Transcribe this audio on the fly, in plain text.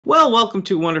Well, welcome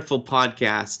to a wonderful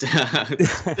podcast.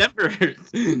 December,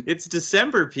 it's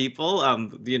December, people.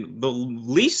 The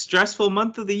least stressful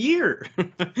month of the year.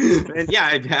 And yeah,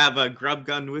 I have a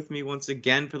GrubGun with me once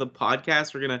again for the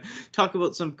podcast. We're gonna talk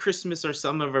about some Christmas or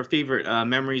some of our favorite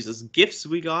memories as gifts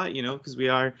we got. Because we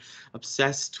are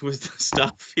obsessed with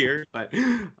stuff here. But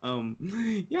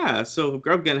yeah. So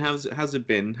GrubGun, how's it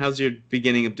been? How's your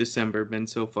beginning of December been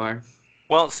so far?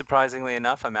 Well, surprisingly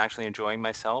enough, I'm actually enjoying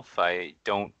myself. I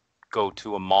don't go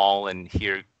to a mall and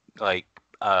hear like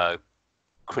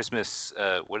Christmas.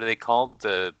 What are they called?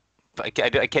 I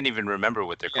can't even remember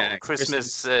what they're Yeah, called.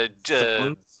 Christmas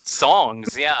songs.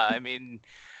 songs. Yeah, I mean,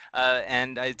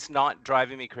 and it's not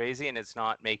driving me crazy, and it's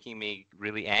not making me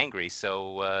really angry.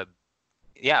 So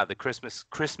yeah, the Christmas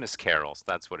carols.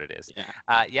 That's what it is.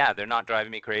 Yeah. Yeah, they're not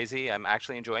driving me crazy. I'm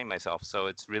actually enjoying myself. So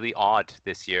it's really odd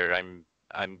this year.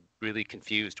 I'm really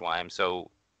confused why I'm so,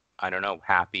 I don't know,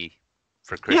 happy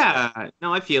for Christmas. Yeah,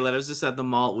 no, I feel it. I was just at the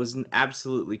mall. It was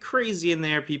absolutely crazy in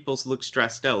there. People look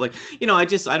stressed out. Like, I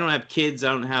don't have kids. I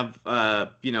don't have,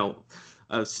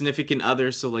 a significant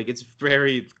other. So, like, it's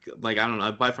very, like, I don't know.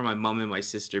 I buy for my mom and my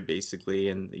sister, basically.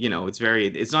 And,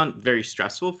 it's not very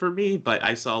stressful for me, but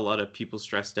I saw a lot of people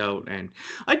stressed out. And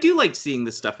I do like seeing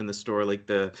the stuff in the store, like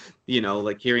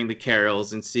like hearing the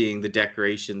carols and seeing the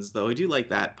decorations, though. I do like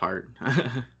that part.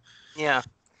 Yeah,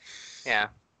 yeah.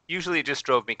 Usually it just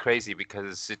drove me crazy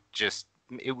because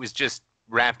it was just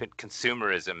rampant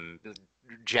consumerism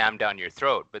jammed down your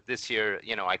throat. But this year,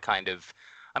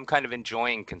 I'm kind of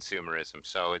enjoying consumerism.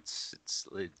 So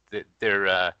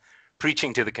they're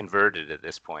preaching to the converted at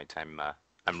this point.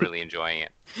 I'm really enjoying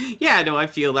it. Yeah, no, I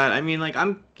feel that. I mean, like,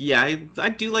 I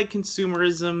do like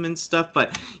consumerism and stuff,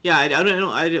 but yeah, I don't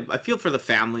know. I feel for the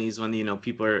families when,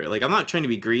 people are like, I'm not trying to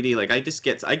be greedy. Like, I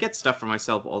get stuff for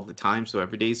myself all the time. So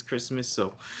every day's Christmas.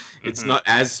 So it's not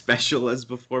as special as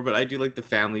before, but I do like the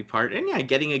family part. And yeah,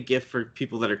 getting a gift for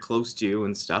people that are close to you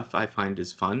and stuff, I find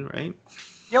is fun, right?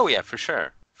 Oh yeah, for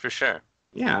sure, for sure.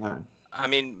 Yeah. I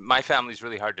mean, my family's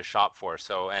really hard to shop for,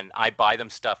 and I buy them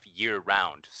stuff year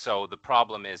round. So the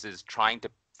problem is trying to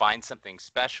find something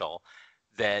special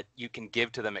that you can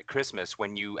give to them at Christmas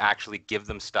when you actually give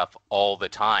them stuff all the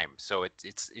time. So it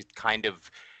kind of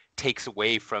takes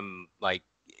away from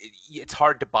it's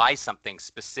hard to buy something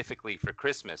specifically for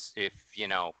Christmas if,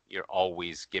 you're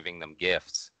always giving them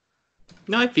gifts.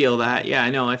 No, I feel that. Yeah, I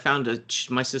know. I found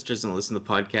my sister doesn't listen to the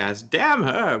podcast. Damn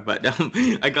her! But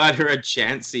I got her a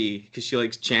Chansey because she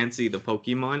likes Chansey, the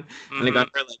Pokemon, and I got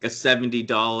her like a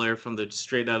 $70 from the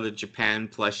straight out of Japan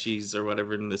plushies or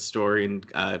whatever in the store in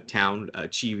town,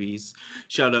 Chibi's.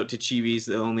 Shout out to Chibi's,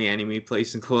 the only anime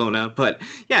place in Kelowna. But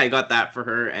yeah, I got that for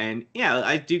her, and yeah,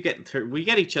 I do get her. We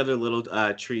get each other little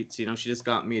treats. She just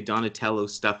got me a Donatello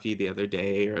stuffy the other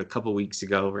day or a couple weeks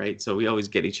ago, right? So we always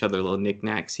get each other little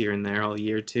knickknacks here and there all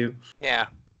year too. Yeah,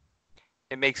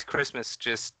 it makes Christmas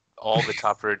just all the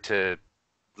tougher to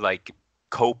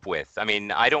cope with. I mean,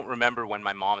 I don't remember when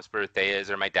my mom's birthday is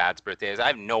or my dad's birthday is. I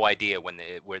have no idea when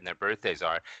their birthdays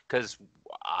are because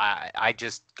I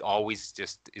just always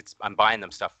I'm buying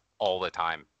them stuff all the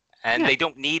time, and they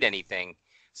don't need anything.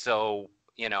 So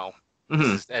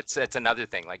that's another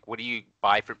thing. Like, what do you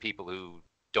buy for people who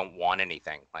don't want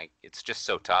anything? Like, it's just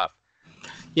so tough.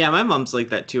 Yeah, my mom's like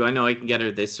that too. I know I can get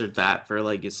her this or that for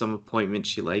like some appointment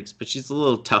she likes, but she's a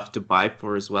little tough to buy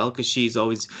for as well because she's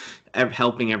always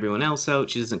helping everyone else out.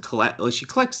 She doesn't collect. Well, she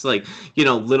collects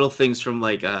little things from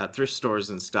thrift stores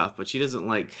and stuff, but she doesn't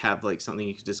have something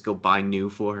you could just go buy new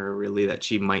for her really that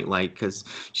she might like because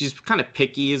she's kind of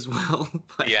picky as well.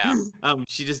 But, yeah.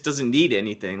 She just doesn't need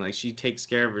anything. Like she takes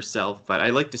care of herself. But I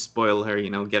like to spoil her.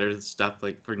 Get her stuff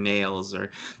like for nails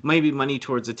or maybe money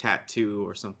towards a tattoo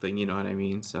or something. You know what I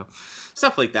mean? So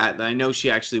stuff like that I know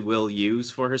she actually will use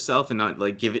for herself and not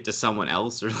give it to someone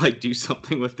else or do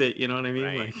something with it. You know what I mean?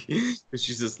 Right.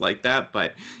 She's just like that.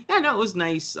 But yeah, no, it was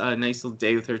nice. Nice little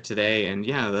day with her today. And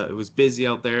yeah, it was busy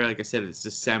out there. Like I said, it's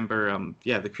December.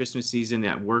 Yeah, the Christmas season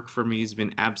at work for me has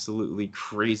been absolutely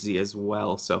crazy as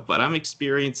well. So, but I'm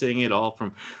experiencing it all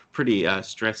from pretty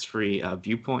stress-free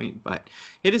viewpoint. But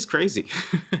it is crazy.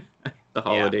 The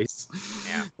holidays.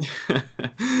 Yeah.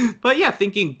 But yeah,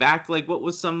 thinking back, what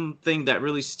was something that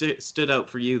really stood out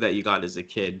for you that you got as a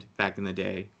kid back in the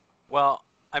day? Well,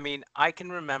 I mean, I can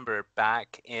remember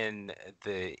back in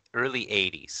the early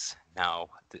 80s. Now,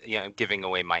 I'm giving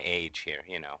away my age here,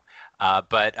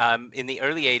 but in the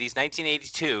early 80s,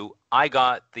 1982, I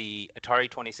got the Atari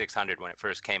 2600 when it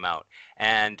first came out.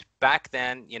 And back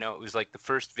then, it was like the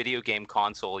first video game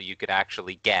console you could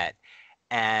actually get.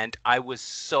 And I was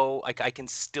so, I can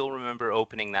still remember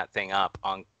opening that thing up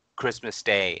on Christmas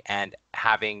Day and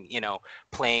having,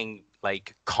 playing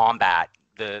like Combat,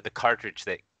 the cartridge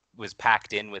that was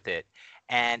packed in with it.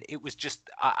 And it was just,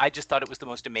 I just thought it was the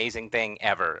most amazing thing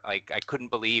ever. Like, I couldn't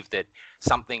believe that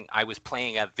I was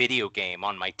playing a video game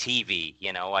on my TV.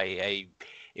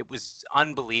 It was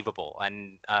unbelievable.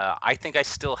 And I think I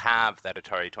still have that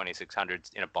Atari 2600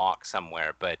 in a box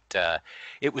somewhere. But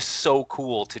it was so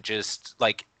cool to just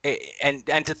like,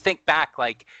 and to think back,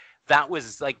 like that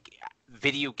was like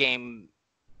video game,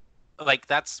 like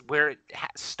that's where it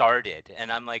started.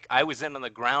 And I'm like, I was in on the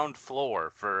ground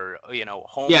floor for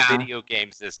home Yeah. video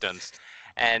game systems.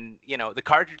 And the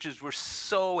cartridges were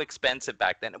so expensive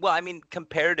back then. Well, I mean,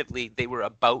 comparatively they were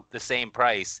about the same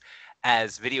price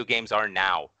as video games are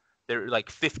now. They're like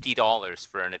 $50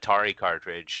 for an Atari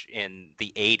cartridge in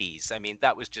the 80s. I mean,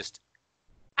 that was just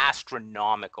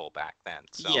astronomical back then.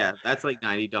 So Yeah, that's like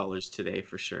 $90 today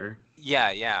for sure.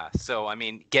 yeah. So I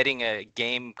mean, getting a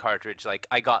game cartridge, like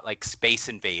I got like Space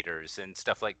Invaders and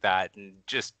stuff like that, and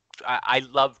just I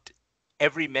loved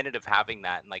every minute of having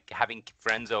that, and like having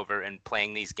friends over and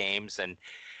playing these games. And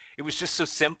it was just so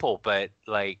simple, but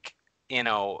like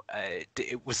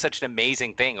it was such an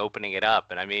amazing thing opening it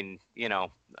up. And I mean,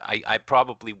 I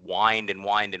probably whined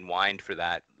for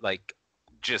that, like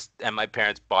and my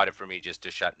parents bought it for me just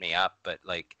to shut me up. But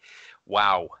like,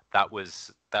 wow, that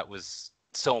was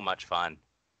so much fun.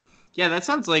 Yeah, that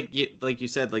sounds like you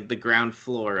said, like the ground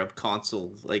floor of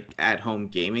console, like at home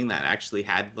gaming that actually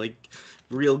had like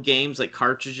real games, like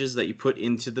cartridges that you put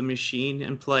into the machine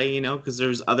and play, because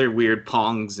there's other weird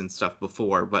Pongs and stuff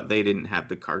before, but they didn't have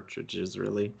the cartridges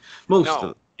really. Most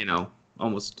No. of,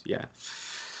 almost, yeah.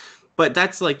 But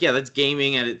that's like, yeah, that's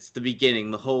gaming at its the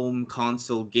beginning, the home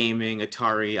console gaming,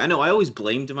 Atari. I know I always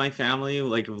blamed my family.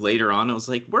 Like later on, I was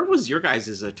like, where was your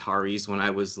guys' Ataris when I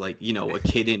was like, a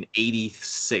kid in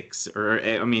 86 or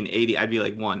I mean 80? I'd be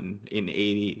like one in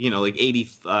 80, like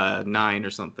 89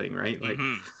 or something, right? Like,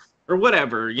 or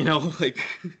whatever, like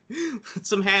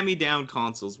some hand-me-down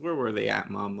consoles. Where were they at,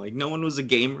 Mom? Like no one was a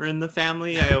gamer in the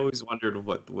family. I always wondered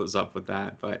what was up with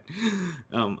that. But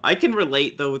I can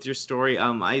relate though with your story.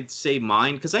 I'd say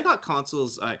mine, because I got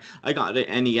consoles. I got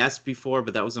an NES before,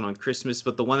 but that wasn't on Christmas.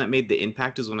 But the one that made the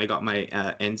impact is when I got my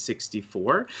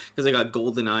N64, because I got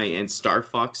GoldenEye and Star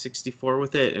Fox 64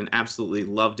 with it, and absolutely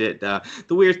loved it. The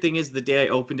weird thing is, the day I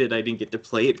opened it, I didn't get to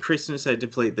play it Christmas. I had to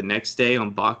play it the next day on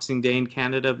Boxing Day in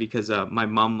Canada, because my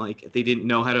mom, like, they didn't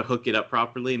know how to hook it up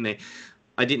properly, and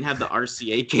I didn't have the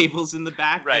RCA cables in the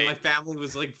back, Right. and my family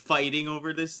was like fighting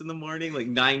over this in the morning, like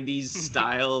 90s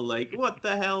style, like what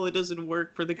the hell, it doesn't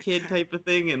work for the kid type of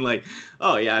thing. And like,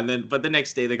 oh yeah, and then but the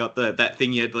next day they got that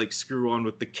thing you had to like screw on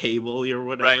with the cable or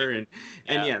whatever. Right.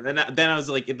 And yeah, then I was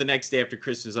like, the next day after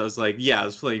Christmas, I was like, yeah, I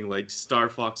was playing like Star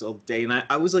Fox all day, and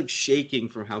I was like shaking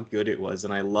from how good it was,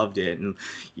 and I loved it. And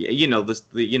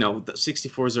the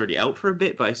 64 is already out for a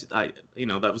bit, but I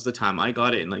that was the time I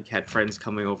got it, and like had friends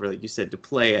coming over, like you said, to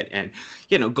play it. And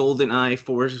GoldenEye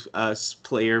 4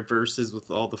 player versus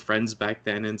with all the friends back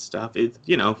then and stuff. It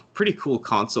pretty cool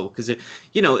console, because it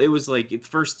was like its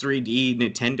first 3D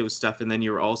Nintendo stuff, and then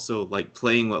you were also like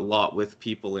playing a lot with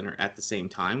people at the same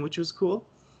time, which was cool.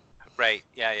 Right.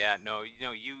 Yeah. No,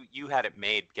 you had it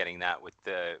made getting that with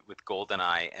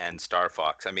GoldenEye and Star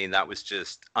Fox. I mean, that was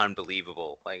just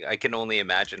unbelievable. Like, I can only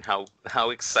imagine how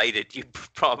excited you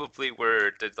probably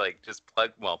were to like just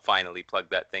finally plug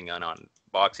that thing on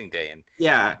Boxing Day. And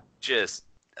yeah,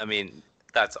 I mean,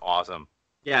 that's awesome.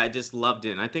 Yeah, I just loved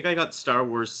it. And I think I got Star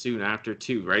Wars soon after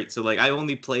too, right? So like I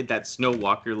only played that Snow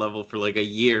Walker level for like a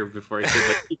year before I could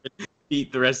like even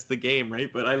beat the rest of the game,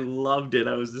 right? But I loved it.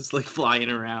 I was just like flying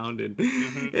around, and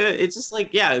it's just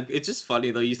like, yeah, it's just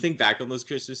funny though. You think back on those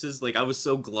Christmases, like I was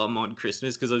so glum on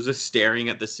Christmas because I was just staring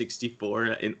at the 64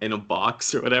 in a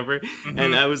box or whatever,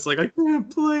 and I was like, I can't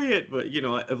play it. But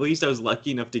at least I was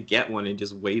lucky enough to get one and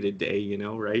just wait a day,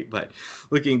 right? But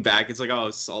looking back, it's like, oh, I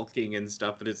was sulking and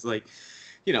stuff, but it's like,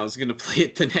 I was gonna play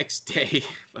it the next day.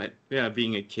 But yeah,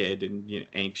 being a kid and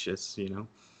anxious,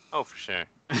 Oh, for sure.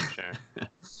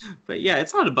 But yeah,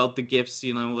 it's not about the gifts,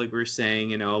 like we're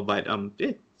saying, but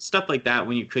stuff like that,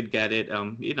 when you could get it,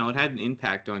 it had an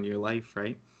impact on your life,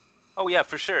 right? Oh yeah,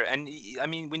 for sure. And I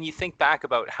mean, when you think back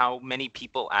about how many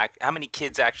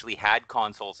kids actually had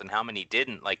consoles and how many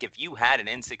didn't, like if you had an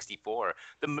N64,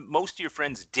 most of your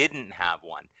friends didn't have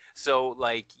one. So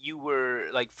like you were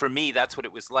like, for me, that's what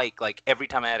it was like. Like every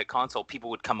time I had a console, people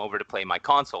would come over to play my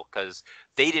console because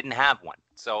they didn't have one.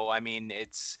 So I mean,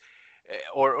 it's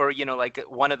or like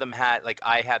one of them had, like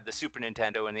I had the Super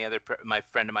Nintendo and the other my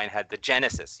friend of mine had the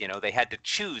Genesis. They had to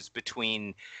choose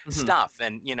between stuff,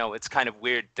 and it's kind of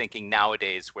weird thinking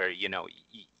nowadays where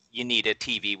you need a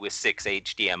TV with 6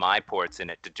 HDMI ports in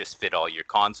it to just fit all your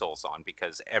consoles on,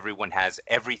 because everyone has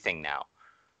everything now.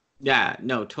 Yeah,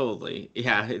 no, totally.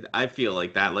 Yeah, I feel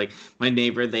like that. Like my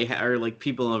neighbor, or like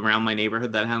people around my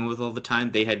neighborhood that I hung with all the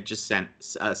time, they had just sent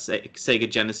Sega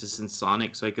Genesis and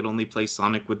Sonic, so I could only play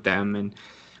Sonic with them. And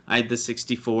I had the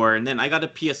 64, and then I got a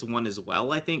PS1 as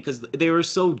well, I think, because they were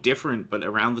so different, but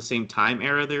around the same time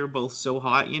era, they were both so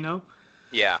hot, you know?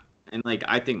 Yeah. And like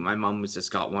I think my mom was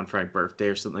just got one for my birthday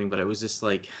or something, but it was just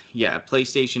like, yeah,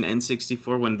 PlayStation and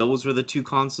 64 when those were the two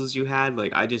consoles you had,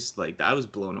 like I just like I was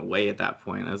blown away at that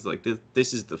point. I was like,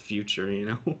 this is the future, you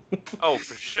know? Oh,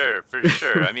 for sure, for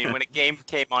sure. I mean, when a game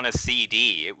came on a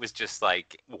CD, it was just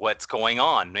like, what's going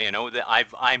on? You know, that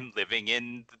I'm living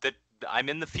in I'm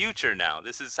in the future now.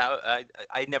 This is how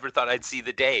I never thought I'd see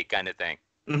the day, kind of thing.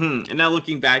 And now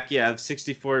looking back, yeah,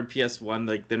 64 and PS1,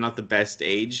 like they're not the best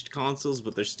aged consoles,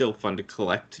 but they're still fun to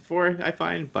collect for, I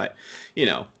find. But, you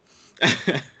know,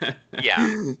 Yeah,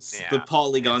 the yeah.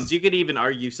 polygons. You could even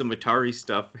argue some Atari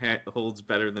stuff holds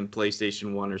better than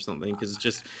PlayStation 1 or something, because it's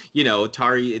just, you know,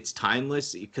 Atari, it's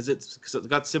timeless because it's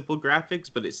got simple graphics,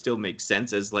 but it still makes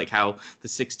sense as like how the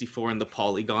 64 and the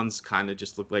polygons kind of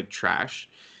just look like trash.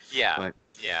 Yeah, But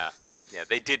yeah, yeah.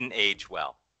 They didn't age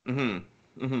well.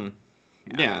 mm-hmm, mm-hmm.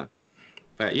 Yeah.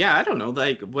 But yeah, I don't know.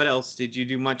 Like, what else did you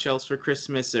do? Much else for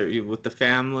Christmas, or you with the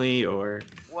family, or?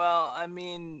 Well, I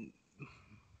mean,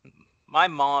 my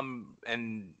mom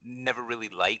and never really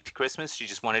liked Christmas. She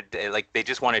just wanted to, like, they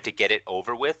just wanted to get it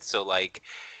over with. So like,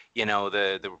 you know,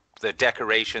 the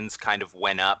decorations kind of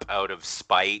went up out of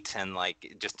spite and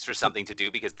like just for something to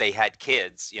do, because they had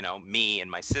kids, you know, me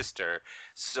and my sister.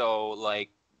 So like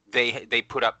they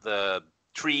put up the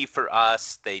tree for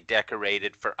us, they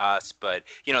decorated for us, but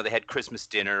you know, they had Christmas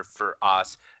dinner for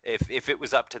us. If it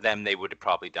was up to them, they would have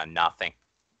probably done nothing.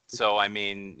 So I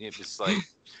mean, it was like,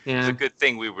 it was a Yeah. good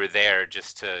thing we were there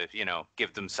just to, you know,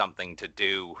 give them something to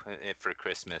do for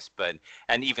Christmas. But,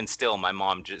 and even still, my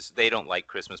mom just, they don't like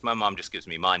Christmas. My mom just gives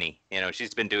me money. You know,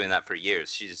 she's been doing that for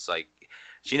years. She's like,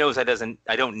 she knows I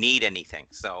don't need anything.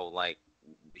 So like,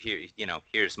 here, you know,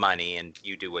 here's money and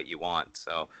you do what you want.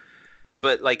 So,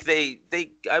 but like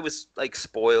I was like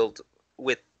spoiled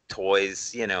with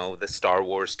toys, you know, the Star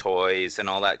Wars toys and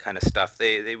all that kind of stuff.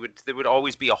 There would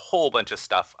always be a whole bunch of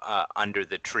stuff under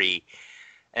the tree,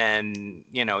 and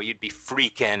you know, you'd be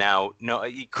freaking out. No,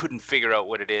 you couldn't figure out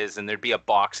what it is, and there'd be a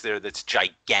box there that's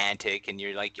gigantic, and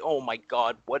you're like, oh my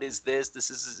god, what is this?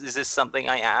 Is this something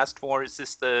I asked for? Is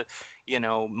this the, you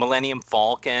know, Millennium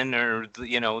Falcon, or the,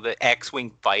 you know, the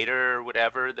X-wing fighter or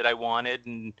whatever that I wanted?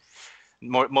 And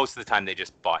most of the time they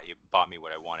just bought me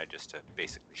what I wanted, just to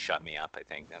basically shut me up. I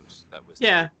think that was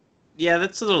Yeah. Yeah,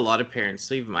 that's what a lot of parents.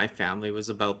 So even my family was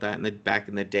about that. And back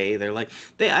in the day, they're like,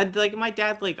 I'd like my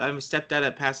dad, like my stepdad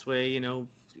had passed away. You know,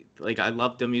 like I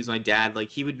loved him. He was my dad. Like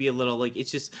he would be a little like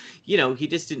it's just, you know, he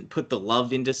just didn't put the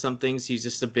love into some things. He's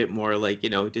just a bit more like, you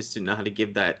know, just didn't know how to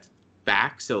give that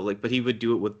back. So like, but he would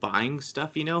do it with buying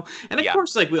stuff, you know. And of Yeah,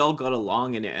 course, like we all got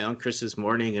along and on Christmas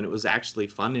morning, and it was actually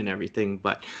fun and everything.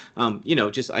 But you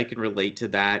know, just I can relate to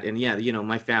that. And yeah, you know,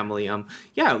 my family,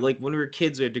 yeah, like when we were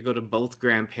kids, we had to go to both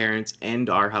grandparents and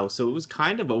our house, so it was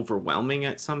kind of overwhelming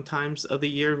at some times of the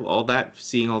year, all that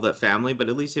seeing all that family. But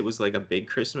at least it was like a big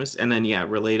Christmas, and then yeah,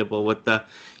 relatable with the,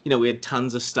 you know, we had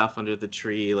tons of stuff under the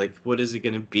tree. Like, what is it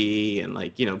gonna be? And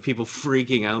like, you know, people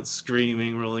freaking out,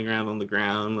 screaming, rolling around on the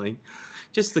ground, like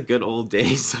just the good old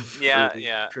days of yeah, early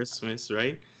yeah, Christmas,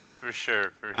 right? for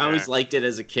sure, for I always sure. liked it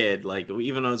as a kid. Like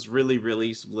even when I was really,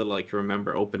 really little, I can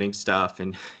remember opening stuff,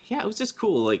 and yeah, it was just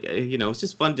cool. Like you know, it's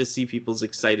just fun to see people's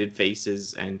excited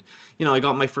faces. And you know, I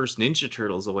got my first Ninja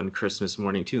Turtles one Christmas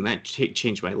morning too, and that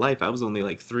changed my life. I was only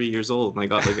like 3 years old, and I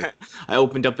got like I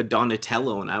opened up a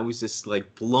Donatello, and I was just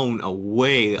like blown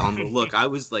away on the look. I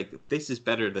was like, this is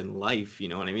better than life. You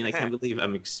know what I mean? I can't believe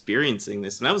I'm experiencing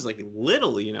this, and I was like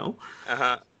little, you know.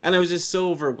 Uh-huh. And I was just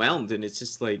so overwhelmed, and it's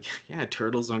just like, yeah,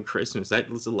 turtles on Christmas. That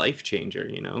was a life changer,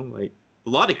 you know. Like a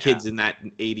lot of Yeah. kids in that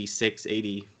 86,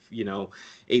 80, you know,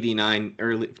 89,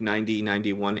 early 90,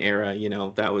 91 era, you know,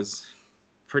 that was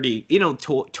pretty, you know,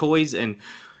 toys and,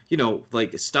 you know,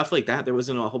 like stuff like that. There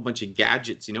wasn't a whole bunch of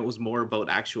gadgets, you know. It was more about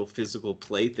actual physical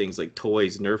play things like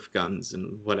toys, Nerf guns,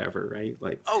 and whatever, right?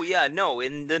 Like, Oh yeah, no,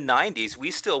 in the 90s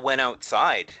we still went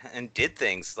outside and did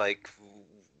things like,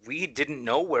 we didn't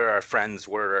know where our friends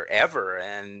were ever,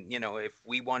 and you know, if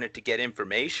we wanted to get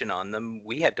information on them,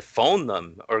 we had to phone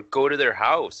them or go to their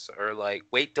house or like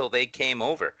wait till they came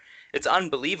over. It's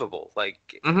unbelievable.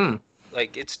 mm-hmm.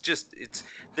 Like it's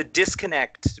the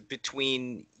disconnect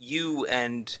between you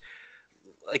and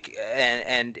like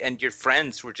and your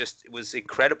friends were just, it was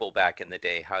incredible back in the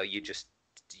day how you just,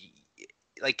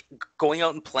 like going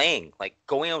out and playing, like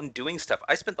going out and doing stuff.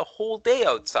 I spent the whole day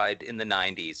outside in the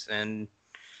 90s, and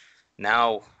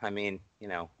now, I mean,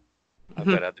 I've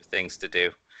got other things to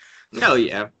do. Oh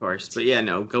yeah, of course. But yeah,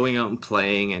 no, going out and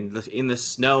playing and in the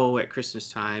snow at Christmas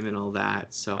time and all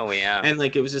that. So, Oh yeah. and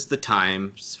like it was just the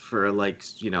times for like,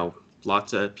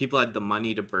 lots of people had the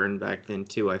money to burn back then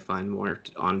too. I find more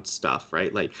on stuff,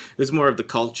 right? Like it was more of the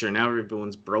culture. Now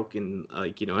everyone's broken,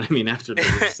 like, you know what I mean, after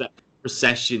the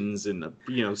recessions and the,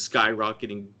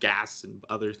 skyrocketing gas and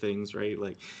other things, right?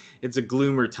 Like it's a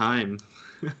gloomer time.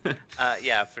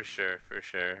 Yeah, for sure.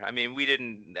 I mean, we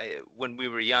didn't, when we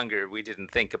were younger, we didn't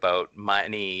think about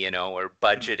money, or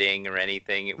budgeting or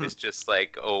anything. It was just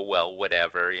like, oh, well,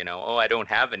 whatever, oh, I don't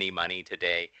have any money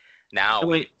today. Now,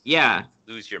 yeah,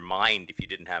 lose your mind if you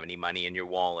didn't have any money in your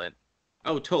wallet.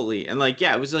 Oh, totally. And like,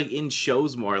 yeah, it was like in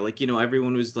shows more. Like,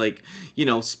 everyone was like,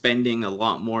 spending a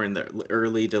lot more in the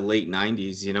early to late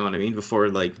 90s, you know what I mean? Before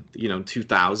like,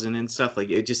 2000 and stuff. Like,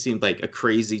 it just seemed like a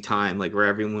crazy time, like where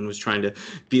everyone was trying to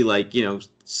be like,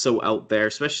 so out there,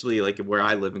 especially like where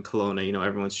I live in Kelowna,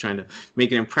 everyone's trying to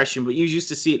make an impression. But you used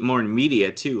to see it more in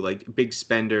media too, like big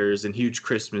spenders and huge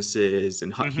Christmases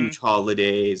and huge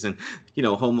holidays and,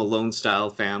 Home Alone style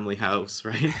family house,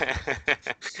 right?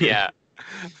 Yeah.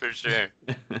 For sure.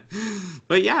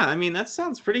 But yeah, I mean that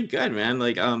sounds pretty good, man.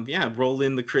 Like, yeah, roll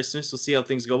in the Christmas. We'll see how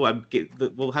things go.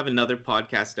 We'll have another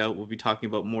podcast out. We'll be talking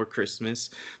about more Christmas.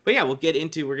 But yeah, we're going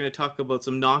to talk about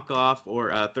some knockoff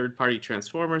or third-party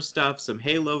Transformers stuff, some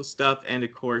Halo stuff, and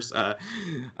of course,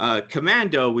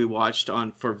 Commando we watched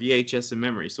for VHS and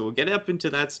memory. So we'll get up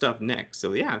into that stuff next.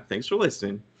 So yeah, thanks for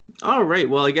listening. All right.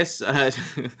 Well, I guess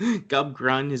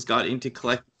GrubGun has got into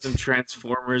collecting some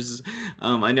Transformers.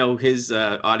 I know his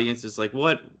audience is like,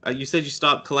 "What? You said you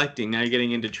stopped collecting. Now you're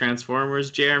getting into Transformers,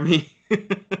 Jeremy?"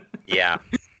 Yeah.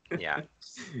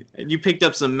 And you picked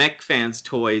up some Mech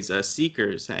FansToys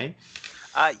Seekers, hey?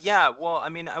 Yeah. Well, I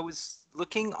mean, I was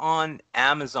looking on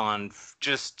Amazon,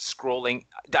 just scrolling.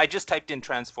 I just typed in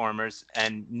Transformers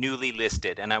and newly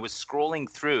listed, and I was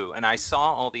scrolling through, and I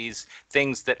saw all these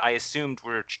things that I assumed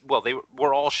they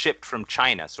were all shipped from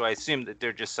China. So I assumed that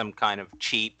they're just some kind of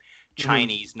cheap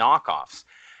Chinese knockoffs.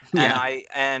 Yeah.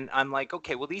 And I'm like,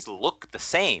 okay, well, these look the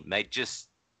same. They just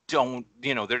don't,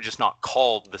 they're just not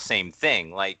called the same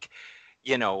thing. Like,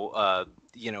 Galvatron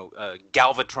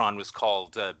was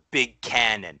called Big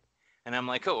Cannon. And I'm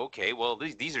like, oh, okay, well,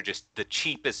 these are just the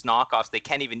cheapest knockoffs. They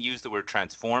can't even use the word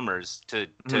Transformers to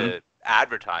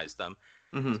advertise them.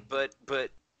 But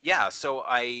yeah, so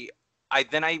I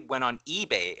went on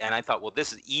eBay and I thought, well,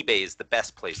 eBay is the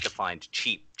best place to find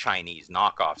cheap Chinese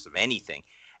knockoffs of anything.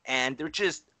 And there are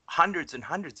just hundreds and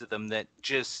hundreds of them that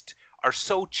just are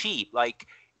so cheap. Like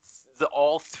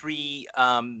all three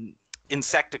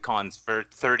Insecticons for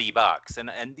 $30.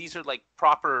 And these are like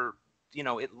proper,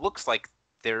 it looks like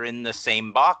they're in the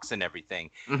same box and everything.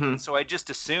 So I just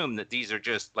assume that these are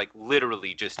just like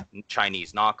literally just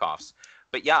Chinese knockoffs.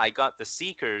 But yeah, I got the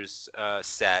Seekers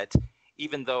set,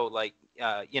 even though like,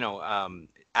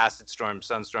 Acid Storm,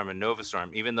 Sunstorm, and Nova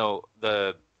Storm, even though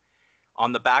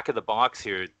on the back of the box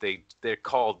here, they're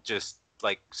called just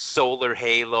like Solar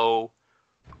Halo.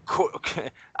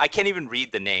 I can't even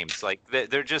read the names. Like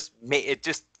they're just, it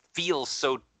just feels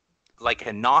so like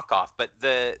a knockoff. But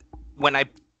when I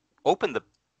opened the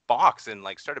box and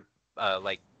like started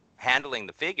like handling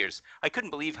the figures, I couldn't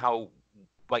believe how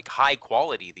like high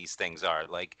quality these things are.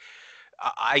 Like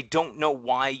I don't know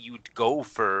why you'd go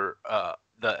for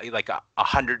the like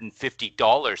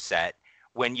 $150 set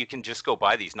when you can just go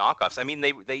buy these knockoffs. I mean,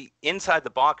 they inside the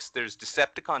box there's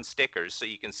Decepticon stickers, so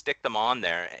you can stick them on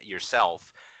there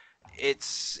yourself.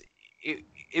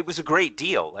 It was a great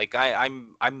deal. Like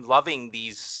I'm loving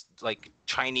these like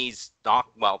Chinese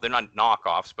they're not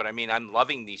knockoffs, but I mean I'm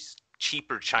loving these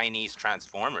cheaper Chinese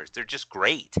Transformers. They're just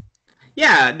great.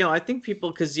 Yeah, no, I think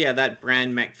people, because yeah, that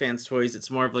brand Mech FansToys,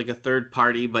 it's more of like a third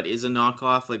party, but is a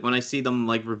knockoff. Like when I see them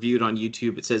like reviewed on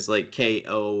YouTube, it says like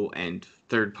KO and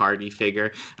third party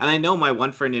figure. And I know my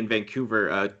one friend in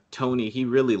Vancouver, Tony, he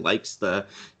really likes the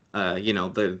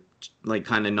like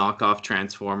kind of knockoff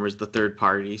Transformers, the third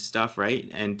party stuff, right?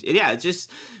 And yeah, it's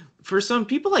just for some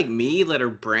people like me that are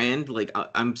brand, like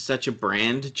I'm such a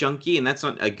brand junkie, and that's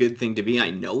not a good thing to be.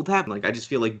 I know that. Like I just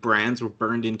feel like brands were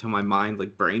burned into my mind,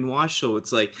 like brainwashed. So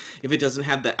it's like if it doesn't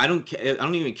have I don't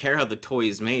even care how the toy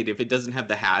is made. If it doesn't have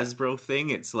the Hasbro thing,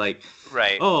 it's like,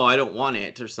 right, oh, I don't want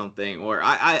it or something. Or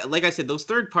I like I said, those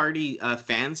third party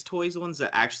FansToys ones that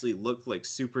actually look like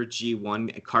super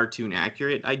G1 cartoon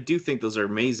accurate, I do think those are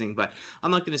amazing. But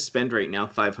I'm not going to spend right now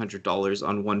 $500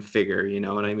 on one figure. You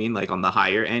know what I mean? Like on the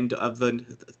higher end of the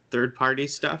third party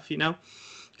stuff, because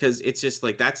because it's just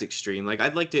like that's extreme. Like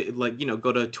I'd like to like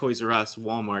go to Toys R Us,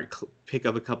 Walmart, pick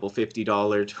up a couple $50,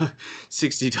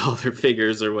 $60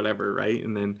 figures or whatever, right?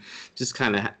 And then just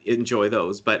kind of enjoy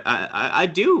those. But I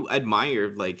do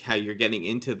admire like how you're getting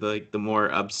into the more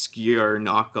obscure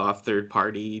knockoff third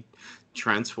party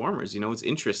Transformers. It's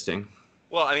interesting.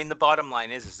 Well, I mean, the bottom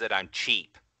line is that I'm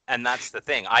cheap. And that's the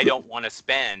thing. I don't want to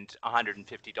spend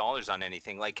 $150 on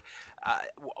anything. Like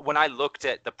when I looked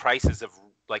at the prices of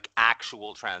like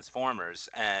actual Transformers,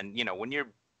 and when you're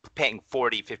paying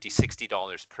 $40, $50,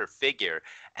 $60 per figure,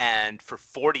 and for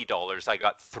 $40 I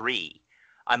got 3.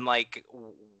 I'm like,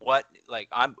 what? Like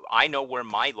I know where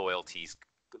my loyalties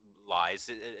lies.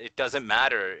 It doesn't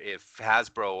matter if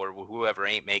Hasbro or whoever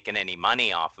ain't making any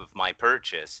money off of my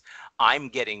purchase. I'm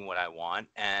getting what I want,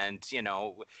 and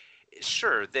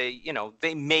sure, they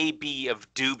may be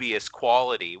of dubious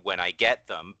quality when I get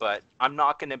them, but I'm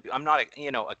not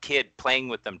a kid playing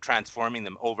with them, transforming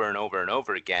them over and over and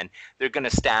over again. They're gonna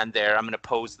stand there. I'm gonna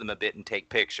pose them a bit and take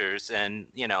pictures, and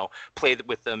play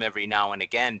with them every now and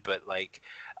again. But like,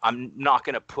 I'm not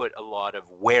gonna put a lot of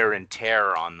wear and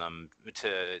tear on them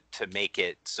to make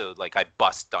it so like I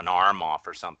bust an arm off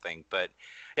or something. But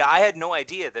yeah, I had no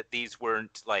idea that these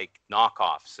weren't like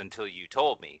knockoffs until you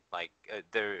told me. Like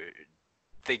the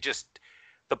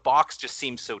box just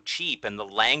seems so cheap, and the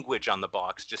language on the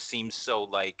box just seems so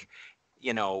like,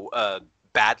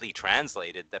 badly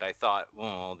translated, that I thought,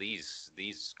 well, these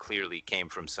clearly came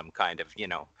from some kind of,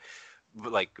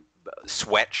 like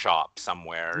sweatshop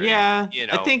somewhere. Yeah, And,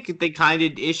 I think they kind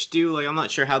of ish do. Like, I'm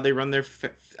not sure how they run their.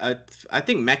 I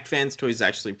think Mech FansToys is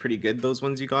actually pretty good. Those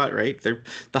ones you got, right? They're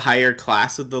the higher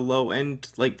class of the low end,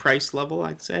 like price level,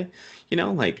 I'd say.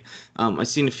 Like I've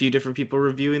seen a few different people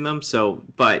reviewing them. So,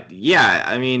 but yeah,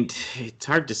 I mean, it's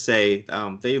hard to say.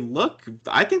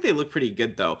 I think they look pretty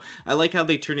good though. I like how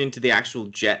they turn into the actual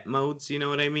jet modes. You know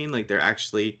what I mean? Like they're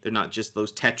not just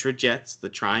those Tetra jets, the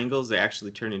triangles. They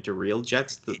actually turn into real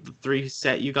jets. The 3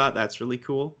 set you got, that's really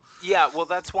cool. Yeah, well,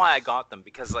 that's why I got them,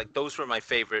 because like those were my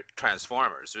favorite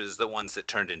Transformers, was the ones that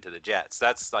turned into the jets.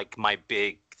 That's like my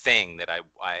big thing that I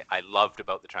loved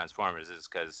about the Transformers, is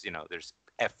because there's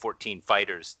F-14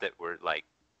 fighters that were like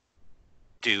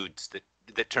dudes that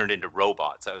turned into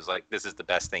robots. I was like, this is the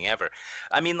best thing ever.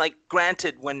 I mean, like,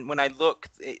 granted, when I look,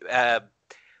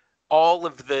 all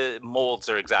of the molds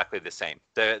are exactly the same.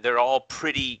 They're all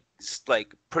pretty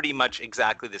much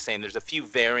exactly the same. There's a few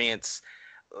variants,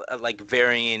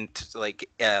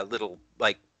 little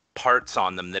like parts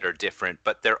on them that are different,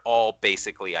 but they're all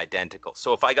basically identical.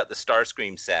 So if I got the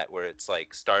Starscream set where it's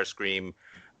like Starscream,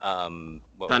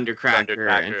 Thundercracker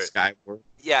and Skywarp.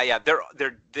 Yeah,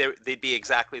 they'd be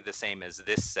exactly the same as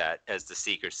this set, as the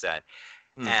Seeker set.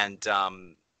 And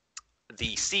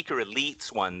the Seeker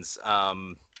Elites ones,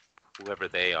 whoever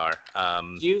they are.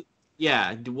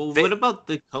 What about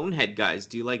the Conehead guys?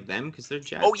 Do you like them because they're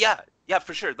jets? Oh yeah,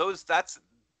 for sure.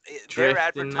 They're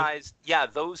advertised. Yeah,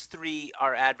 those 3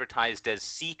 are advertised as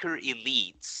Seeker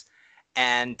Elites,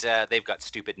 and they've got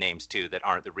stupid names too that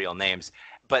aren't the real names.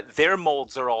 But their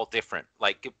molds are all different.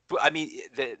 Like, I mean,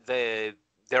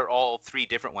 they're all 3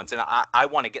 different ones, and I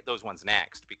want to get those ones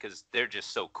next because they're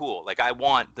just so cool. Like, I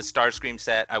want the Starscream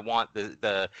set, I want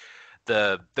the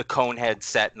Conehead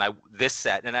set, and this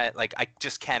set, and I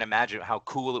just can't imagine how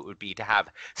cool it would be to have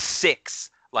 6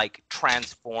 like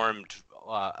transformed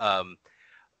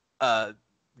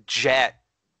jet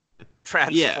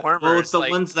Transformers. Yeah, well, it's the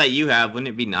ones that you have. Wouldn't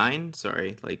it be 9?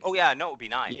 Sorry, like. Oh yeah, no, it would be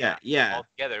 9. Yeah. All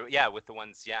together, yeah, with the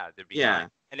ones, there'd be 9,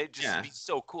 and it'd just be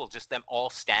so cool, just them all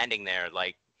standing there,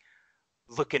 like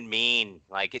looking mean.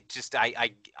 Like, it just,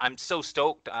 I'm so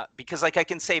stoked because like I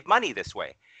can save money this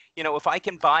way. If I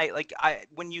can buy, like,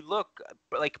 when you look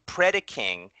like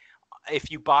Predaking,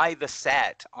 if you buy the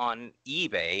set on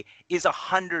eBay, is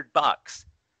 $100,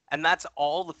 and that's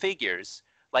all the figures,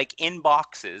 like in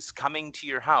boxes, coming to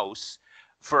your house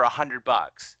for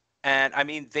 $100. And I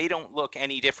mean, they don't look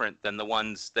any different than the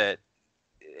ones that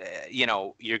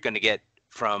you're going to get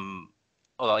from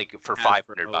like for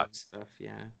 $500. Stuff,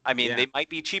 yeah. I mean, they might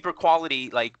be cheaper quality,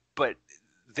 like, but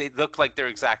they look like they're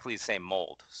exactly the same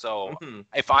mold. So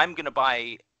if I'm going to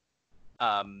buy,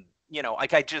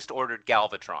 like I just ordered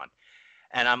Galvatron,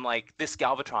 and I'm like, this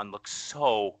Galvatron looks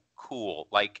so cool.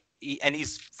 Like, and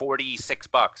he's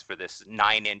 $46 for this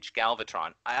 9-inch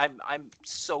Galvatron. I'm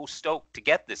so stoked to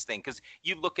get this thing, because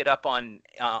you look it up on,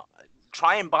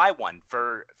 try and buy one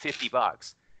for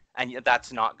 $50, and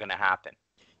that's not going to happen.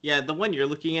 Yeah, the one you're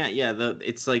looking at,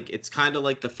 it's kind of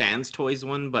like the FansToys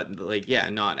one, but like,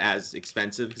 not as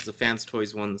expensive, because the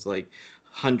FansToys one's like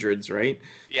hundreds, right?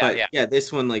 Yeah, But yeah. yeah,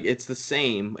 this one, like, it's the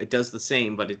same. It does the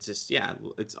same, but it's just, yeah,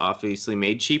 it's obviously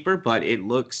made cheaper, but it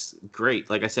looks great.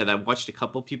 Like I said, I watched a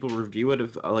couple people review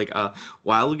it like a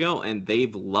while ago, and they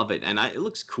love it. And it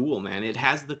looks cool, man. It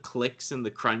has the clicks and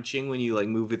the crunching when you like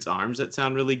move its arms that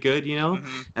sound really good, you know?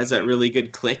 Hmm. Has Hmm. that really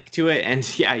good click to it.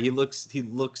 And yeah, he looks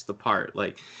the part.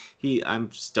 Like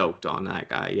I'm stoked on that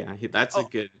guy. Yeah, that's a Oh,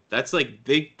 good. That's like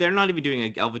they're not even doing a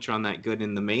Galvatron that good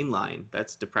in the main line.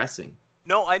 That's depressing.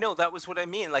 no, I know. That was what I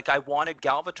mean. Like, I wanted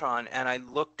Galvatron, and I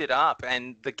looked it up,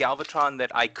 and the Galvatron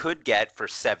that I could get for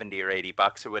 70 or 80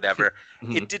 bucks or whatever,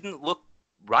 Mhm. it didn't look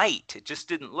right. It just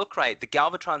didn't look right. The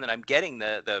Galvatron that I'm getting,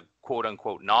 the quote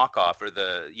unquote knockoff, or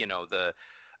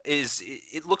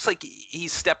it looks like he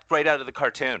stepped right out of the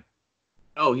cartoon.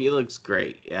 Oh, he looks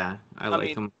great. Yeah, I I like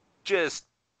mean, him. just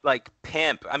like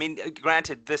pimp. I mean,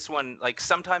 granted, this one, like,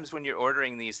 sometimes when you're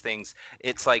ordering these things,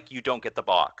 it's like you don't get the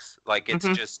box. Like, it's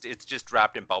Hmm. just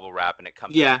wrapped in bubble wrap, and it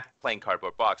comes in a Yeah, plain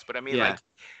cardboard box. But I mean, yeah. like,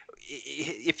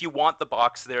 if you want the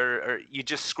box there, or you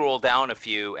just scroll down a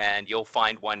few and you'll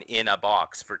find one in a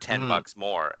box for 10 Hmm. bucks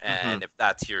more. Hmm. And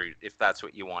if that's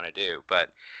what you want to do.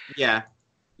 But Yeah,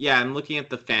 yeah. I'm looking at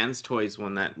the Fans Toys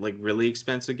one, that like really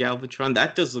expensive Galvatron.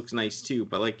 That does look nice too,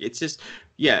 but like it's just,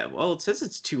 yeah. Well, it says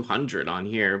it's 200 on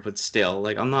here, but still,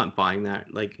 like I'm not buying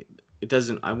that. Like it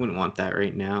doesn't. I wouldn't want that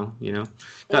right now. You know,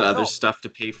 got oh other no, stuff to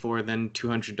pay for than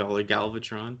 $200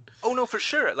 Galvatron. oh no, for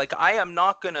sure. Like, I'm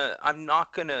not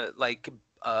gonna like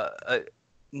uh, uh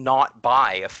not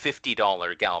buy a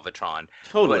 $50 Galvatron,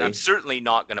 but I'm Totally. certainly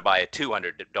not gonna buy a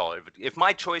 $200. If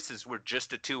my choices were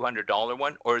just a $200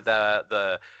 one, or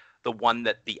the one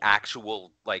that the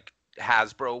actual, like,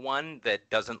 Hasbro one that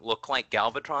doesn't look like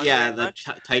Galvatron Yeah, very the much.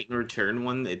 Titan Return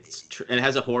one. It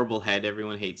has a horrible head.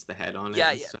 Everyone hates the head on it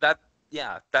Yeah, and yeah, stuff.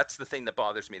 that's the thing that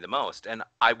bothers me the most, and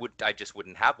I just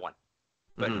wouldn't have one.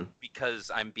 But Hmm. because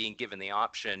I'm being given the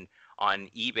option on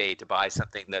eBay to buy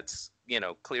something that's,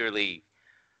 clearly,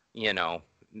 you know,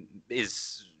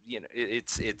 is,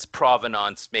 its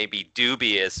provenance may be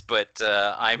dubious, but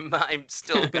I'm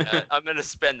still I'm gonna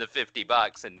spend the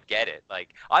 $50 and get it.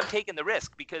 Like, I'm taking the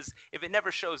risk, because if it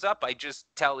never shows up, I just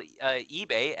tell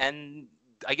eBay and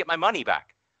I get my money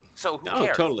back. So who Oh,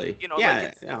 cares? totally. Like,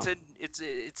 Yeah, yeah,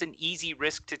 it's an easy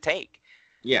risk to take.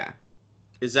 yeah.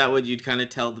 Is that what you'd kind of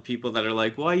tell the people that are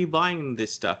like, "Why are you buying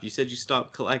this stuff? You said you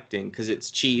stopped collecting because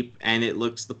it's cheap and it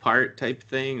looks the part," type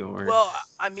thing, or? Well,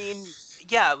 I mean,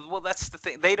 yeah, well, that's the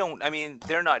thing. I mean,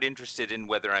 they're not interested in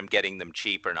whether I'm getting them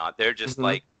cheap or not. They're just Hmm.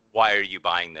 like, why are you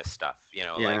buying this stuff?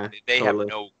 Like, Yeah, they have totally.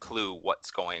 no clue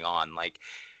what's going on. Like,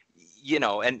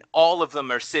 and all of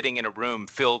them are sitting in a room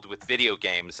filled with video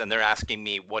games, and they're asking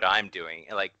me what I'm doing,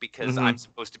 like, because I'm Hmm.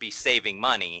 supposed to be saving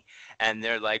money. And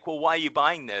they're like, well, why are you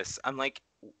buying this? I'm like,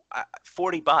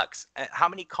 $40. How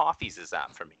many coffees is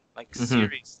that for me? Like, Hmm.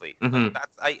 seriously, like, Hmm.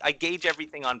 I gauge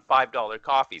everything on $5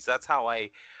 coffees. That's how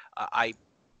I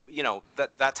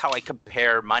that's how I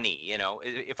compare money.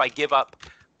 If I give up,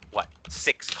 what,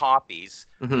 six copies,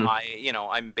 Hmm.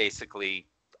 I'm basically,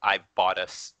 I've bought a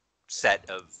set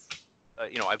of,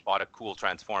 I've bought a cool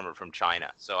transformer from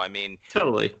China. So I mean,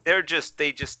 Totally. they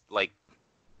just like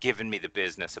giving me the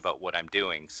business about what I'm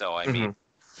doing. So I mean, Hmm.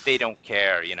 they don't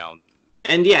care.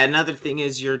 And yeah, another thing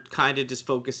is you're kind of just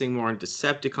focusing more on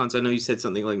Decepticons. I know you said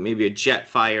something like maybe a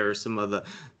Jetfire or some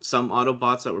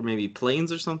Autobots that were maybe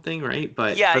planes or something, right?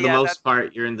 But Yeah, for the yeah, that most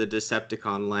part, you're in the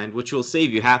Decepticon land, which will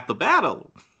save you half the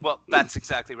battle. well, that's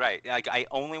exactly right. Like, I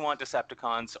only want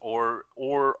Decepticons or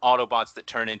Autobots that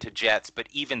turn into jets, but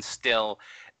even still,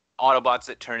 Autobots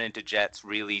that turn into jets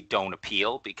really don't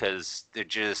appeal, because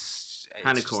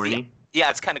Kind it's of just the corny. yeah,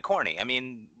 it's kind of corny. I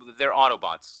mean, they're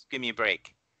Autobots. Give me a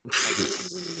break. Like,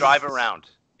 drive around.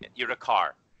 You're a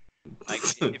car. Like,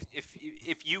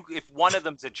 if one of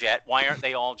them's a jet, why aren't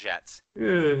they all jets?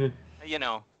 Yeah. You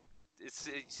know, it's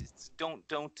don't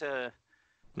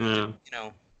Yeah. you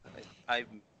know, I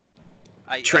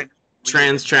I Tra-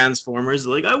 really Transformers,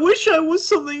 like, I wish I was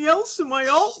something else in my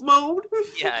alt mode.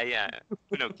 yeah, yeah,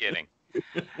 no kidding.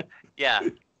 Yeah,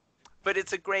 but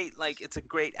it's a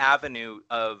great avenue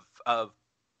of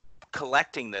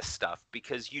collecting this stuff,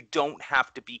 because you don't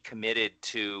have to be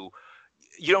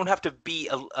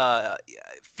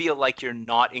feel like you're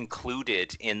not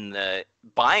included in the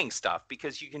buying stuff,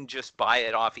 because you can just buy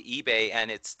it off eBay,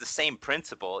 and it's the same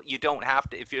principle. You don't have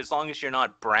to, if you're as long as you're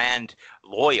not brand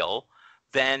loyal,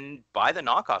 then buy the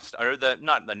knockoff stuff, or the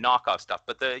not the knockoff stuff,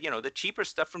 but the cheaper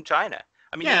stuff from China.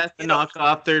 I mean, Yeah, it's the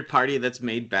knockoff third party that's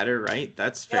made better, right?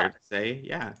 That's fair yeah, to say.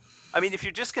 Yeah. I mean, if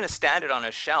you're just going to stand it on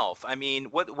a shelf, I mean,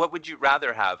 what would you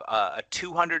rather have? A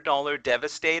 $200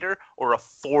 Devastator or a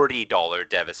 $40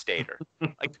 Devastator?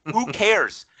 Like, who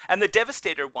cares? And the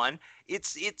Devastator one,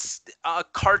 it's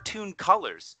cartoon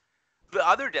colors. The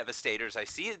other Devastators I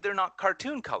see, they're not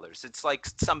cartoon colors. It's like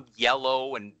some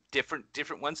yellow and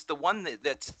different ones. The one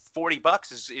that's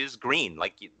 $40 is green,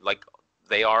 like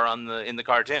they are in the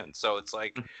cartoon. So it's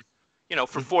like,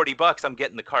 for $40, I'm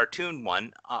getting the cartoon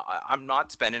one. I'm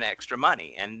not spending extra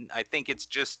money, and I think it's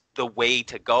just the way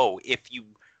to go if you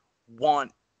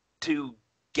want to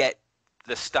get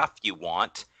the stuff you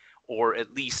want, or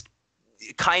at least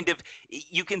kind of,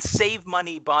 you can save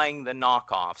money buying the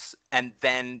knockoffs, and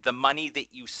then the money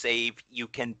that you save, you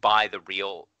can buy the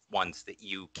real ones that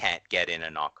you can't get in a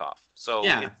knockoff. So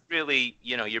it's really,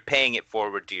 you're paying it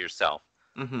forward to yourself.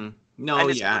 Mm-hmm. No,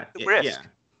 yeah.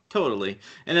 Totally.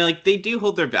 And then, like, they do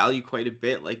hold their value quite a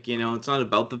bit. Like, it's not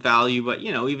about the value, but,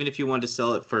 even if you want to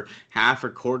sell it for half or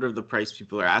quarter of the price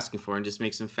people are asking for and just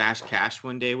make some fast cash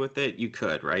one day with it, you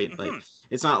could, right? Mm-hmm. Like,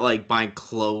 it's not like buying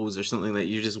clothes or something that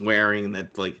you're just wearing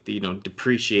that, like,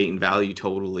 depreciate in value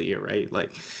totally, right?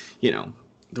 Like, the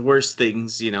worst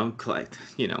things, collect,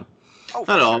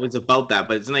 not always about that,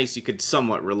 but it's nice you could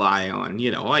somewhat rely on,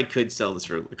 I could sell this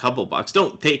for a couple bucks.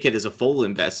 Don't take it as a full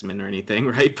investment or anything,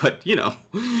 right? But, yeah,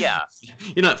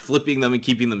 you're not flipping them and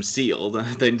keeping them sealed.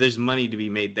 Then there's money to be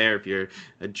made there if you're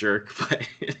a jerk. But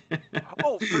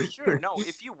oh, for sure. No,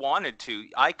 if you wanted to,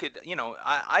 I could,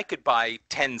 I could buy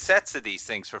 10 sets of these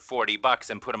things for $40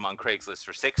 and put them on Craigslist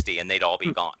for 60, and they'd all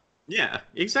be gone. Yeah,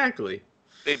 exactly.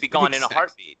 They'd be gone in a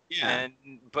heartbeat. Yeah.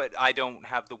 But I don't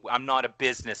have I'm not a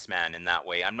businessman in that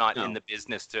way. I'm not in the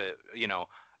business to,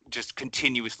 just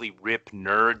continuously rip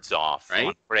nerds off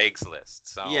on Craigslist.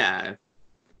 So yeah,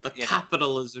 the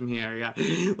capitalism here. Yeah.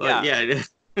 Well, yeah.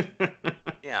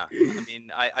 Yeah. I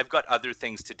mean, I've got other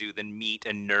things to do than meet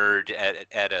a nerd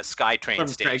at a SkyTrain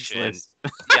station.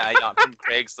 From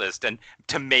Craigslist, and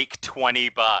to make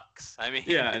 $20. I mean,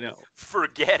 yeah, I know.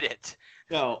 Forget it.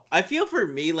 No, I feel for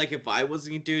me, like, if I was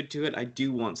going to do it, I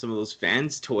do want some of those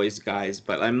FansToys guys,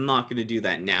 but I'm not going to do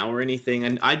that now or anything.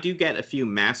 And I do get a few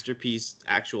Masterpiece,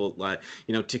 actual,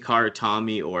 Takara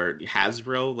Tommy or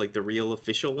Hasbro, like the real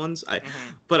official ones.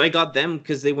 But I got them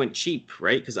because they went cheap,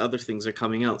 right? Because other things are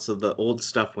coming out. So the old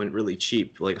stuff went really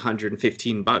cheap, like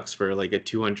 $115 for like a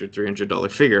 $200,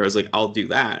 $300 figure. I was like, I'll do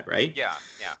that, right? Yeah.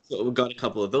 So we got a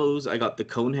couple of those. I got the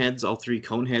Coneheads, all 3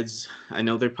 Coneheads. I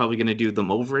know they're probably going to do them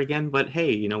over again, but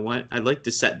hey, you know what? I'd like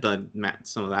to set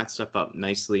some of that stuff up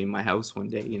nicely in my house one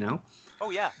day, Oh,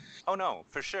 yeah. Oh, no,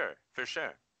 for sure.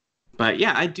 But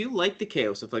yeah, I do like the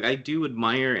KO stuff. Like, I do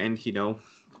admire and,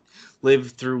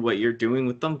 live through what you're doing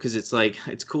with them, because it's like,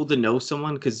 it's cool to know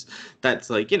someone, because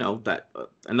that's like, that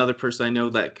another person I know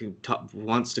that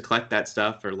wants to collect that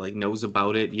stuff or like knows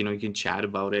about it, you can chat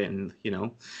about it. And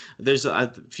there's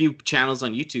a few channels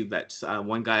on YouTube that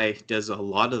one guy does a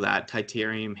lot of that,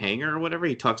 Titanium Hanger or whatever.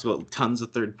 He talks about tons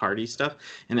of third-party stuff,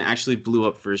 and it actually blew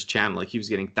up for his channel. Like, he was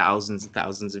getting thousands and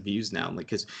thousands of views now, like,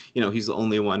 because he's the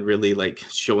only one really like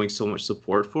showing so much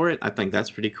support for it. I think that's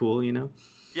pretty cool.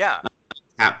 Yeah.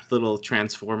 Little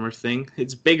transformer thing.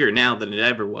 It's bigger now than it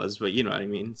ever was, but you know what I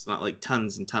mean. It's not like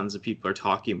tons and tons of people are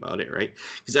talking about it, right?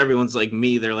 Because everyone's like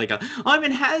me. They're like, I'm a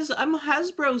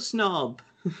Hasbro snob.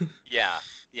 Yeah.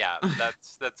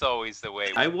 That's always the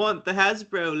way. I want the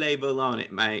Hasbro label on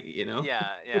it, mate.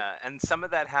 Yeah. And some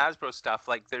of that Hasbro stuff,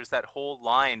 like there's that whole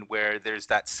line where there's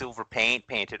that silver paint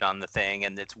painted on the thing,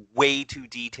 and it's way too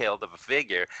detailed of a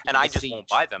figure, and I just won't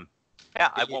buy them. Yeah,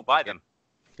 I won't buy them.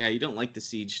 Yeah, you don't like the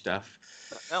Siege stuff.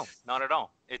 No, not at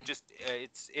all. It just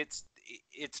it's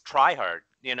try hard.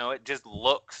 It just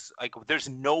looks like there's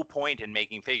no point in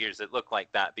making figures that look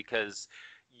like that, because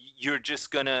you're just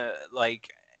gonna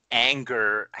like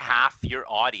anger half your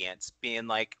audience, being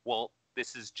like, well,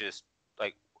 this is just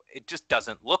like, it just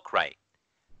doesn't look right.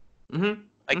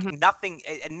 Nothing.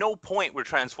 At no point were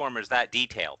Transformers that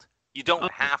detailed. You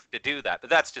don't have to do that, but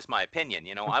that's just my opinion.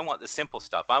 I want the simple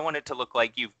stuff. I want it to look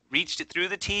like you've reached it through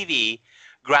the TV,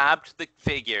 grabbed the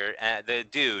figure, the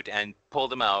dude, and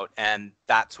pulled him out, and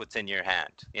that's what's in your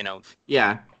hand.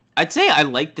 Yeah, I'd say I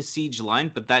like the Siege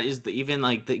line, but that is even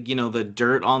like the the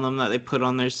dirt on them that they put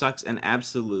on there sucks, and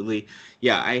absolutely,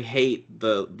 yeah, I hate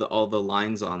the all the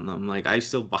lines on them. Like, I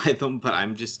still buy them, but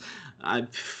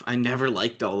I never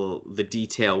liked all the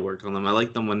detail work on them. I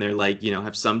like them when they're like,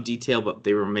 have some detail, but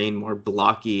they remain more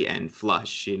blocky and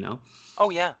flush, Oh,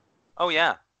 yeah.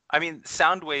 I mean, the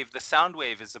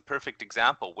Soundwave is a perfect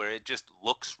example where it just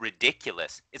looks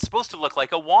ridiculous. It's supposed to look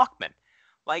like a Walkman.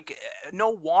 Like,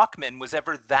 no Walkman was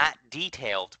ever that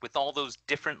detailed with all those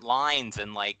different lines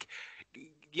and, like,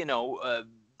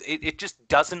 it just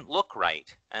doesn't look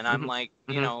right. And I'm Mhm. like,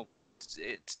 Mhm.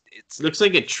 it's Looks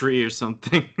like a tree or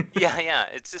something. yeah,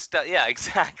 it's just yeah,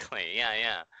 exactly,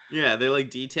 yeah. Yeah, they're like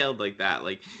detailed like that.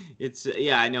 Like it's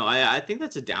yeah, I know. I think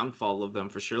that's a downfall of them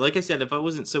for sure. Like I said, if I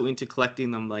wasn't so into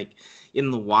collecting them like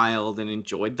in the wild and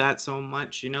enjoyed that so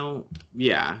much,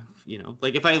 yeah,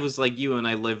 like if I was like you and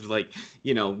I lived like,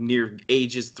 near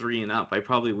ages 3 and up, I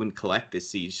probably wouldn't collect this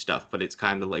siege stuff, but it's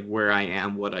kind of like where I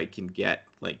am, what I can get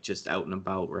like just out and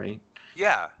about, right?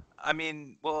 Yeah. I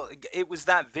mean, well, it was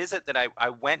that visit that I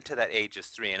went to that ages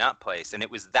 3 and up place, and it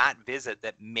was that visit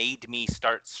that made me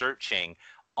start searching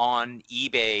on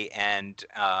eBay and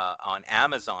on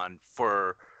Amazon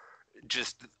for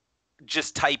just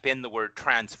just type in the word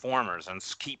Transformers and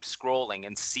keep scrolling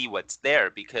and see what's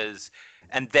there,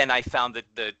 and then I found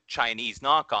the Chinese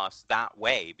knockoffs that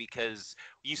way, because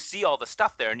you see all the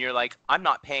stuff there and you're like, I'm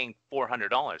not paying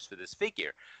 $400 for this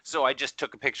figure. So I just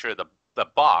took a picture of the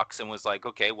box and was like,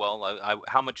 okay, well,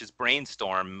 how much is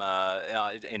Brainstorm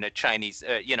in a Chinese,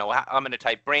 I'm going to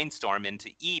type Brainstorm into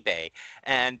eBay,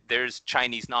 and there's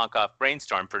Chinese knockoff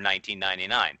Brainstorm for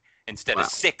 $19.99 instead of Wow.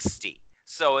 $60.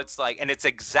 So it's like, and it's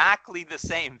exactly the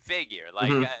same figure.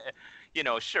 Like, Hmm.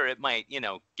 sure, it might,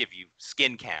 give you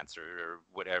skin cancer or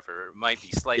whatever. It might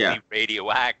be slightly Yeah.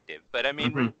 radioactive. But I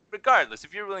mean, Hmm. regardless,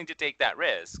 if you're willing to take that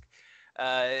risk,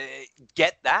 uh,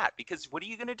 get that, because what are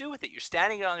you going to do with it? You're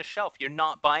standing it on a shelf. You're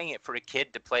not buying it for a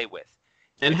kid to play with.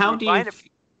 And If you how were do you buying it,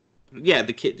 yeah,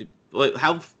 the kid, like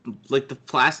how, like the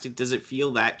plastic, does it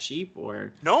feel that cheap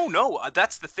or? no,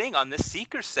 that's the thing on this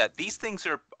Seeker set. These things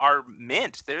are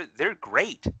mint. They're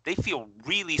great. They feel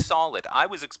really solid. I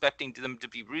was expecting them to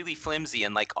be really flimsy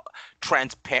and like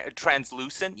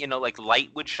translucent, like light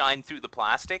would shine through the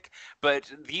plastic.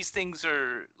 But these things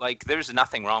are like, there's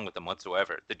nothing wrong with them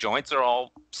whatsoever. The joints are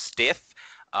all stiff.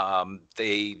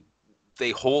 They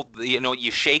hold.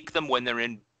 You shake them when they're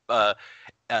in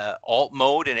alt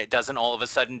mode, and it doesn't all of a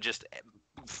sudden just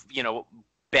you know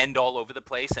bend all over the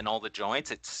place in all the joints.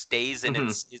 It stays in Hmm.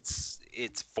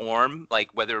 its form, like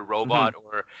whether a Hmm. robot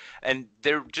and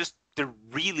they're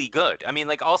really good. I mean,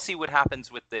 like, I'll see what happens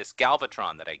with this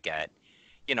Galvatron that I get.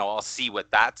 I'll see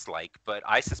what that's like, but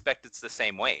I suspect it's the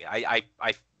same way.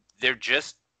 They're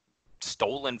just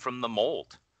stolen from the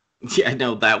mold. Yeah,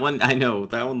 no, that one, I know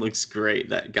that one looks great.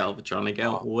 That Galvatron, I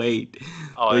can't Oh, wait.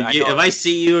 oh, Like, I know. if I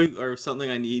see you or something,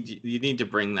 you need to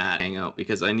bring that hang out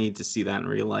because I need to see that in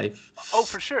real life. Oh,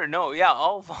 for sure. No, yeah,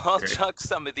 I'll Great. chuck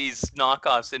some of these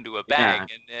knockoffs into a bag,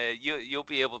 Yeah. and you'll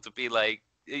be able to be like,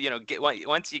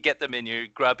 once you get them in your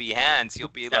grubby hands, you'll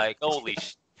be Yeah. like, holy,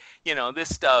 this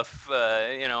stuff,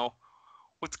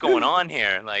 what's going on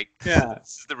here? Like, this Yeah.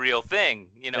 is the real thing.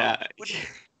 Yeah.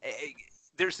 Eh,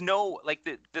 there's no, like,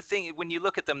 the thing when you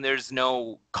look at them, there's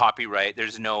no copyright.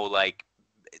 There's no, like,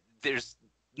 there's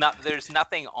there's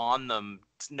nothing on them,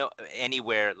 no,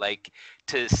 anywhere, like,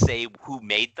 to say who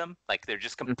made them. Like, they're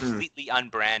just Hmm. completely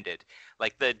unbranded.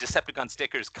 Like, the Decepticon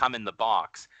stickers come in the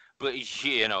box, but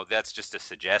that's just a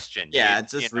suggestion. Yeah,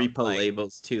 it's just repo Like,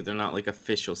 labels too. They're not like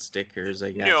official stickers,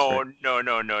 I guess, right?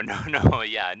 no,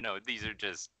 yeah, no, these are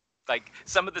just, like,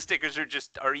 some of the stickers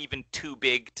are even too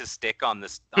big to stick on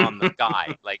the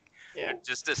guy. Like, Yeah. they're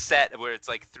just a set where it's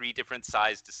like 3 different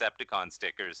size Decepticon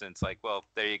stickers, and it's like, well,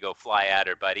 there you go, fly at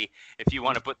her, buddy. If you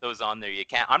want to put those on there, you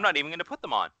can. I'm not even going to put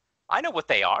them on. I know what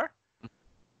they are.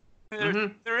 They're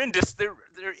Hmm. they're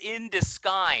in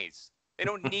disguise. They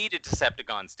don't need a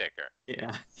Decepticon sticker.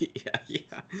 Yeah,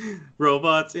 yeah.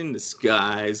 Robots in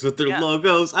disguise with their Yeah,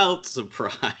 logos out,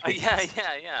 surprise.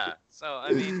 yeah. So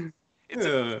I mean, it's a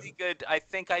Uh, really good. I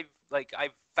think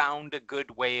I've found a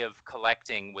good way of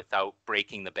collecting without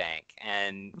breaking the bank,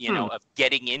 and hmm. of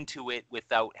getting into it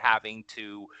without having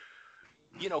to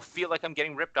feel like I'm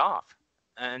getting ripped off.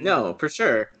 And No, for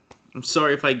sure. I'm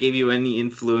sorry if I gave you any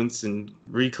influence in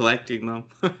recollecting them.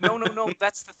 no,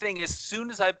 that's the thing. As soon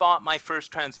as I bought my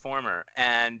first Transformer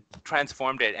and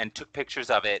transformed it and took pictures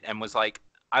of it and I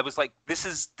was like, this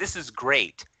is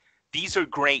great. These are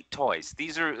great toys.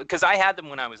 These are, because I had them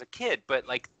when I was a kid, but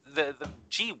like the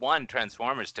G1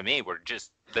 Transformers to me were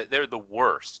just, they're the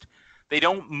worst. They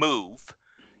don't move.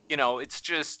 It's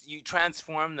just, you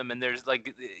transform them and there's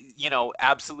like,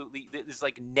 absolutely, there's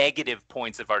like negative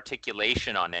points of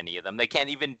articulation on any of them. They can't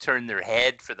even turn their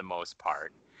head for the most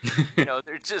part.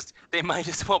 They might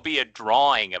as well be a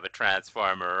drawing of a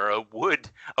transformer or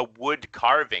a wood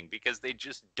carving, because they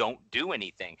just don't do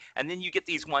anything. And then you get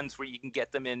these ones where you can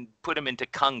put them into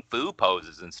kung fu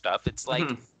poses and stuff. It's like,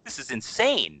 Mhm. this is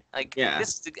insane. Like, Yeah.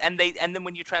 and then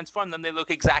when you transform them, they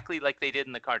look exactly like they did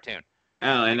in the cartoon. Oh,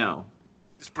 I Like, know.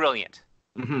 it's brilliant.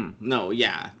 No,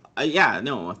 yeah. Yeah,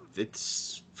 no,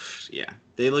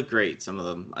 they look great. Some of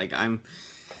them,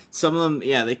 some of them,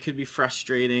 yeah, they could be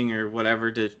frustrating or whatever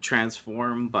to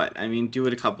transform, but I mean, do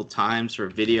it a couple times for a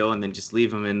video and then just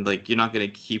leave them in. Like, you're not gonna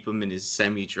keep him in his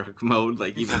semi-truck mode.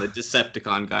 Like, even the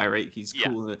Decepticon guy, right? He's Yeah.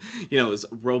 cool in his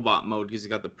robot mode because he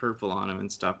got the purple on him and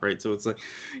stuff, right? So it's like,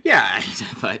 yeah,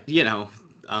 but yeah,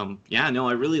 no,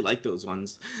 I really like those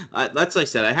ones. That's like I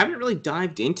said, I haven't really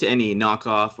dived into any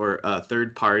knockoff or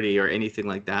third party or anything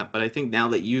like that. But I think now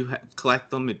that you collect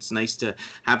them, it's nice to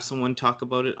have someone talk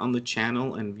about it on the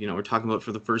channel. And we're talking about it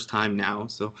for the first time now.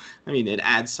 So I mean, it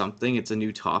adds something. It's a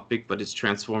new topic, but it's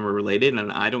Transformer related,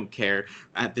 and I don't care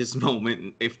at this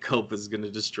moment if Cope is going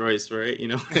to destroy us, right?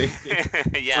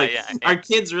 Yeah. Are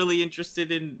kids really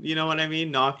interested in what I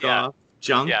mean? Knockoff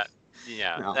junk. Yeah.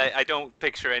 Yeah, No. I don't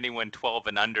picture anyone 12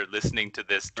 and under listening to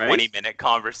this Right? 20-minute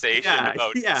conversation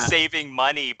about Yeah. saving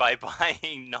money by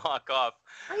buying knockoff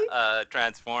Right?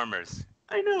 Transformers.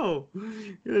 I know.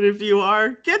 And if you are,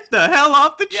 get the hell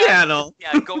off the channel.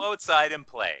 Yeah, go outside and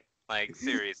play. Like,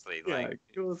 seriously. Yeah, like,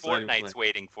 go outside and Fortnite's play.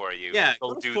 waiting for you. Yeah,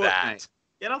 go go to do Fortnite. that.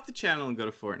 Get off the channel and go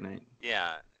to Fortnite.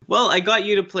 Yeah. Well, I got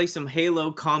you to play some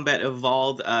Halo Combat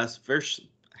Evolved. First,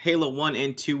 Halo 1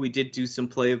 and 2, we did do some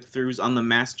playthroughs on the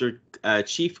Master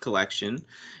Chief Collection,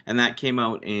 and that came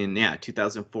out in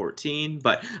 2014.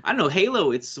 But I don't know,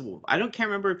 Halo, can't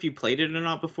remember if you played it or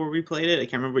not before we played it. I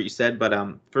can't remember what you said, but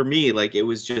for me, like, it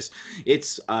was just,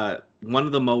 it's one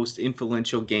of the most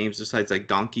influential games besides like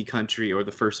Donkey Country or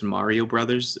the first Mario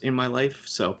Brothers in my life.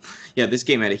 So yeah, this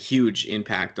game had a huge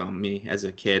impact on me as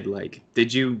a kid. Like,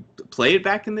 did you play it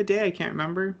back in the day? I can't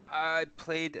remember. I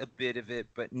played a bit of it,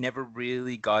 but never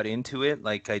really got into it.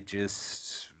 Like,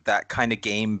 that kind of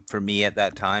game for me at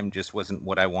that time just wasn't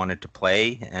what I wanted to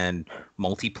play, and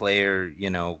multiplayer,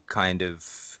 kind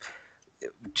of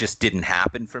just didn't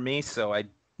happen for me. So I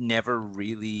never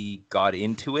really got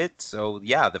into it. So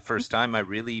yeah, the first time I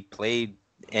really played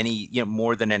any,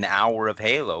 more than an hour of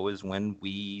Halo is when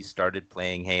we started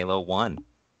playing Halo 1.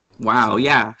 Wow,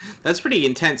 yeah, that's pretty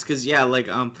intense. Cause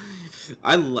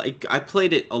I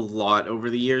played it a lot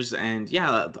over the years, and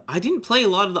yeah, I didn't play a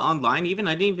lot of the online.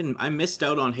 I missed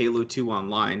out on Halo 2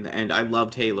 online, and I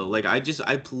loved Halo. Like, I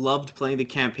loved playing the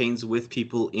campaigns with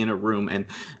people in a room, and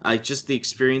just the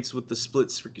experience with the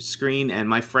split screen. And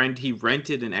my friend, he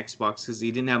rented an Xbox because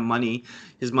he didn't have money.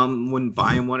 His mom wouldn't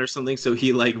buy him one or something, so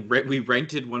he we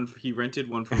rented one. He rented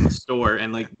one from the store,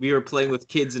 and like we were playing with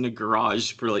kids in a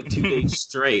garage for like 2 days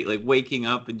straight, like waking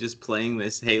up and just playing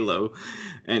this Halo.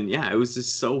 And yeah, it was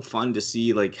just so fun to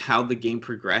see like how the game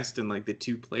progressed and like the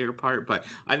 2-player part. But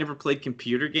I never played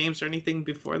computer games or anything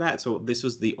before that, so this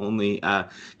was the only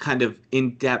kind of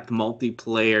in-depth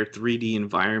multiplayer 3D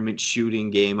environment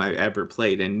shooting game I ever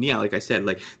played. And yeah, like I said,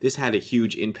 like this had a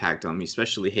huge impact on me,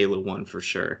 especially Halo 1 for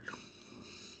sure.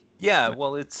 Yeah,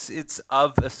 well, it's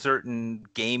of a certain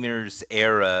gamer's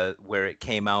era where it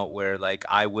came out, where like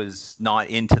I was not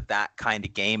into that kind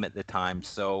of game at the time.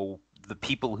 So the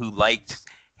people who liked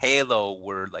Halo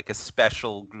were like a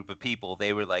special group of people.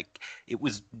 They were like, it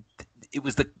was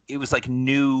like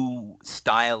new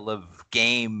style of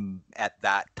game at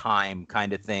that time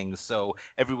kind of thing. So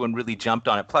everyone really jumped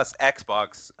on it. Plus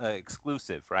Xbox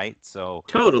exclusive, right? So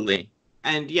totally.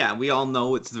 And yeah, we all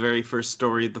know it's the very first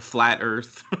story, the flat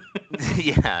Earth.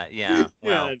 yeah.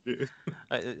 Well,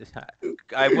 yeah,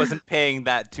 I wasn't paying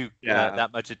that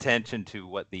much attention to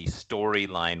what the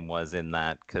storyline was in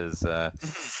that, because.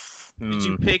 Did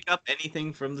you pick up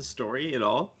anything from the story at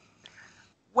all?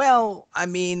 Well, I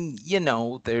mean,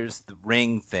 there's the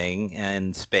ring thing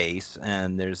and space,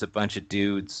 and there's a bunch of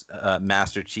dudes,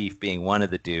 Master Chief being one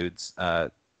of the dudes,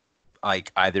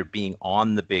 like either being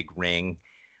on the big ring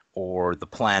or the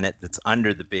planet that's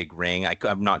under the big ring.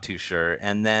 I'm not too sure.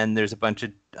 And then there's a bunch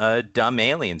of dumb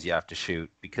aliens you have to shoot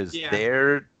because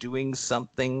they're doing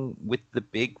something with the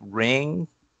big ring.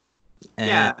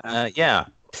 And, yeah.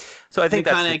 So I think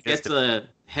that kind of gets a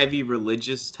heavy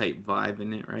religious type vibe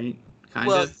in it, right?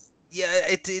 Kind of. Yeah,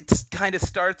 it kind of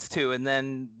starts to, and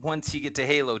then once you get to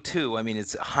Halo 2, I mean,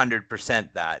 it's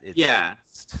 100% that.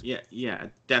 Yeah,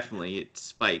 definitely. It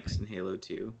spikes in Halo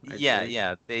 2.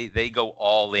 Yeah. They go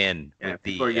all in. Yeah, with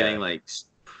people are getting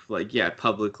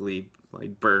publicly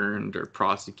like burned or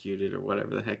prosecuted or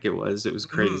whatever the heck it was. It was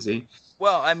crazy.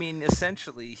 Well, I mean,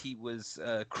 essentially, he was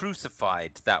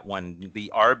crucified. That one, the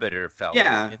Arbiter fella.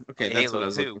 Yeah. Okay, that's Halo what I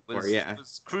was 2 looking for. Yeah.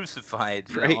 Was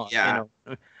crucified. Right. Yeah.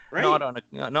 Right. Not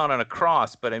on a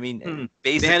cross, but I mean,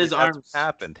 basically, they had his that's arms. What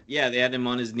happened. Yeah, they had him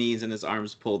on his knees and his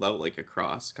arms pulled out like a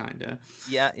cross, kind of.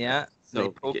 Yeah. So they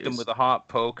poked him with a hot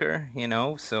poker,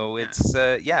 So it's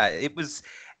it was.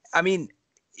 I mean,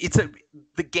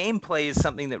 the gameplay is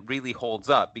something that really holds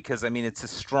up because I mean it's a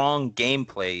strong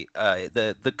gameplay.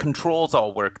 The controls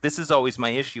all work. This is always my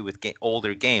issue with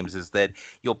older games is that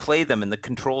you'll play them and the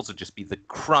controls will just be the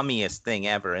crummiest thing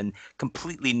ever and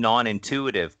completely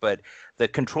non-intuitive. But the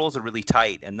controls are really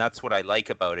tight, and that's what I like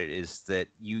about it is that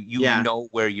you know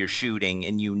where you're shooting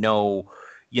and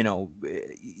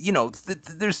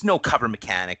there's no cover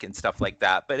mechanic and stuff like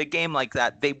that. But a game like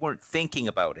that, they weren't thinking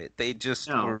about it. They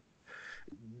just were.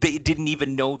 They didn't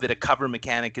even know that a cover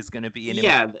mechanic is going to be an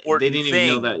important they didn't even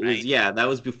know that. Right? That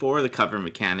was before the cover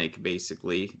mechanic,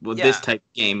 basically. Well, this type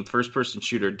of game, first-person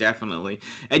shooter, definitely.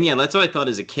 And yeah, that's what I thought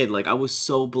as a kid. Like, I was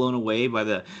so blown away by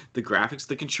the graphics,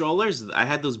 the controllers. I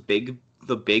had those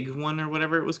the big one or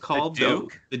whatever it was called,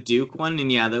 the Duke one,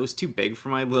 and yeah, that was too big for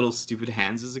my little stupid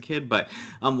hands as a kid. But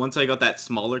once I got that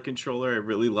smaller controller, I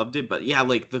really loved it. But yeah,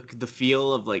 like the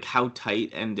feel of like how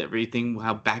tight and everything,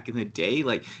 how back in the day,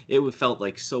 like it felt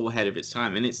like so ahead of its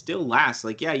time, and it still lasts.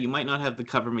 Like yeah, you might not have the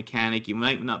cover mechanic, you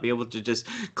might not be able to just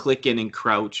click in and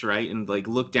crouch, right, and like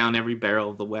look down every barrel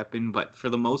of the weapon, but for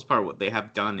the most part, what they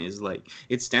have done is like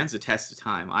it stands the test of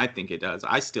time. I think it does.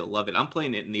 I still love it. I'm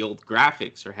playing it in the old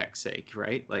graphics, for heck's sake.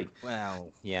 Right? Like,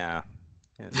 well, yeah.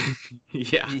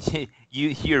 Yeah.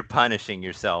 You're punishing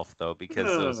yourself though because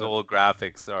those old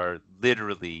graphics are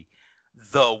literally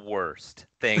the worst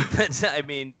thing. But I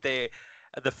mean, the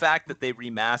fact that they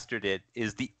remastered it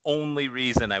is the only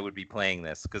reason I would be playing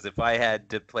this. Because if I had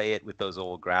to play it with those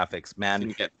old graphics,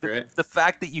 man, the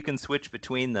fact that you can switch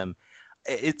between them,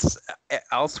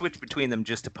 I'll switch between them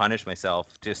just to punish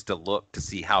myself, just to look to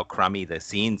see how crummy the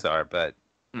scenes are. But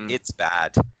it's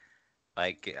bad.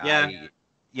 Like, yeah,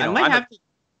 I might have to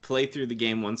play through the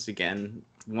game once again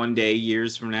one day,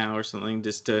 years from now or something,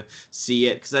 just to see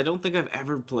it, because I don't think I've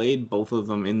ever played both of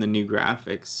them in the new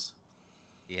graphics.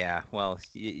 Yeah, well,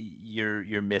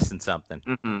 you're missing something.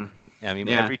 Mm-hmm. I mean,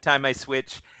 every time I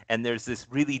switch and there's this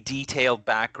really detailed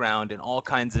background and all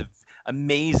kinds of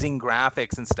amazing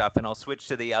graphics and stuff, and I'll switch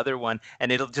to the other one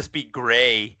and it'll just be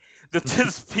gray. There'll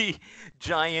just be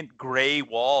giant gray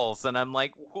walls, and I'm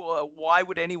like, why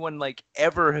would anyone like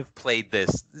ever have played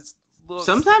this?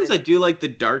 Sometimes I do like the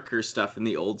darker stuff in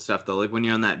the old stuff though, like when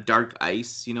you're on that dark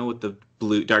ice, with the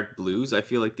dark blues. I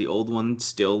feel like the old one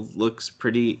still looks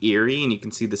pretty eerie, and you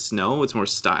can see the snow. It's more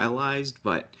stylized,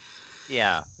 but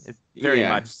yeah, it's very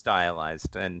much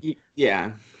stylized, and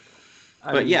yeah.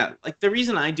 But yeah, like the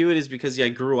reason I do it is because I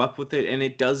grew up with it, and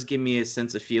it does give me a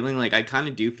sense of feeling. Like I kind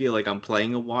of do feel like I'm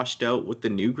playing a washed out with the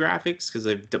new graphics because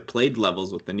I've played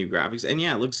levels with the new graphics, and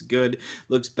yeah, it looks good,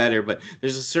 looks better. But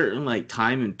there's a certain like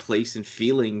time and place and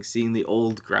feeling seeing the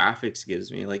old graphics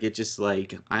gives me. Like it just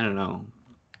like I don't know.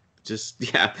 Just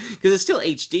because it's still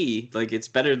HD. Like it's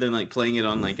better than like playing it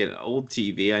on like an old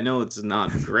TV. I know it's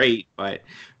not great, but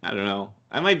I don't know.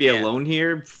 I might be alone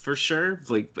here for sure.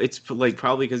 Like it's like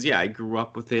probably because I grew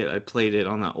up with it. I played it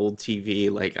on that old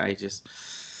TV. Like I just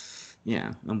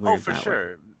I'm weird.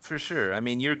 Oh, for sure. I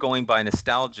mean, you're going by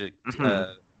nostalgic.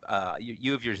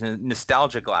 You have your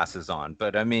nostalgia glasses on,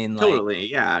 but I mean, like,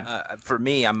 totally, for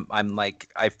me, I'm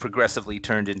like I've progressively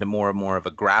turned into more and more of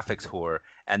a graphics whore,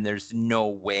 and there's no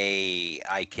way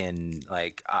I can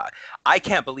like I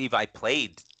can't believe I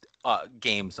played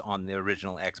games on the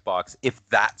original Xbox if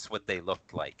that's what they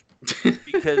looked like,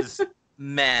 because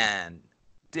man,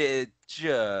 it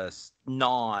just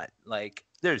not like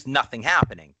there's nothing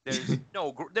happening. There's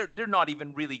they're not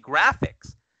even really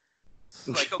graphics. It's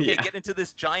like, okay, get into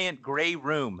this giant gray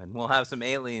room and we'll have some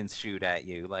aliens shoot at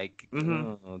you. Like,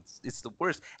 it's the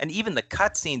worst. And even the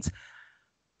cutscenes,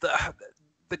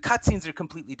 the cutscenes are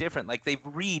completely different. Like they've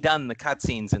redone the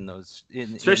cutscenes in those,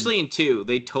 especially in 2.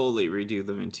 They totally redo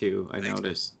them in 2. I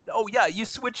noticed. Oh yeah, you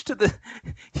switch to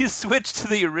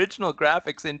the original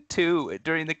graphics in 2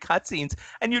 during the cutscenes,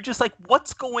 and you're just like,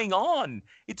 what's going on?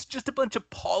 It's just a bunch of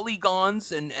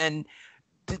polygons and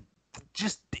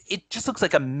it just looks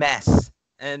like a mess,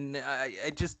 and I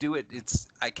just do it.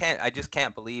 I just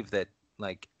can't believe that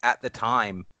like at the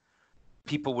time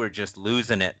people were just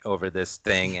losing it over this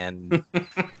thing, and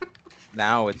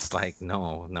now it's like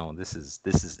no, this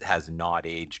has not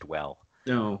aged well.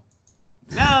 No,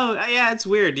 yeah, it's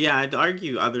weird. Yeah, I'd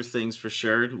argue other things for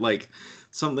sure, like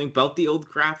something about the old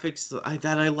graphics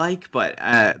that I like, but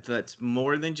that's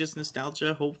more than just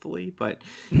nostalgia, hopefully. But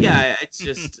yeah, it's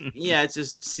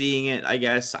just seeing it, I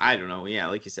guess. I don't know. Yeah,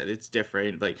 like you said, it's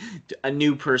different. Like a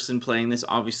new person playing this,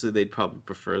 obviously they'd probably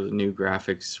prefer the new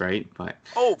graphics, right? But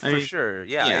for sure,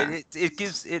 yeah.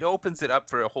 It opens it up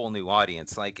for a whole new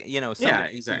audience. Like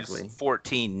somebody exactly. who's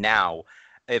 14 now.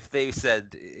 if they said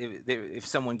if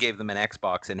someone gave them an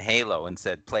Xbox and Halo and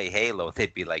said play Halo,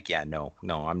 they'd be like, yeah, no,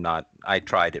 I'm not. I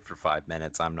tried it for 5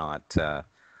 minutes. I'm not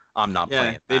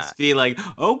playing they'd that. be like,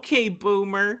 okay,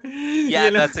 boomer. Yeah,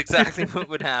 that's exactly what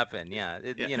would happen. Yeah,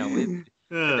 Yeah.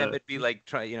 for them it'd be like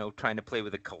trying to play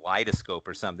with a kaleidoscope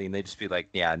or something. They'd just be like,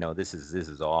 yeah, no, this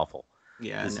is awful.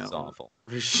 Yeah, This is awful.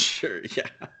 for sure. Yeah.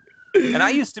 And I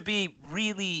used to be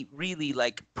really, really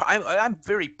like I'm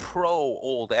very pro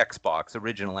old Xbox,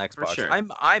 original Xbox. sure.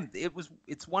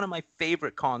 It's one of my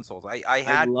favorite consoles. I I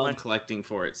had love one. collecting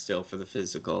for it still for the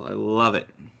physical. I love it.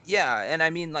 Yeah, and I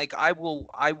mean like I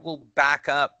will back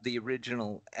up the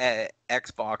original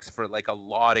Xbox for like a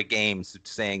lot of games,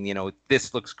 saying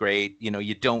this looks great.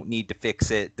 You don't need to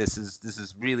fix it. This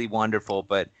is really wonderful,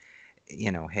 but.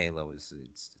 Halo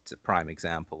it's a prime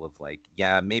example of like,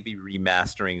 yeah, maybe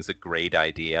remastering is a great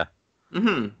idea.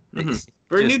 For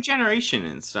a new generation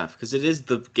and stuff, because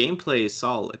the gameplay is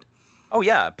solid. Oh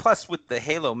yeah, plus with the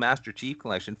Halo Master Chief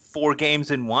Collection, 4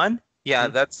 games in one. Yeah,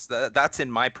 that's in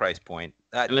my price point.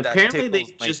 And apparently they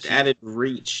just added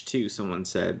Reach too, someone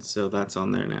said, so that's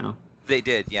on there now. They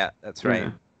did, yeah, that's right.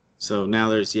 Yeah. So now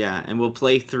there's, and we'll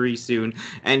play 3 soon.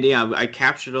 And yeah, I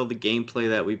captured all the gameplay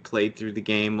that we played through the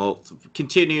game, while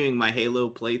continuing my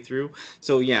Halo playthrough.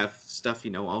 So yeah, if stuff,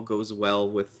 all goes well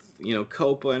with,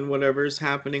 Copa and whatever's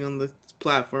happening on the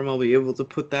platform, I'll be able to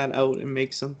put that out and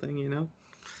make something,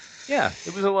 Yeah,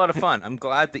 it was a lot of fun. I'm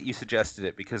glad that you suggested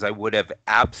it, because I would have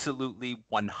absolutely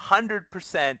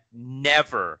 100%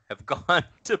 never have gone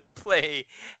to play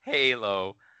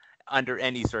Halo under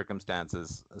any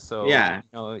circumstances. So yeah,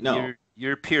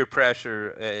 your peer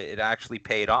pressure, it actually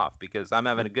paid off, because I'm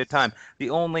having a good time. The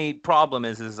only problem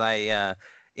is I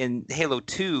in Halo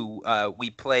 2 we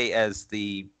play as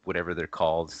the whatever they're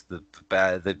called,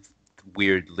 the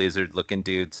weird lizard looking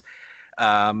dudes,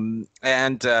 and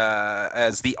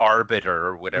as the Arbiter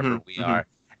or whatever we are.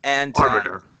 And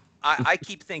Arbiter. I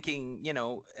keep thinking,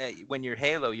 when you're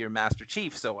Halo, you're Master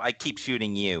Chief, so I keep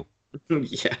shooting you.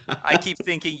 Yeah. I keep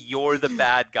thinking you're the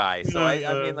bad guy. So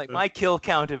I mean, like, my kill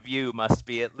count of you must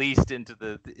be at least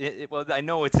into well, I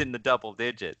know it's in the double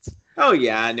digits. Oh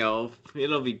yeah, no,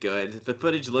 it'll be good. The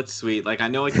footage looks sweet. Like, I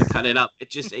know I can cut it up. It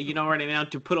just, right now,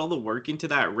 to put all the work into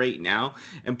that right now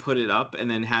and put it up and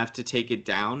then have to take it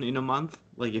down in a month,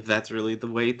 like, if that's really the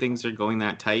way things are going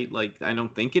that tight, like, I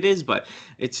don't think it is, but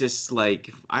it's just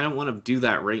like, I don't want to do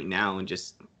that right now and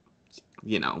just,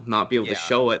 not be able to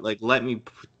show it. Like, let me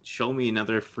show me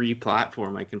another free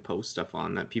platform I can post stuff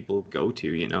on that people go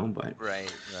to, but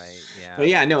right, yeah. But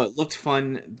yeah, no, it looked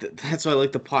fun. That's why I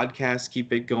like the podcast,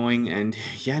 keep it going. And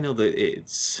yeah, no,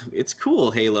 it's cool,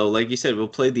 Halo. Like you said, we'll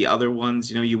play the other ones.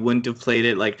 You wouldn't have played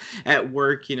it like at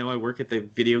work. I work at the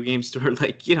video game store,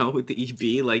 like, with the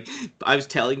EB. Like, I was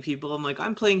telling people, I'm like,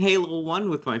 I'm playing Halo 1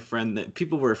 with my friend. That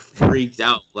people were freaked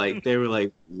out. Like, they were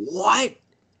like, what?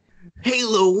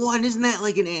 Halo 1, isn't that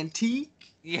like an antique?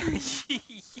 Yeah.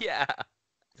 Yeah.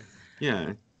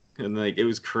 Yeah. And like, it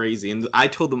was crazy. And I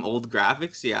told them old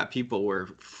graphics. Yeah, people were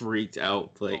freaked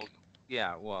out. Like,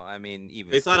 yeah, well, I mean,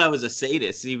 even they thought I was a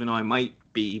sadist, even though I might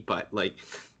be, but like,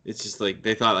 it's just like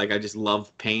they thought like I just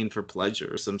love pain for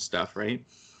pleasure or some stuff, right?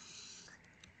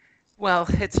 Well,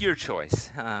 it's your choice.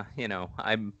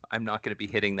 I'm not going to be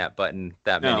hitting that button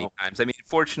that many times. I mean,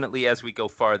 fortunately, as we go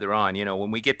farther on, when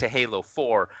we get to Halo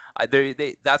 4,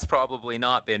 that's probably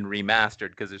not been remastered,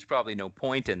 because there's probably no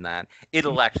point in that.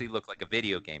 It'll actually look like a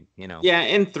video game, Yeah,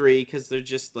 and 3, because they're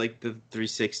just like the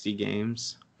 360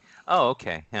 games. Oh,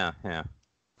 okay. Yeah.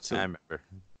 So, I remember.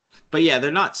 But yeah,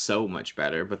 they're not so much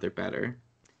better, but they're better.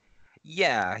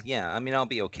 Yeah. I mean, I'll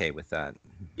be okay with that.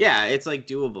 Yeah, it's like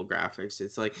doable graphics.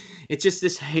 It's just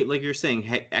this, like you're saying,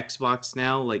 Xbox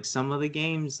now, like some of the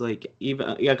games, like even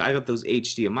I got those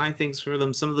HDMI things for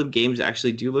them. Some of the games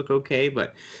actually do look okay,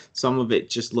 but some of it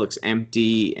just looks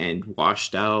empty and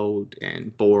washed out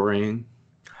and boring.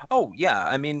 Oh yeah,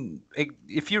 I mean,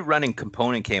 if you're running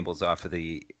component cables off of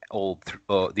the old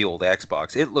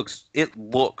Xbox, it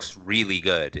looks really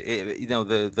good.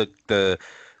 The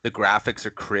graphics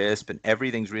are crisp and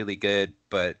everything's really good,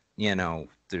 but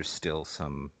there's still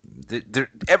some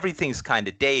everything's kind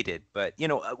of dated. But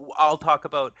I'll talk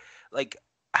about like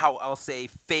how I'll say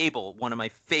Fable, one of my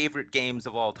favorite games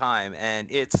of all time, and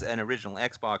it's an original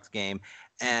Xbox game,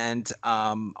 and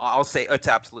I'll say it's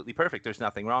absolutely perfect. There's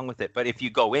nothing wrong with it. But if you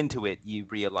go into it, you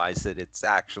realize that it's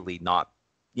actually not.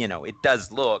 It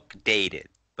does look dated.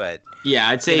 But yeah,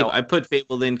 I'd say I put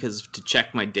Fable in to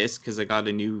check my disc, because I got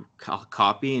a new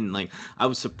copy, and like I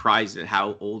was surprised at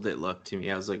how old it looked to me.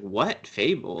 I was like, "What,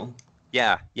 Fable?"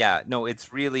 Yeah. No,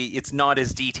 it's not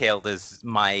as detailed as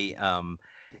my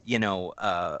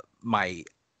my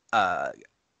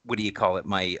what do you call it?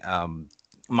 My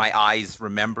eyes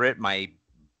remember it.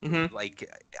 Mm-hmm. Like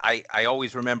I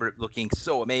always remember it looking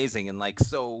so amazing and like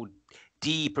so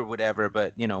deep or whatever,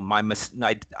 but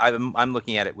I'm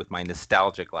looking at it with my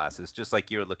nostalgia glasses, just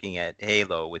like you're looking at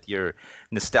Halo with your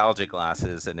nostalgia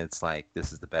glasses, and it's like,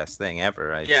 this is the best thing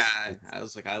ever. Yeah, I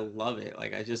was like, I love it.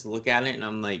 Like, I just look at it and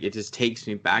I'm like, it just takes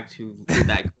me back to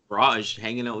that garage,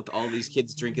 hanging out with all these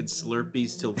kids drinking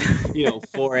Slurpees till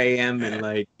 4 a.m. and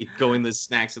like going to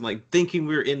snacks and like thinking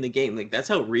we were in the game. Like, that's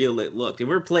how real it looked. And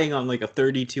we're playing on like a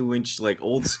 32-inch like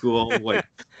old school like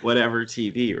whatever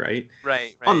TV, right?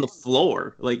 Right. On the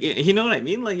floor, like you know what I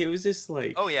mean? Like, it was just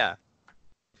like, Oh yeah.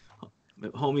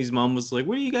 homie's mom was like,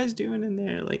 what are you guys doing in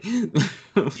there? Like,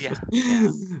 Yeah.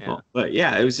 Well, but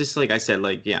yeah, it was just like I said,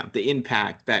 like, yeah, the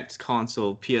impact that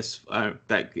console,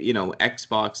 that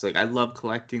Xbox, like, I love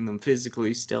collecting them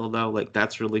physically still though. Like,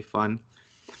 that's really fun.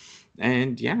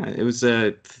 And yeah, it was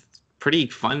a pretty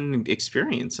fun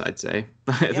experience, I'd say.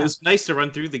 It was nice to run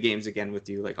through the games again with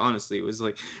you. Like, honestly, it was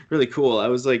like really cool. I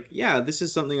was like, yeah, this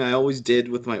is something I always did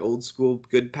with my old school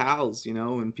good pals,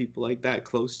 and people like that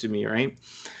close to me, right?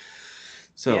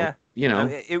 So,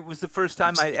 it was the first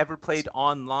time I ever played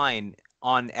online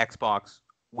on Xbox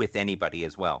with anybody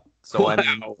as well. So wow, I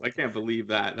mean, I can't believe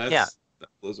that. That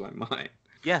blows my mind.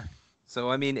 Yeah.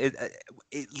 So I mean, it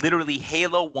literally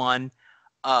Halo 1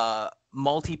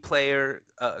 multiplayer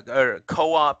or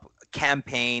co-op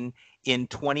campaign in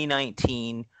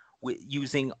 2019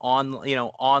 using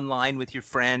online with your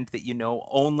friend that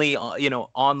only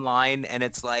online, and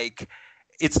it's like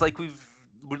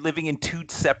we're living in two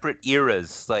separate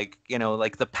eras, like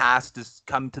the past has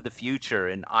come to the future,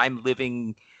 and I'm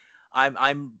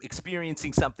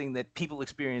experiencing something that people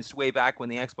experienced way back when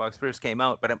the Xbox first came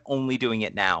out, but I'm only doing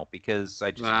it now because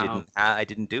I just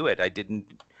didn't do it. I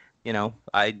didn't,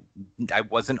 I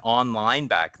wasn't online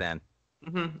back then.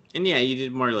 Mm-hmm. And yeah, you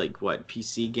did more like what,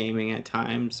 PC gaming at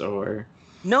times, or?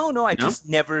 No, I just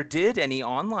never did any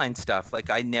online stuff. Like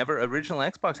original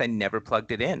Xbox, I never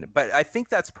plugged it in. But I think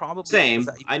that's probably same.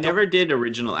 I never did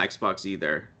original Xbox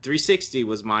either. 360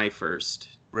 was my first.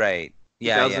 Right.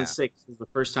 Yeah. 2006 was the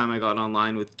first time I got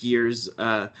online with Gears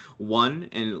 1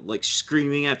 and like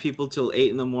screaming at people till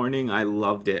 8 a.m. I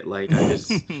loved it. Like,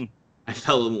 I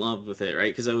fell in love with it,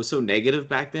 right? Because I was so negative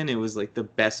back then. It was like the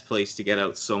best place to get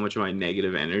out so much of my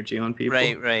negative energy on people.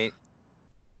 Right.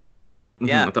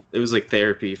 Yeah. I thought it was like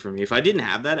therapy for me. If I didn't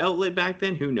have that outlet back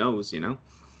then, who knows,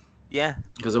 Yeah.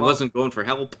 Because I wasn't going for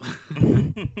help.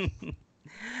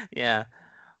 Yeah.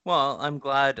 Well, I'm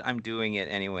glad I'm doing it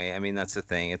anyway. I mean, that's the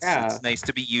thing. It's nice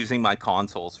to be using my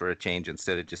consoles for a change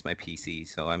instead of just my PC.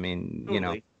 So, I mean,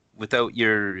 totally. Without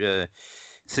your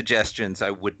suggestions, I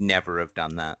would never have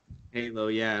done that. Halo,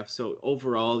 yeah. So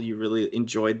overall, you really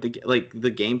enjoyed the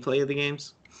gameplay of the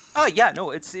games? Oh yeah,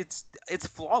 no, it's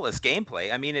flawless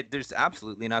gameplay. I mean, there's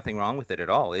absolutely nothing wrong with it at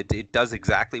all. It does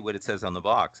exactly what it says on the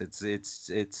box.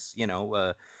 It's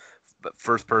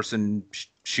first person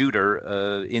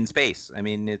shooter in space. I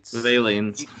mean, it's with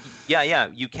aliens.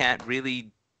 You can't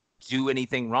really do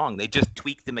anything wrong. They just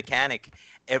tweak the mechanic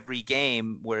every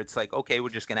game where it's like, okay, we're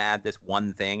just going to add this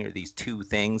one thing or these two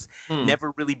things,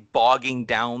 never really bogging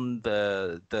down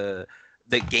the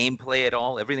gameplay at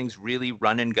all. Everything's really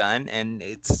run and gun, and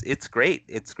it's great.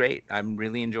 It's great. I'm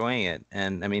really enjoying it,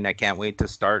 and I mean, I can't wait to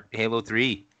start Halo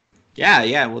 3.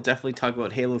 Yeah, we'll definitely talk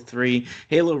about Halo 3,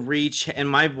 Halo Reach, and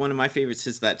one of my favorites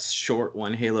is that short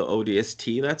one, Halo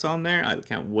ODST, that's on there. I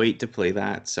can't wait to play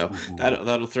that. So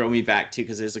that'll throw me back too,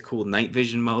 because there's a cool night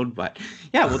vision mode. But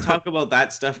yeah, we'll talk about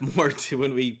that stuff more too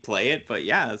when we play it. But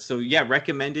yeah, so yeah,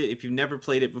 recommend it if you've never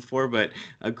played it before. But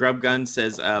GrubGun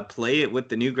says play it with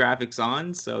the new graphics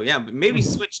on. So yeah, but maybe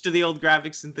switch to the old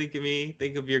graphics and think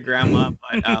of your grandma.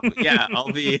 But yeah,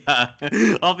 I'll be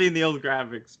in the old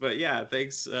graphics. But yeah,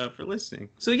 thanks for listening.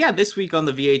 So yeah, this week on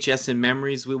the VHS and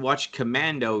Memories, we watched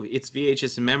Commando. It's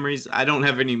VHS and Memories. I don't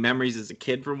have any memories as a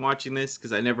kid from watching this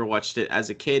because I never watched it as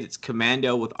a kid. It's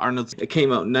Commando with Arnold. It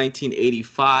came out in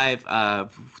 1985.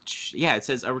 Yeah, it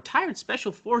says a retired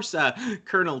special force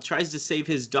colonel tries to save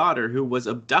his daughter who was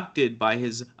abducted by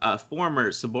his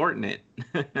former subordinate,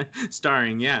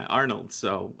 starring Arnold.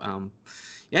 So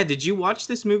yeah, did you watch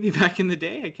this movie back in the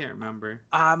day? I can't remember.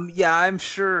 Yeah, I'm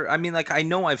sure. I mean, like, I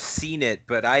know I've seen it,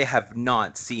 but I have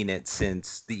not seen it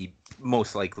since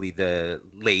most likely the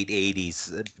late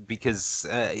 80s, because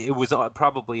it was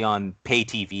probably on pay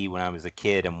TV when I was a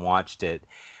kid and watched it.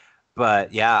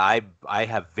 But yeah, I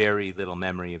have very little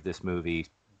memory of this movie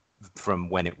from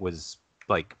when it was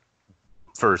like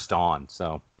first on.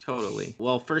 So totally.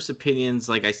 Well, first opinions,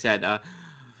 like I said,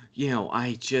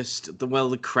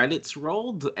 the credits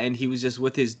rolled and he was just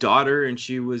with his daughter and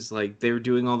she was like, they were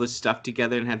doing all this stuff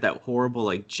together and had that horrible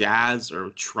like jazz or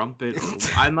trumpet or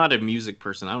I'm not a music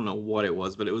person. I don't know what it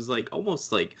was, but it was like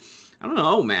almost like, I don't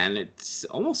know, man. It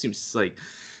almost seems like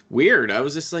weird. I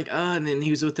was just like, and then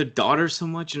he was with their daughter so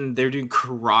much and they're doing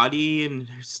karate and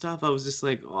stuff. I was just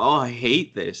like, oh, I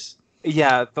hate this.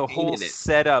 Yeah, the whole Hated it.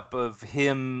 setup of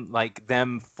him, like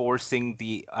them forcing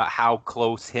the how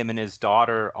close him and his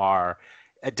daughter are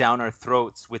down our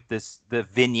throats with the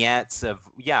vignettes of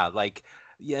like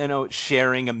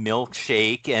sharing a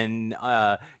milkshake and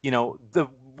the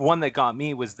one that got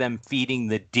me was them feeding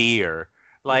the deer.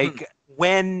 Like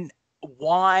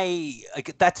why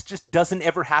like that just doesn't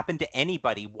ever happen to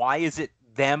anybody. Why is it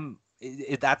them?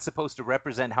 That's supposed to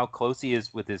represent how close he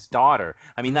is with his daughter.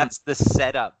 I mean, that's the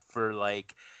setup for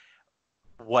like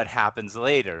what happens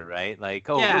later, right? Like,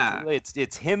 oh, Yeah. look,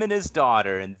 it's him and his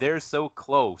daughter, and they're so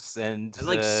close, and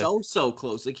like so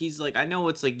close. Like he's like, I know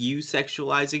it's like you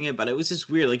sexualizing it, but it was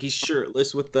just weird. Like he's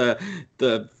shirtless with the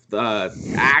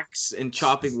axe and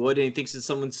chopping wood, and he thinks that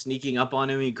someone's sneaking up on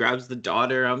him. He grabs the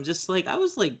daughter. I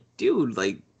was like, dude,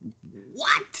 like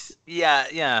what?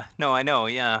 Yeah. No, I know.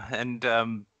 Yeah, and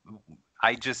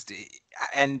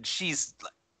and she's.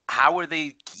 How are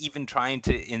they even trying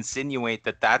to insinuate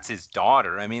that that's his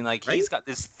daughter? I mean, like he's got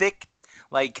this thick,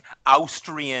 like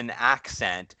Austrian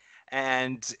accent,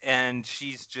 and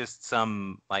she's just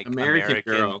some like American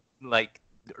girl, like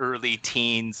early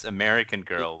teens American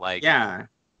girl, like yeah.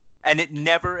 And it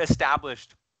never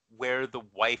established where the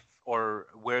wife or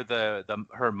where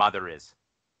her mother is.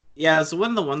 Yeah, it's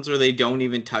one of the ones where they don't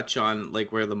even touch on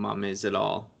like where the mom is at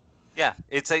all. Yeah,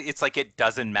 it's like it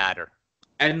doesn't matter.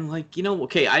 And like,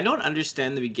 okay, I don't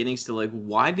understand the beginnings to like,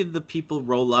 why did the people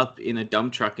roll up in a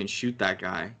dump truck and shoot that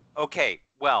guy? Okay,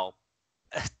 well,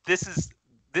 this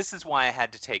is why I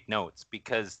had to take notes,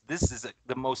 because this is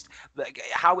the most, like,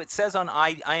 how it says on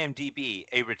IMDb,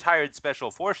 a retired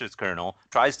special forces colonel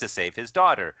tries to save his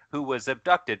daughter, who was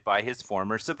abducted by his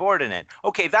former subordinate.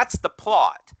 Okay, that's the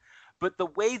plot. But the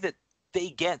way that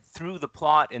they get through the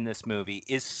plot in this movie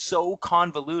is so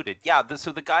convoluted. Yeah,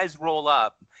 so the guys roll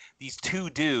up, these two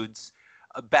dudes,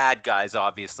 bad guys,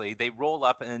 obviously. They roll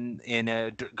up in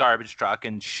a garbage truck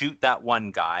and shoot that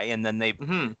one guy, and then they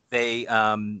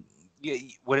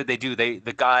what did they do?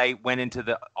 The guy went into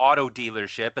the auto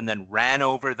dealership and then ran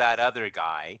over that other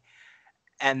guy,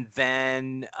 and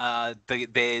then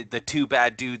the two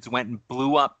bad dudes went and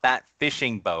blew up that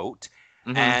fishing boat,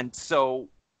 and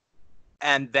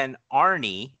then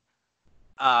Arnie.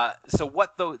 So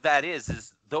what that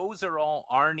is those are all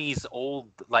Arnie's old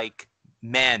like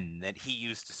men that he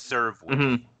used to serve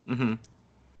with,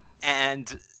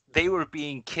 and they were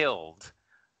being killed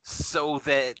so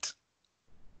that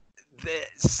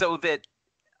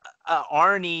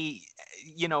Arnie,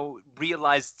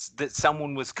 realized that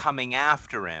someone was coming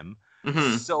after him.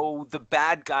 So the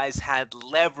bad guys had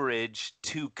leverage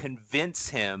to convince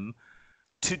him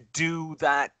to do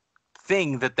that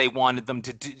thing that they wanted him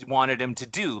to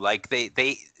do. Like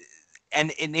they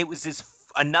and it was this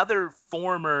another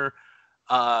former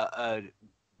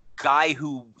guy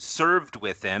who served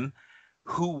with him,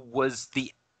 who was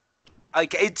the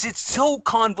like it's so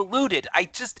convoluted.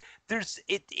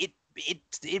 It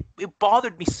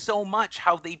bothered me so much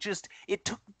how it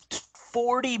took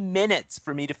 40 minutes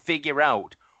for me to figure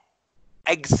out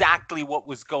exactly what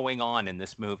was going on in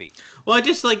this movie. Well, I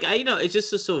just like it's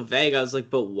just so vague. I was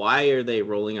like, but why are they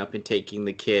rolling up and taking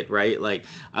the kid, right? Like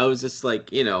I was just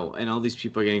like, and all these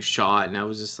people are getting shot, and I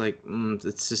was just like,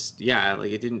 it's just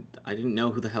like I didn't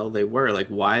know who the hell they were. Like,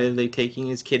 why are they taking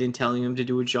his kid and telling him to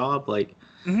do a job? Like,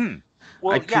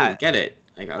 well, I couldn't get it.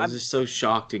 Like I was just so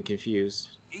shocked and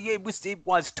confused. It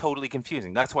was totally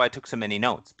confusing. That's why I took so many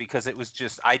notes, because it was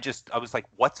just I was like,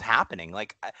 what's happening?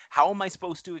 Like, how am I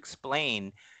supposed to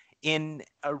explain in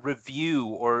a review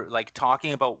or like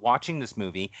talking about watching this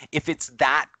movie if it's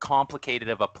that complicated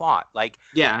of a plot? Like,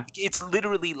 yeah, it's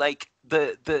literally like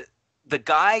the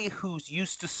guy who's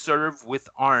used to serve with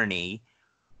Arnie.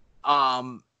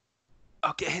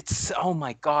 Okay, it's oh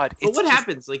my god. But what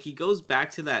happens? Like he goes back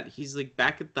to that. He's like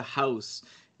back at the house.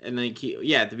 And like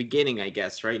at the beginning, I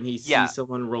guess, right? And he sees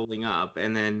someone rolling up,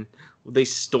 and then they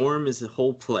storm his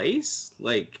whole place,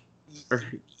 like.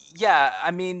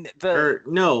 I mean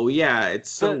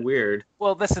it's so weird.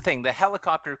 Well, that's the thing. The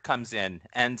helicopter comes in,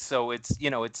 and so it's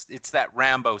that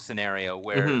Rambo scenario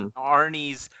where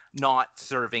Arnie's not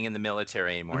serving in the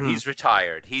military anymore. He's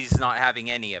retired. He's not having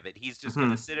any of it. He's just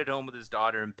gonna sit at home with his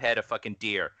daughter and pet a fucking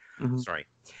deer. Sorry,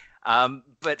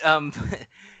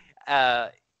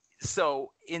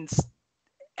 So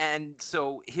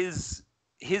his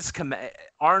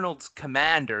Arnold's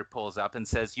commander pulls up and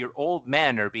says, "Your old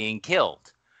men are being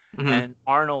killed." Mhm. And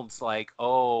Arnold's like,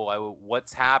 "Oh,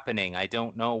 what's happening? I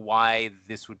don't know why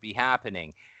this would be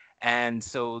happening." And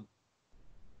so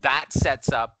that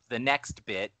sets up the next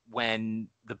bit when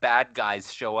the bad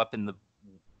guys show up in the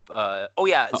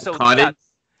Cottage?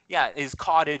 his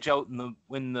cottage out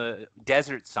in the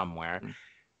desert somewhere.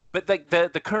 But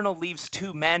the colonel leaves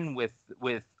 2 men with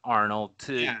Arnold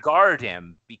to guard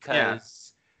him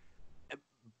because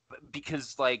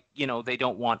like, you know, they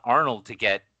don't want Arnold to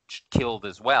get killed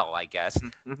as well, I guess.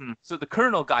 Mhm. So the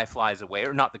colonel guy flies away,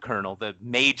 or not the colonel, the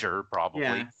major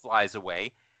probably flies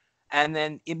away. And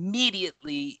then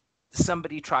immediately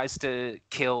somebody tries to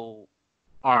kill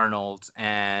Arnold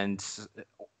and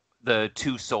the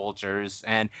 2 soldiers.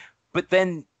 But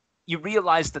then you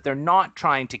realize that they're not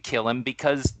trying to kill him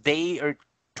because they are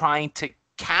trying to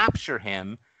capture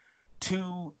him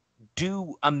to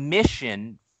do a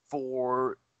mission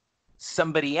for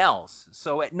somebody else.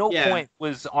 So at no point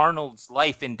was Arnold's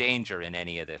life in danger in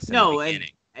any of this. No,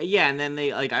 and then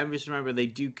they like I just remember they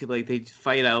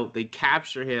fight out, they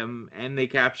capture him, and they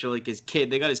capture like his kid.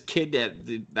 They got his kid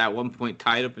at one point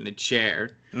tied up in a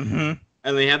chair. Mm-hmm.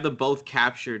 And they had them both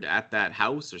captured at that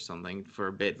house or something for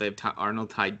a bit. They have Arnold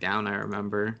tied down, I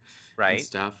remember, right? And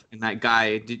stuff. And that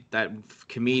guy, that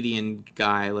comedian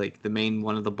guy, like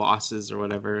one of the bosses or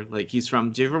whatever. Like he's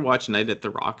from. Do you ever watch Night at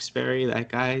the Roxbury? That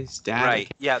guy's dad.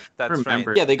 Right. Yeah, that's right.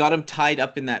 Yeah, they got him tied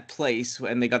up in that place,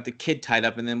 and they got the kid tied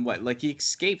up, and then what? Like he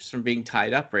escapes from being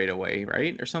tied up right away,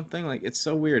 right, or something. Like it's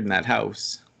so weird in that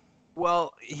house.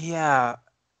 Well, yeah,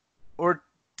 or.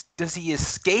 Does he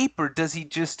escape or does he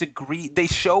just agree? They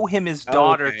show him his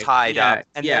daughter tied up,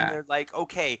 and then they're like,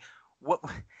 "Okay, what?"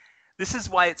 This is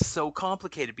why it's so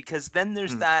complicated, because then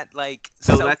there's that like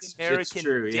South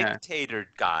American dictator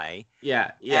guy,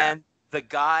 and the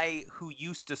guy who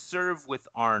used to serve with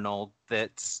Arnold.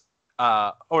 That's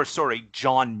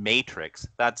John Matrix.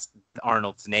 That's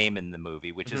Arnold's name in the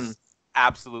movie, which is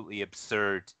absolutely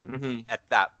absurd at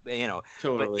that, you know.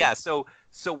 Totally. But yeah, so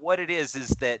what it is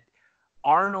that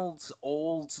Arnold's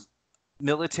old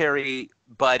military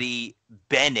buddy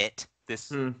Bennett,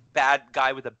 this bad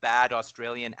guy with a bad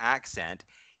Australian accent,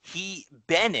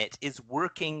 Bennett is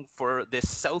working for this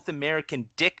South American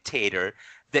dictator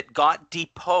that got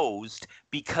deposed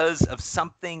because of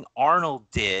something Arnold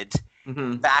did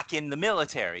back in the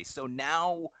military. So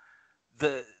now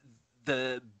the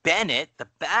Bennett, the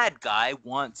bad guy,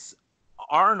 wants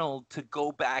Arnold to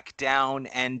go back down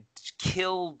and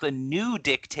kill the new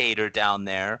dictator down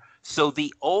there so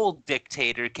the old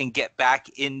dictator can get back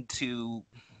into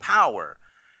power.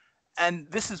 And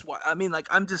this is why, I mean, like,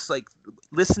 I'm just like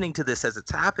listening to this as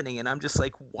it's happening, and I'm just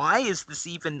like, why is this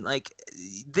even like,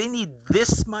 they need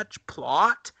this much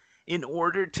plot in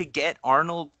order to get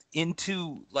Arnold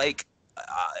into like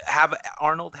have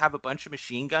Arnold have a bunch of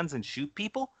machine guns and shoot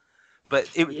people? But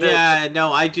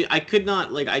I could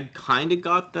not, like, I kind of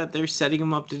got that they're setting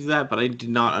him up to do that, but I did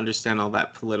not understand all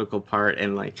that political part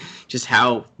and like just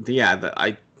how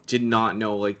I did not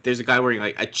know, like, there's a guy wearing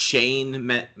like a chain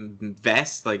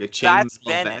vest, like a chain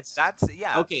vest. That's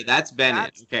okay, that's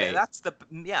Bennett. That's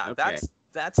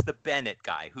the Bennett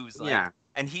guy who's like,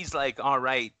 and he's like, all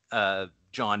right,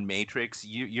 John Matrix,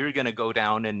 you're gonna go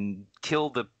down and kill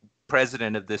the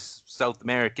president of this South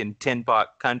American tin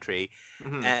pot country,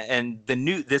 and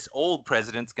this old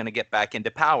president's going to get back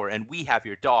into power, and we have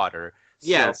your daughter.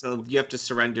 So you have to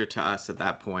surrender to us at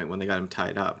that point when they got him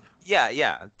tied up.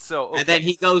 So and then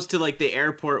he goes to like the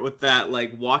airport with that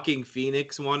like Walking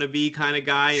Phoenix wannabe kind of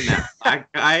guy and that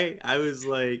black guy. I was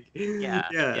like,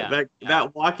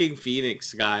 that Walking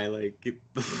Phoenix guy, like.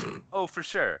 Oh, for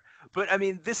sure. But I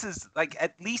mean, this is like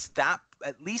at least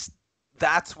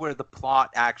that's where the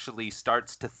plot actually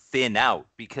starts to thin out,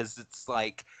 because it's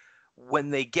like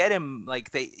when they get him,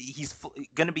 like he's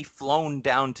going to be flown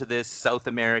down to this South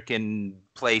American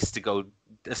place to go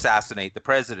assassinate the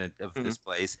president of this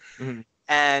place,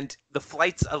 and the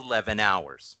flight's 11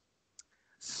 hours.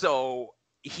 So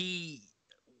he,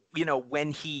 you know,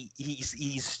 when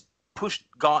he's pushed,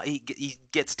 he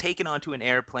gets taken onto an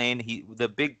airplane. The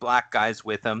big black guy's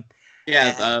with him.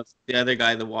 The other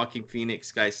guy, the Walking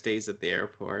Phoenix guy, stays at the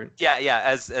airport.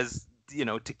 As you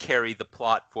know, to carry the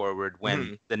plot forward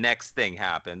when the next thing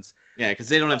happens. Yeah, because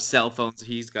they don't have cell phones. So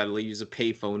he's got to use a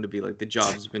payphone to be like, the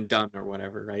job's been done or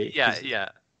whatever, right? Yeah,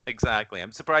 exactly.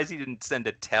 I'm surprised he didn't send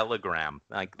a telegram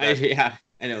like that.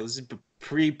 I know. This is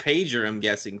pre-pager, I'm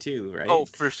guessing, too, right? Oh,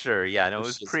 for sure. Yeah, no, it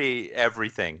was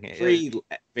pre-everything.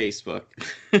 Pre-Facebook.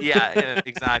 Yeah,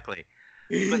 exactly.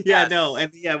 But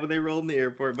when they roll in the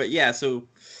airport. But yeah, so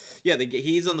Yeah,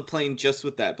 he's on the plane just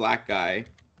with that black guy.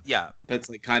 Yeah. That's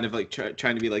like kind of like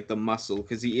trying to be like the muscle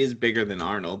because he is bigger than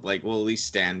Arnold. Like, well, at least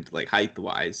stand like height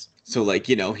wise. So like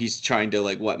he's trying to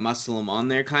like muscle him on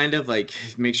there, kind of like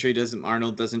make sure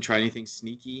Arnold doesn't try anything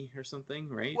sneaky or something,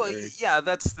 right? Well, Or... yeah,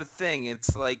 that's the thing.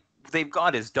 It's like they've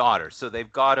got his daughter, so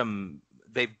they've got him.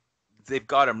 They've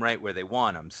got him right where they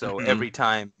want him. So every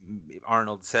time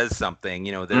Arnold says something,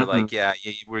 they're like, yeah,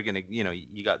 we're gonna,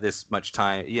 you got this much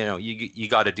time, you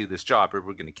got to do this job, or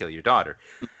we're gonna kill your daughter.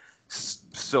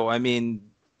 So I mean,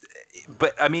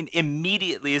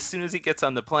 immediately as soon as he gets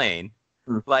on the plane,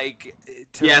 like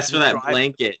yes, for that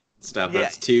blanket stuff.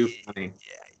 That's too funny.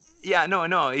 Yeah,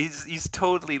 no, he's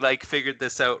totally like figured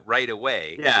this out right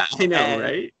away. Yeah, I know,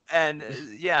 right? And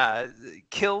yeah,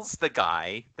 kills the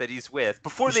guy that he's with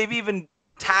before they've even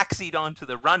taxied onto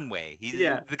the runway.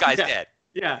 The guy's dead.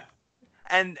 Yeah.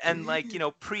 And like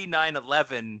pre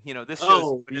 9/11, this shows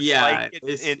what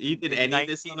it's like he did any of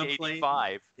this on a plane?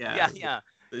 Yeah.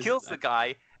 Kills the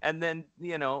guy, and then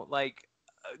like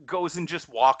goes and just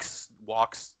walks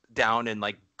down and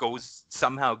like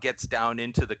somehow gets down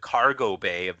into the cargo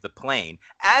bay of the plane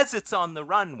as it's on the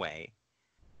runway,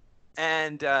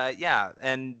 and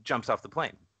and jumps off the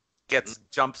plane.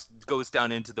 Goes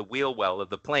down into the wheel well of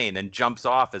the plane and jumps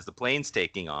off as the plane's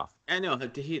taking off. I know.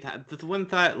 The one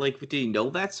thought, like, did he know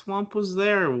that swamp was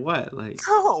there or what? Like,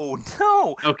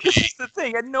 no. Okay. This is the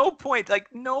thing. At no point,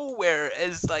 like, nowhere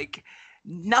is like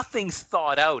nothing's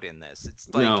thought out in this. It's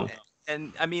like, no.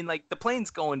 And I mean, like, the plane's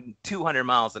going 200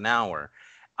 miles an hour.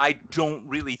 I don't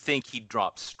really think he'd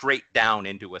drop straight down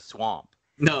into a swamp.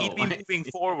 No. He'd be moving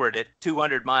forward at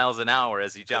 200 miles an hour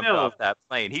as he jumped off that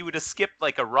plane. He would have skipped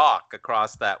like a rock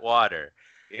across that water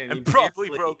and probably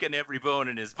broken every bone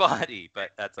in his body.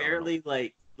 But that's barely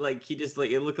like he just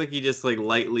like, it looked like he just like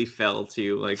lightly fell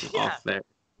to like off there.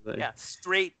 Like,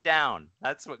 straight down.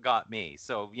 That's what got me.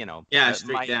 So straight down.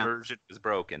 My version was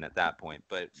broken at that point,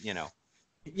 but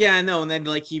Yeah, no, and then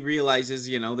like he realizes,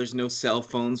 there's no cell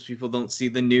phones, people don't see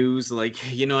the news,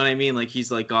 like, you know what I mean? Like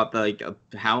he's like got like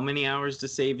how many hours to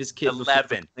save his kid?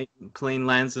 11. Plane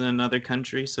lands in another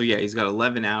country, so yeah, he's got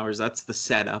 11 hours. That's the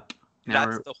setup.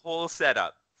 That's the whole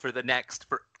setup for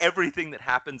everything that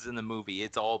happens in the movie.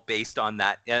 It's all based on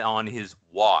that, on his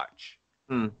watch.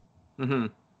 Mm-hmm.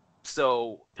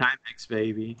 So Timex,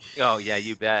 baby. Oh yeah,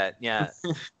 you bet. Yeah.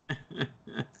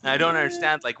 I don't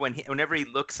understand. Like whenever he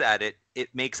looks at it, it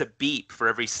makes a beep for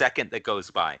every second that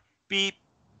goes by. Beep,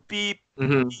 beep,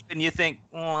 beep, and you think,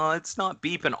 well, it's not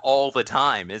beeping all the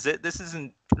time, is it? This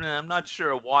isn't. I'm not sure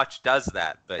a watch does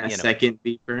that, but second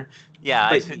beeper.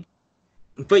 Yeah.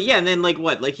 But yeah, and then like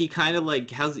what? Like he kind of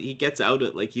like he gets out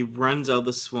of like he runs out of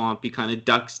the swamp. He kind of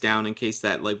ducks down in case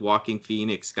that like walking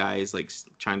phoenix guy is like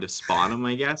trying to spot him,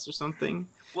 I guess, or something.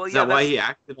 Well, is that why he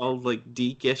acted all like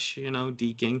deakish,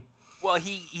 deaking? Well,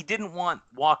 he didn't want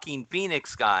walking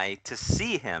phoenix guy to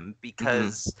see him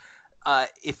because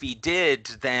if he did,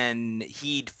 then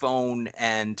he'd phone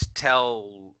and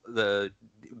tell the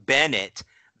Bennett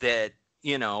that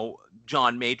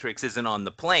John Matrix isn't on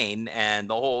the plane,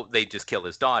 and they just kill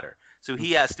his daughter. So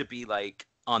he has to be like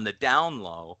on the down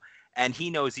low, and he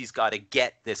knows he's got to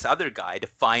get this other guy to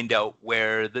find out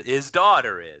where his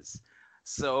daughter is.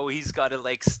 So he's got to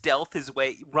like stealth his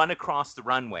way, run across the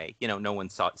runway. No one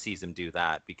sees him do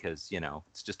that because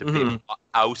it's just a big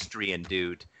Austrian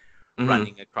dude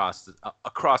running across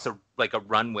a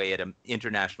runway at an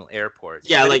international airport.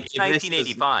 Yeah, but like it's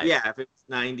 1985. If it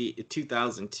was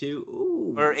 2002,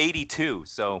 ooh, or 82.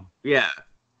 So yeah,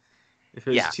 if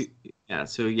it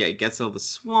was so yeah, it gets all the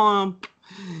swamp,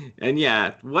 and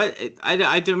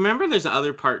I remember there's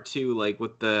another part too, like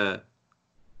with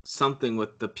something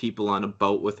with the people on a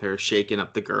boat with her shaking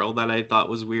up the girl that I thought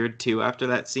was weird too. After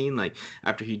that scene, like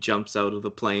after he jumps out of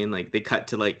the plane, like they cut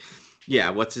to like,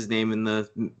 what's his name in the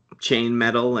chain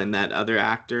metal and that other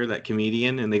actor, that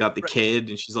comedian, and they got the kid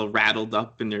and she's all rattled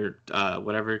up in her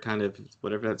whatever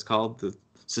that's called, the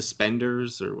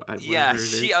suspenders or whatever it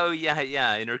is.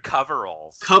 In her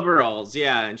coveralls,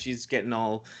 and she's getting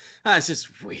all it's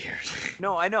just weird.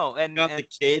 No, I know. And the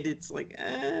kid, it's like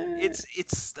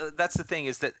it's that's the thing,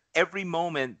 is that every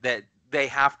moment that they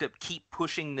have to keep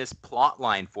pushing this plot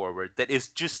line forward that is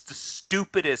just the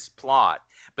stupidest plot,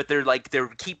 but they're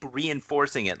keep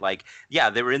reinforcing it. Like,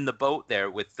 they were in the boat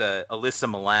there with Alyssa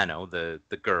Milano, the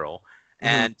girl,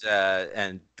 and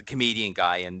the comedian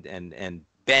guy and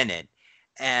Bennett,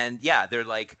 and they're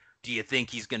like, do you think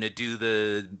he's going to do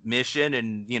the mission?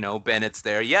 And Bennett's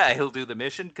there, he'll do the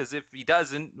mission, because if he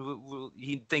doesn't,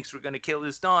 he thinks we're going to kill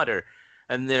his daughter.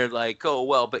 And they're like, oh,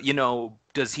 well, but,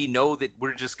 does he know that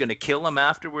we're just going to kill him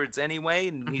afterwards anyway?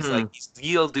 And he's like,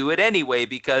 he'll do it anyway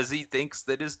because he thinks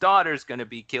that his daughter's going to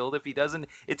be killed if he doesn't.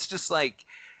 It's just like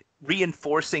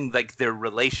reinforcing like their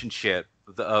relationship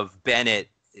of Bennett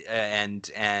and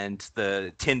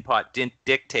the Tin Pot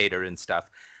dictator and stuff.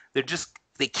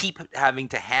 They keep having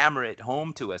to hammer it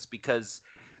home to us because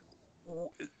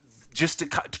just to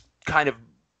kind of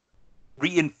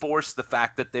reinforce the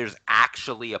fact that there's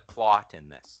actually a plot in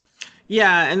this.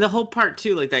 Yeah, and the whole part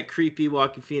too, like that creepy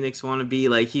Walking Phoenix wannabe,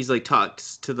 like he's like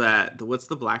talks to what's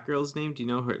the black girl's name? Do you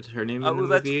know her name? Oh,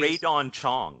 that's Ray Dawn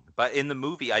Chong. But in the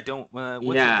movie, I don't.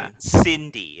 What's her name?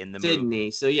 Cindy in the movie. Sydney.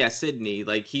 So yeah, Sydney.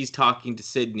 Like he's talking to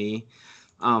Sydney,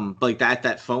 like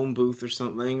that phone booth or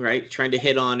something, right? Trying to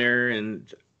hit on her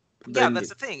and. Yeah, that's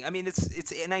the thing. I mean, it's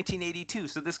in 1982,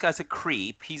 so this guy's a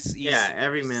creep. He's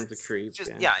every man's a creep.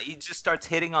 He just starts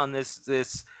hitting on this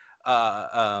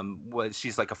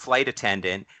she's like a flight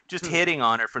attendant, just hitting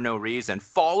on her for no reason.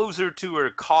 Follows her to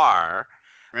her car,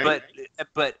 right.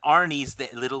 But Arnie's there.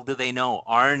 Little do they know,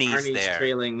 Arnie's there,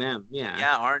 trailing them.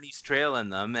 Yeah, Arnie's trailing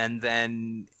them, and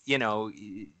then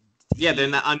they're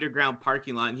in the underground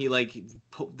parking lot, and he like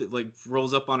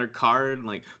rolls up on her car and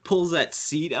like pulls that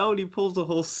seat out. He pulls the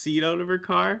whole seat out of her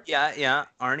car. Yeah.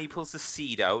 Arnie pulls the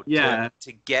seat out.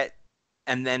 To get,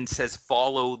 and then says,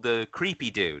 "Follow the creepy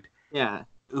dude." Yeah.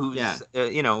 Who's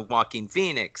Joaquin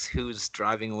Phoenix, who's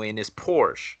driving away in his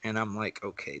Porsche, and I'm like,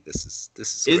 okay, this is.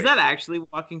 Is great. That actually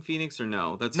Joaquin Phoenix or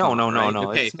no? That's no.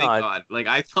 Okay, it's thank not. God. Like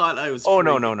I thought I was. Oh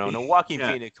no! Joaquin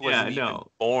Phoenix wasn't even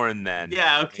born then.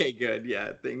 Yeah. Okay. Good.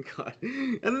 Yeah. Thank God.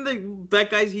 And then that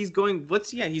guy's he's going.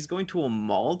 He's going to a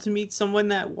mall to meet someone.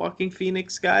 That Joaquin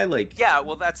Phoenix guy. Like. Yeah.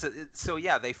 Well, that's it. So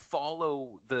yeah, they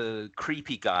follow the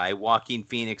creepy guy, Joaquin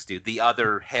Phoenix dude, the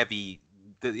other heavy,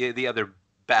 the other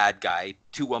bad guy,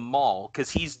 to a mall because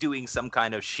he's doing some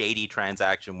kind of shady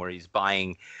transaction where he's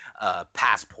buying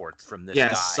passports from this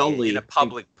guy Sully. In a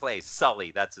public place.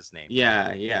 Sully, that's his name.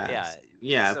 Yeah.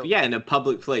 So, in a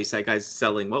public place, that guy's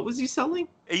selling. What was he selling?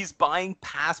 He's buying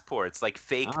passports, like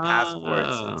fake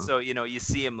passports. And so you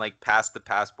see him like pass the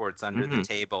passports under the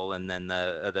table, and then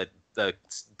the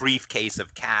briefcase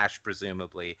of cash,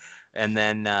 presumably, and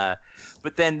then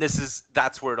but then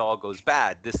that's where it all goes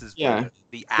bad. This is where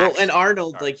the action and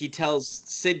Arnold starts. Like he tells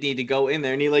Sydney to go in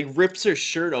there, and he like rips her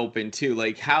shirt open too.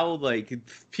 Like how like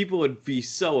people would be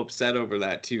so upset over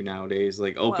that too nowadays.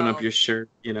 Like open up your shirt,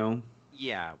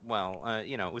 Yeah, well,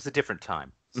 it was a different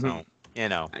time, so.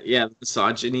 Yeah, the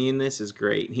misogyny in this is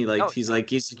great. He's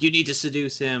like you need to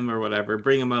seduce him or whatever,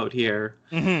 bring him out here.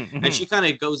 And she kind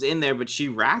of goes in there, but she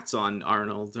rats on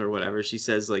Arnold or whatever. She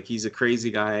says like he's a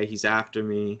crazy guy, he's after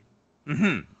me.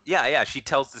 Yeah. She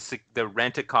tells the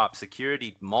rent-a-cop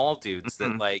security mall dudes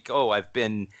that like, oh, I've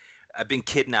been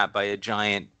kidnapped by a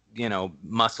giant,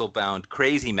 muscle-bound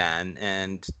crazy man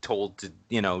and told to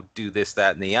do this,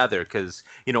 that, and the other because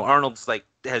Arnold's like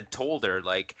had told her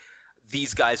like,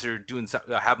 these guys are doing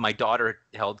something, have my daughter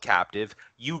held captive.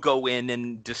 You go in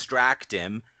and distract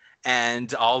him,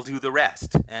 and I'll do the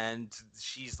rest. And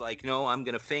she's like, no, I'm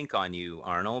going to fink on you,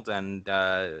 Arnold. And,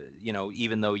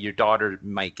 even though your daughter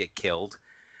might get killed,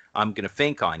 I'm going to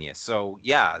fink on you. So,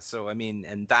 I mean,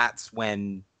 and that's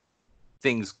when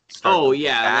things start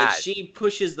bad. Like she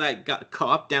pushes that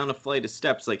cop down a flight of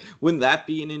steps. Like, wouldn't that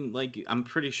be I'm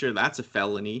pretty sure that's a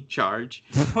felony charge.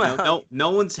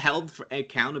 No one's held for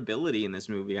accountability in this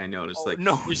movie. I noticed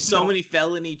there's so many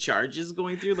felony charges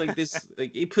going through like this.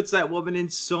 Like it puts that woman in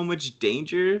so much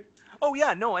danger. Oh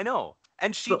yeah, no, I know.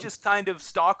 And she just kind of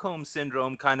Stockholm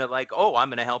syndrome, kind of like, oh, I'm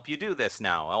gonna help you do this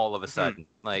now. All of a sudden,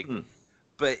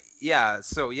 but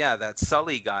that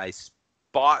Sully guy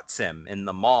spots him in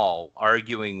the mall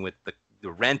arguing with the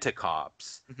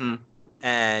rent-a-cops,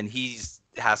 and he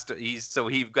has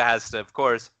to of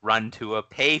course run to a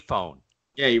payphone.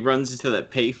 Yeah, he runs into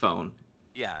that payphone.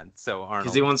 Yeah, so Arnold,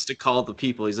 because he wants to call the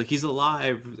people. He's like, he's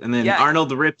alive, and then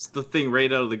Arnold rips the thing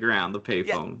right out of the ground, the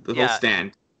payphone, the whole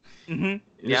stand. And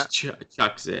just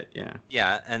chucks it.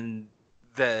 Yeah, and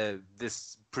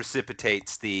this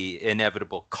precipitates the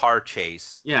inevitable car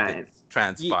chase. Yeah.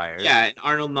 Transpires. Yeah, and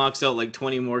Arnold knocks out like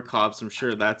 20 more cops. I'm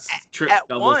sure that's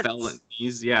double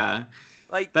felonies. Yeah.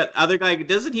 Like that other guy,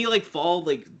 doesn't he like fall?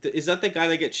 Like, is that the guy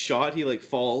that gets shot? He like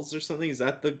falls or something. Is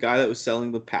that the guy that was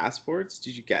selling the passports?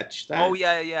 Did you catch that? Oh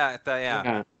yeah.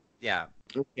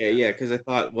 Okay, yeah, because I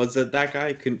thought, was it that guy?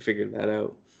 I couldn't figure that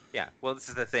out. Yeah, well, this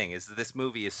is the thing: is this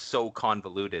movie is so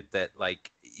convoluted that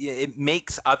like it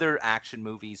makes other action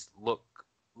movies look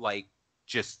like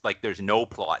just like there's no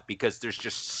plot because there's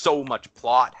just so much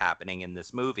plot happening in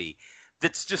this movie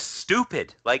that's just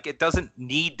stupid. Like it doesn't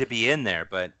need to be in there,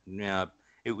 but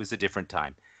it was a different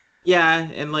time. Yeah,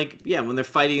 and like when they're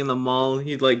fighting in the mall,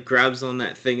 he like grabs on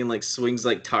that thing and like swings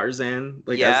like Tarzan,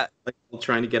 like as Yeah, like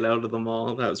trying to get out of the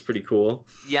mall. That was pretty cool.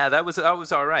 yeah, that was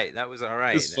all right. That was all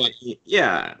right. It's funny.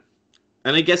 Yeah.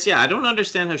 And I guess I don't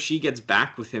understand how she gets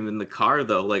back with him in the car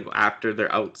though, like after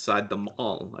they're outside the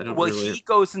mall. I don't Well, really. he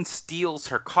goes and steals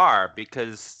her car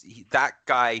because that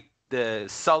guy, the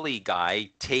Sully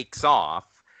guy, takes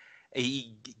off.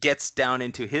 He gets down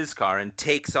into his car and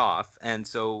takes off, and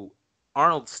so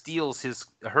Arnold steals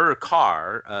her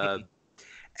car,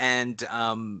 and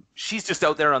she's just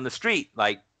out there on the street,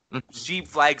 like she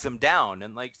flags him down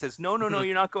and like says, "No, no, no,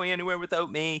 you're not going anywhere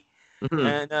without me."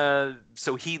 And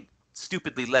so he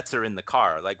stupidly lets her in the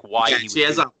car. Like, why? Yeah, she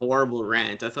has a horrible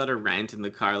rant. I thought her rant in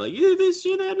the car, like, "You this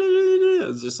shit," it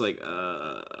was just like,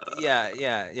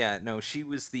 Yeah. No, she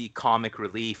was the comic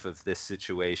relief of this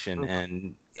situation,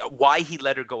 and why he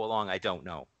let her go along, I don't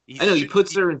know. I know he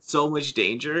puts her in so much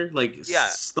danger. Like, Yeah.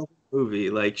 the movie,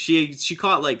 like she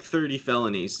caught like 30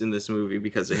 felonies in this movie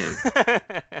because of him.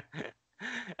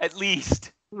 At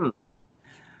least.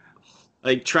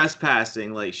 Like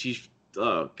trespassing, like she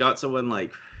got someone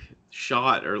like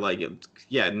shot or like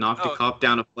knocked a cop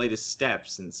down a flight of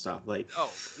steps and stuff. Like,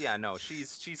 no,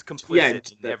 she's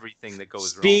complicit in everything that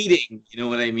goes wrong. Speeding, you know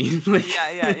what I mean? Like,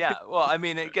 yeah. Well, I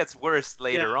mean, it gets worse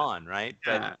later on, right?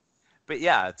 Yeah. But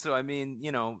yeah, so I mean,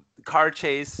 car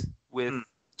chase with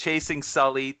chasing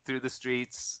Sully through the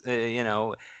streets,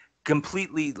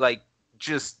 completely like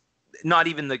just not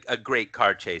even a great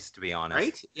car chase, to be honest.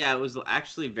 Right? Yeah, it was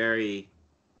actually very.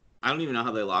 I don't even know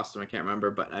how they lost him. I can't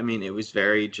remember, but I mean, it was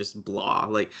very just blah.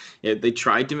 Like they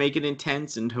tried to make it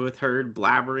intense and with her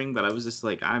blabbering, but I was just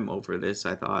like, I'm over this.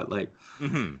 I thought like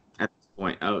at this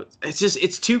point,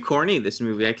 it's too corny. This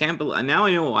movie, I can't believe. Now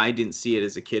I know why I didn't see it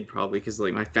as a kid, probably because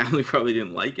like my family probably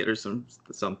didn't like it or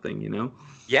something,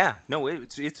 Yeah, no,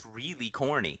 it's really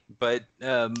corny, but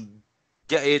I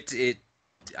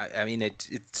mean, it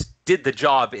did the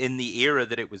job in the era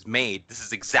that it was made. This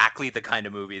is exactly the kind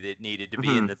of movie that needed to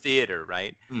be in the theater,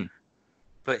 right?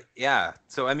 But yeah,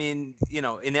 so I mean,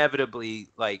 inevitably,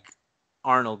 like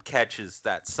Arnold catches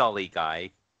that Sully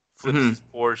guy, flips his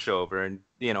Porsche over, and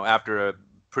after a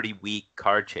pretty weak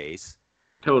car chase.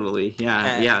 Totally,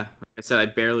 yeah. Like I said, I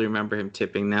barely remember him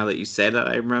tipping. Now that you said it,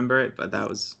 I remember it, but that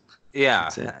was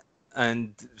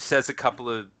and says a couple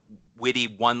of witty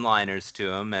one-liners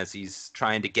to him as he's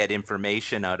trying to get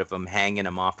information out of him, hanging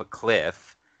him off a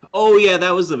cliff. Oh yeah,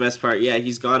 that was the best part. Yeah,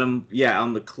 he's got him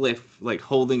on the cliff, like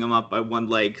holding him up by one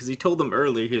leg, because he told them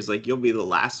earlier he was like, "You'll be the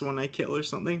last one I kill" or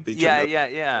something.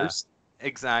 Yeah.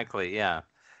 Exactly. Yeah,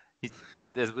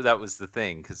 that was the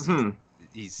thing, because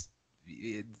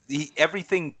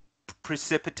everything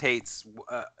precipitates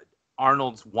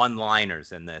Arnold's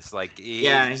one-liners in this. Like,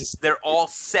 they're all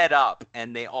set up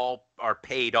and they all are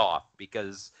paid off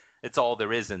because it's all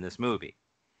there is in this movie.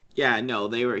 Yeah, no,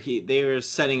 they were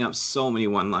setting up so many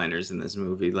one-liners in this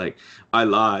movie, like I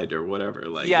lied or whatever.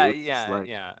 Like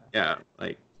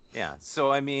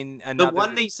So I mean,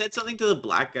 they said something to the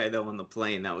black guy though on the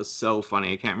plane that was so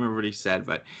funny. I can't remember what he said,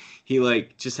 but he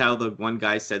like just how the one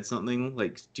guy said something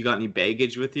like, "Do you got any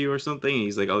baggage with you or something?" And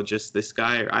he's like, "Oh, just this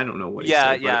guy," or I don't know what he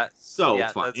said. So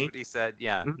funny. That's what he said.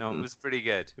 Yeah, no, it was pretty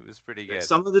good. It was pretty good.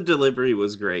 Some of the delivery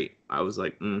was great. I was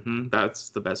like, that's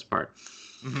the best part.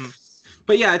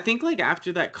 But yeah, I think like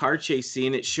after that car chase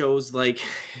scene, it shows like,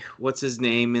 what's his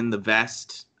name in the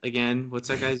vest again? What's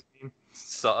that guy's name?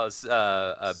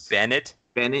 Bennett.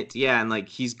 Bennett, yeah, and like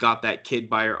he's got that kid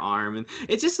by her arm, and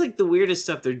it's just like the weirdest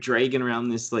stuff. They're dragging around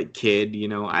this like kid,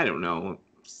 I don't know.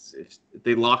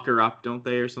 They lock her up, don't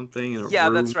they, or something? In a room?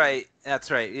 That's right.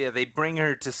 Yeah, they bring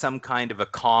her to some kind of a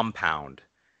compound,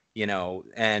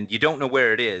 and you don't know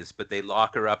where it is, but they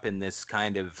lock her up in this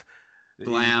kind of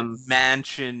glam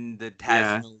mansion that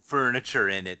has no furniture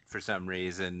in it for some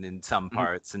reason in some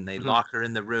parts, and they lock her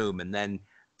in the room, and then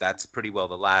that's pretty well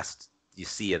the last you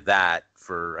see of that.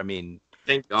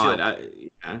 Thank God.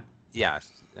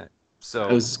 So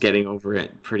I was getting over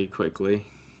it pretty quickly.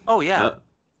 Oh yeah.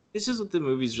 This is what the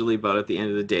movie's really about at the end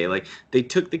of the day. Like, they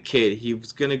took the kid. He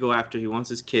was going to go after. He wants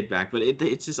his kid back. But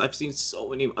it's just, I've seen so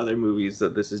many other movies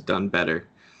that this is done better.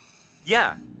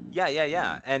 Yeah.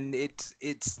 And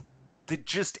it's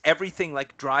just everything,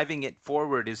 like driving it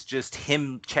forward is just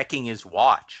him checking his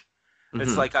watch.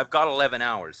 It's like, I've got 11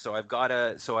 hours. So I've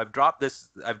dropped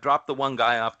the one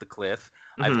guy off the cliff.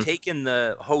 I've taken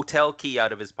the hotel key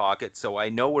out of his pocket. So I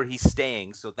know where he's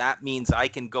staying. So that means I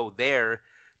can go there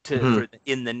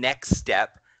in the next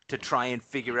step to try and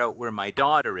figure out where my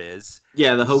daughter is.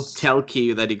 Yeah, the hotel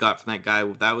key that he got from that guy,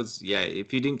 that was,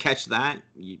 if you didn't catch that,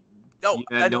 you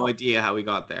had no idea how he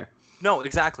got there. No,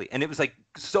 exactly. And it was like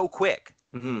so quick.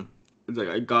 Mm-hmm. It's like,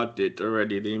 I got it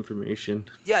already, the information.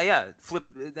 Yeah. Flip,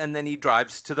 and then he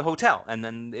drives to the hotel, and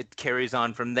then it carries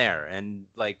on from there. And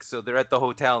like, so they're at the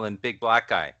hotel, and big black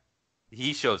guy,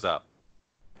 he shows up.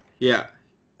 Yeah.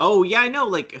 Oh yeah, I know.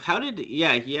 Like, how did?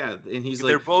 Yeah. And he's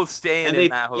They're like, both staying and in they,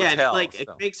 that yeah, and hotel. like So. it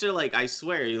makes her like, I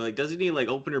swear, like, doesn't he like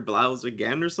open her blouse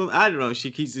again or something? I don't know.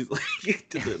 She keeps it like,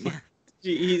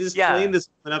 he's just playing this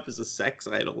woman up as a sex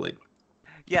idol, like.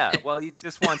 Yeah, well, he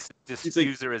just wants to just like,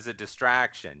 use her as a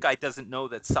distraction. Guy doesn't know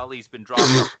that Sully's been dropped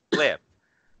off the cliff.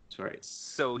 That's right.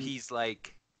 So he's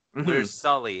like, where's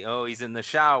Sully? Oh, he's in the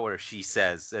shower, she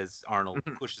says, as Arnold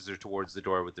pushes her towards the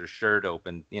door with her shirt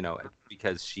open,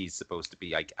 because she's supposed to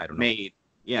be, I don't know. Maid.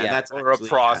 Yeah, that's or actually, a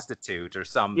prostitute or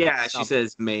some. Yeah, she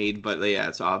says maid, but yeah,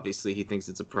 it's obviously he thinks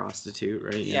it's a prostitute,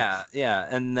 right? Yeah.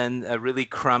 And then a really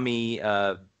crummy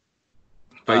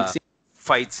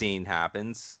fight scene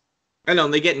happens. I know,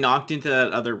 and they get knocked into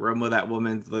that other room with that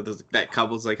woman. That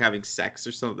couple's like having sex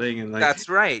or something, and like. That's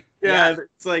right. Yeah,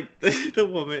 it's like the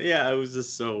woman. Yeah, it was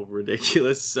just so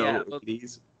ridiculous. So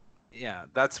 80s. Yeah,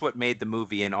 that's what made the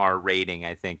movie an R rating,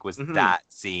 I think, was that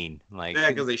scene. Like, yeah,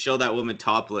 because they show that woman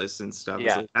topless and stuff.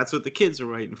 Yeah, like, that's what the kids are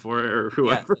waiting for, or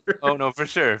whoever. Yeah. Oh no, for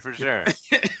sure.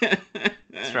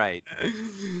 That's right.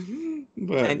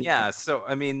 But, and yeah, so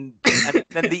I mean, and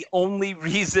then the only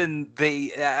reason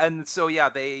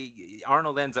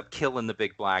Arnold ends up killing the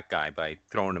big black guy by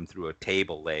throwing him through a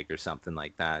table leg or something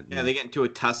like that. Yeah, they get into a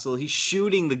tussle. He's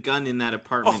shooting the gun in that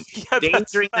apartment,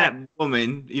 endangering that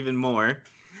woman even more.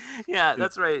 Yeah,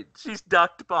 that's right. She's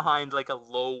ducked behind like a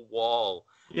low wall.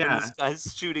 Yeah, and this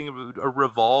guy's shooting a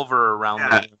revolver around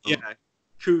the room. Yeah,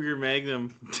 Cougar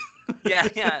Magnum. yeah.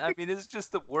 I mean, it's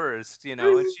just the worst, and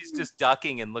she's just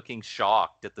ducking and looking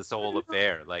shocked at this whole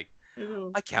affair. Like,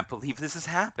 I can't believe this is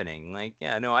happening. Like,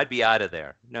 yeah, no, I'd be out of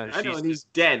there. No, I know, and he's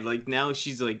dead. Like, now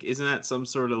she's like, isn't that some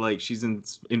sort of like she's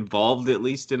involved at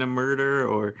least in a murder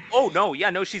or? Oh no, yeah,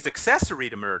 no, she's accessory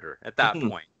to murder at that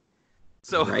point.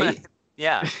 So, right?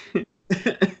 Yeah,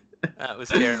 that was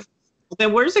terrible. But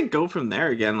then where does it go from there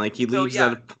again? Like, he leaves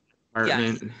that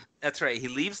apartment. Yeah, that's right. He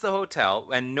leaves the hotel,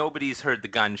 and nobody's heard the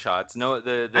gunshots. No,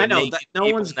 the I know naked no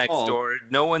people one's next called. door.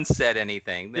 No one said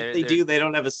anything. If they do, they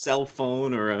don't have a cell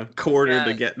phone or a quarter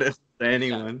to get to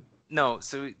anyone. Yeah. No,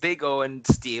 so they go and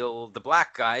steal the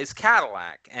black guy's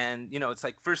Cadillac, and it's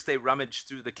like first they rummage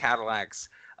through the Cadillac's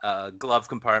glove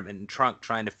compartment and trunk,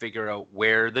 trying to figure out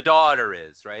where the daughter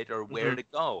is, right, or where to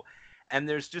go. And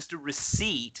there's just a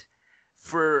receipt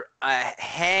for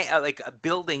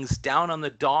buildings down on the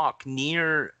dock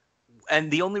near,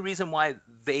 and the only reason why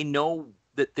they know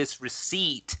that this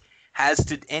receipt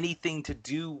has anything to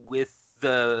do with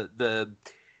the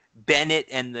Bennett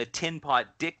and the Tin Pot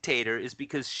Dictator is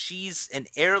because she's an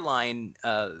airline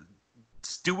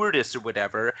stewardess or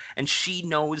whatever, and she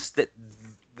knows that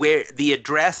where the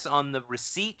address on the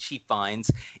receipt she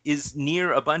finds is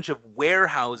near a bunch of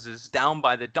warehouses down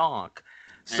by the dock.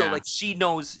 So like she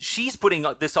knows, she's putting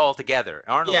this all together.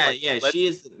 Arnold, she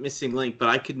is the missing link, but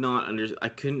I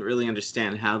couldn't really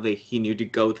understand how he knew to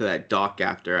go to that dock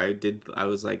after. I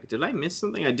was like, did I miss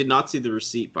something? I did not see the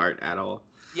receipt part at all.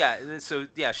 Yeah, so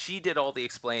yeah, she did all the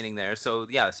explaining there. So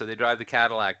yeah, so they drive the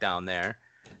Cadillac down there,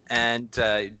 and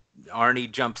Arnie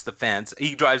jumps the fence.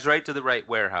 He drives right to the right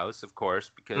warehouse, of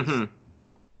course, because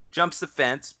jumps the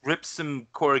fence, rips some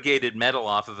corrugated metal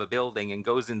off of a building, and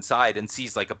goes inside and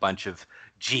sees like a bunch of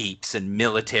Jeeps and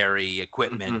military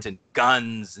equipment and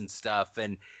guns and stuff.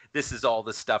 And this is all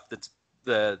the stuff that's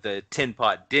the Tin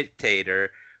Pot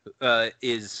Dictator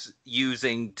is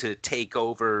using to take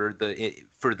over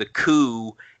for the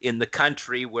coup in the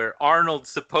country where Arnold's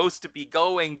supposed to be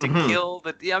going to kill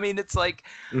the. I mean, it's like,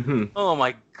 oh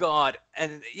my god,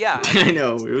 and yeah, I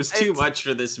know it was too much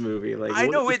for this movie. Like, I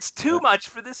know it's too much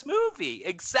for this movie.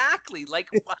 Exactly. Like,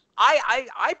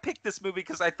 I picked this movie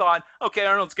because I thought, okay,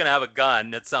 Arnold's gonna have a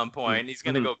gun at some point. He's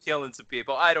gonna go killing some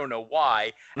people. I don't know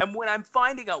why. And when I'm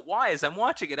finding out why as I'm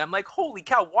watching it, I'm like, holy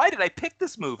cow, why did I pick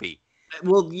this movie?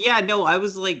 Well, yeah, no, I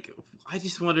was like, I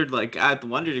just wondered, like, I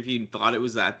wondered if you thought it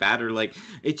was that bad or like,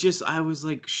 I was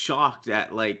like shocked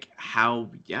at like how,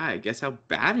 I guess how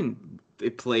bad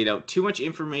it played out. Too much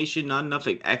information, not enough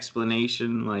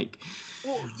explanation, like.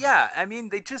 Well, yeah, I mean,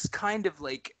 they just kind of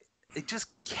like, they just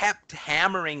kept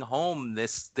hammering home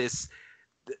this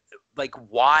like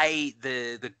why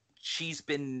she's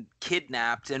been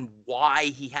kidnapped and why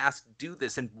he has to do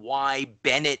this and why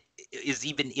Bennett is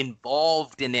even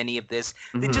involved in any of this.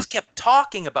 They just kept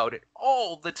talking about it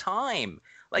all the time.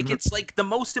 Like, it's like the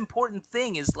most important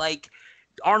thing is like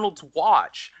Arnold's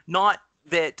watch, not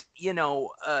that,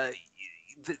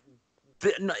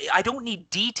 I don't need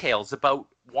details about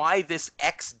why this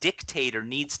ex-dictator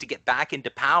needs to get back into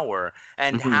power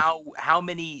and how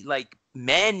many like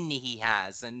men he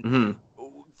has and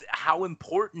how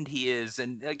important he is,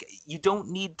 and like you don't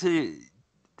need to.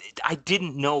 I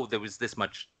didn't know there was this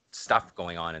much stuff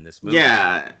going on in this movie.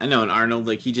 Yeah, I know. And Arnold,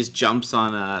 like, he just jumps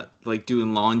on like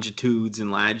doing longitudes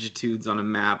and latitudes on a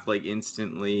map like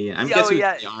instantly. I'm guessing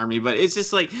it's the army, but it's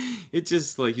just like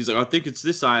he's like, I think it's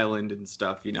this island and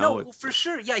stuff, you know. No, for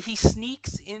sure. Yeah, he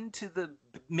sneaks into the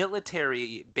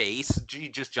military base. He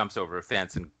just jumps over a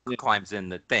fence and climbs in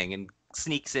the thing and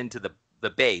sneaks into the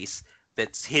base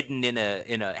that's hidden in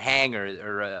a hangar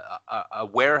or a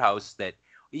warehouse that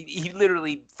he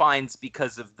literally finds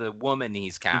because of the woman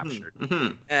he's captured,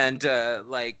 and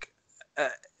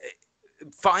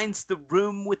finds the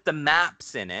room with the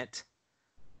maps in it,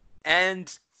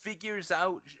 and figures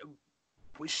out.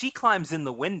 She climbs in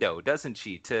the window, doesn't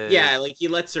she? Like he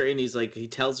lets her in. He's like, he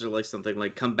tells her like something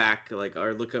like, "Come back," like,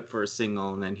 or look up for a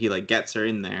signal, and then he like gets her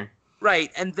in there.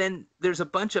 Right, and then there's a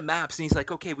bunch of maps, and he's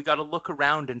like, okay, we got to look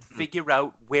around and figure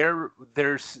out where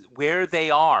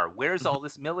they are. Where's all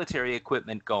this military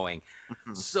equipment going?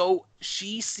 So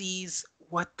she sees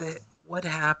what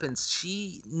happens.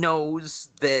 She knows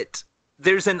that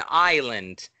there's an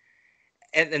island,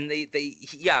 and then they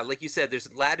like you said,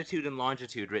 there's latitude and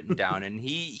longitude written down, and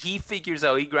he figures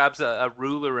out. He grabs a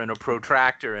ruler and a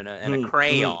protractor and a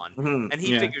crayon, and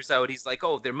he figures out. He's like,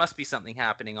 oh, there must be something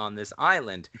happening on this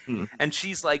island, and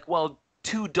she's like, well,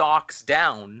 2 docks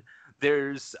down,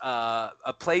 there's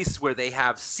a place where they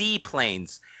have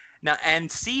seaplanes now,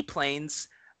 and seaplanes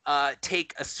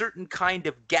take a certain kind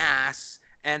of gas,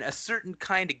 and a certain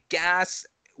kind of gas.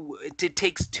 It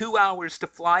takes 2 hours to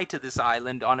fly to this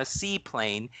island on a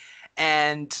seaplane,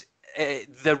 and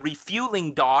the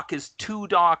refueling dock is 2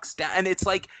 docks down. And it's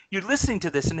like you're listening to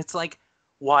this, and it's like,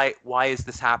 why is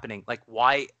this happening? Like,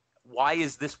 why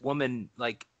is this woman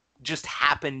like just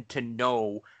happened to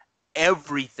know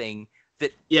everything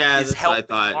that is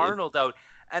helping Arnold out?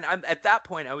 And at that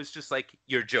point, I was just like,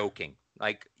 you're joking.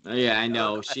 Like, yeah, I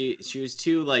know. She was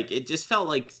too, like, it just felt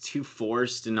like too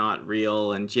forced and not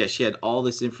real. And yeah, she had all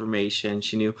this information.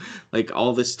 She knew like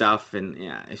all this stuff, and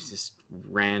yeah, it's just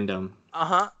random.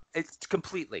 It's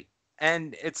completely.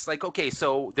 And it's like, okay,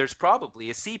 so there's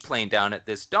probably a seaplane down at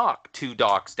this dock, 2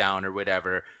 docks down or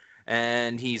whatever.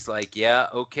 And he's like, yeah,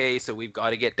 okay, so we've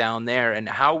got to get down there. And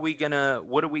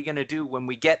what are we gonna do when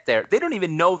we get there? They don't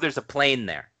even know there's a plane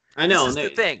there. I know. This is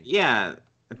the thing. Yeah.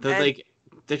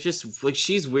 They're just like,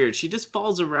 she's weird. She just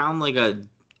falls around like a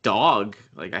dog.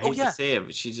 Like, I hate to say it,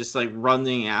 but she's just like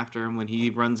running after him when he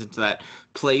runs into that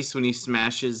place when he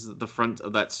smashes the front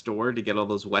of that store to get all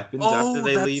those weapons after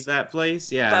they leave that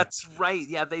place. Yeah, that's right.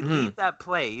 Yeah, they leave that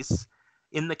place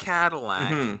in the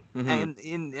Cadillac,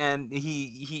 and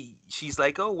she's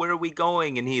like, oh, where are we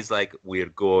going? And he's like, we're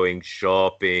going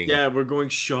shopping. Yeah, we're going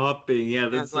shopping. Yeah,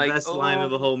 that's the best line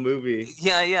of the whole movie.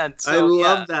 Yeah. So, I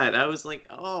love that. I was like,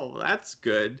 oh, that's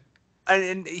good.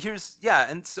 And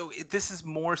so this is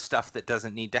more stuff that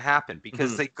doesn't need to happen,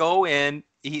 because they go in,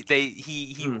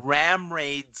 he ram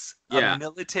raids a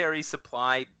military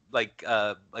supply, like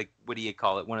what do you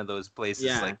call it? One of those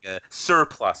places, like a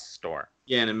surplus store.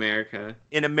 Yeah, in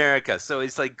America. So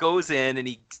he's like, goes in, and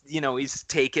he's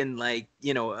taken like,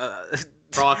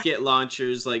 rocket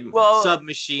launchers, like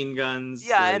submachine guns.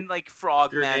 Yeah, and like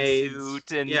frogman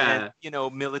suit and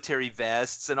military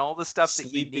vests and all the stuff that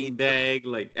you need. Sleeping bag,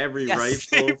 like every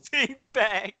rifle. Sleeping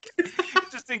bag,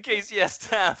 just in case he has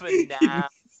to have a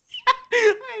nap.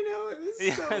 I know,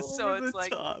 it was so over the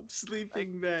top.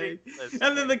 Sleeping bag.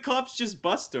 And then the cops just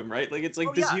bust him, right? Like, it's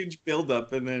like this huge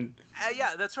buildup, and then...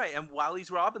 yeah, that's right. And while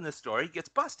he's robbing the store, he gets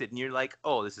busted, and you're like,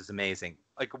 oh, this is amazing.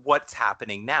 Like, what's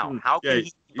happening now? How can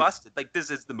he be busted? Like,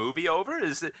 is the movie over?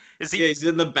 Is he... Yeah, he's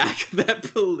in the back of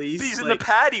that police. He's in the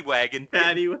paddy wagon.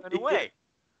 Away.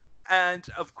 And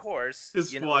of course,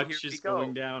 his watch is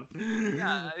going down.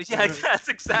 Yeah, that's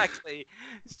exactly.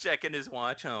 He's checking his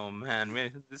watch home,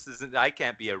 man. I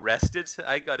can't be arrested.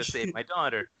 I got to save my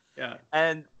daughter. Yeah.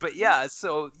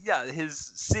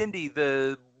 His Cindy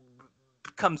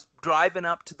comes driving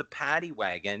up to the paddy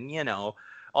wagon,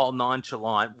 all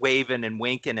nonchalant, waving and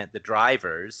winking at the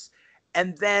drivers,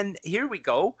 and then here we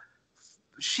go.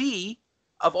 She,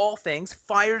 of all things,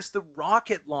 fires the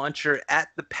rocket launcher at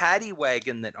the paddy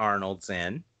wagon that Arnold's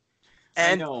in,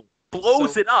 and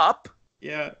blows it up.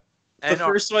 Yeah. The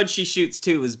first one she shoots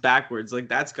too is backwards. Like,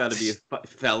 that's got to be a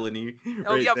felony.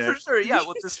 There. For sure. Yeah,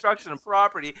 well, destruction of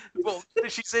property. Well,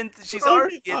 she's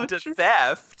already into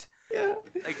theft. Yeah.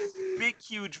 Like big,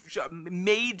 huge,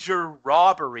 major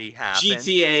robbery happens.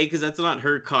 GTA, because that's not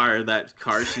her car. That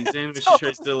car she's in, but she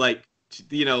tries to like,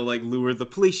 like lure the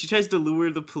police. She tries to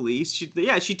lure the police. She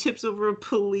tips over a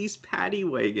police paddy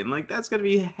wagon. Like that's gonna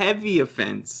be a heavy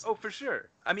offense. Oh, for sure.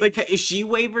 I mean, Like, is she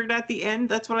wavered at the end?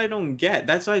 That's what I don't get.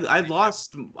 That's why I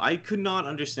lost. I could not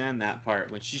understand that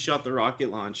part when she shot the rocket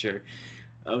launcher.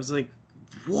 I was like,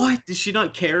 what? Does she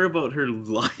not care about her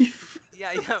life?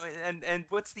 yeah, and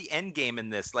what's the end game in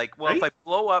this? Like, well, Right? if I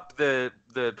blow up the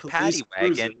paddy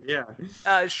wagon,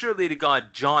 yeah. surely to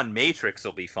God, John Matrix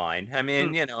will be fine. I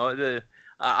mean,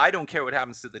 I don't care what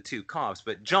happens to the two cops,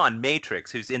 but John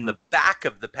Matrix, who's in the back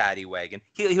of the paddy wagon,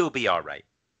 he'll be all right.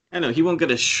 I know he won't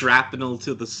get a shrapnel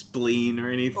to the spleen or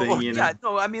anything. Yeah,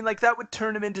 no, I mean, like that would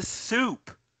turn him into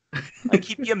soup. Like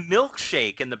he'd be a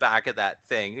milkshake in the back of that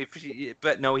thing.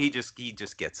 But no, he just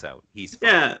gets out. He's fine.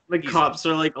 Yeah, like cops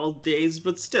are like all dazed,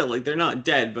 but still, like they're not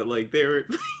dead, but like they were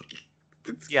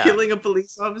killing a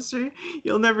police officer.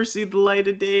 You'll never see the light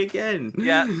of day again.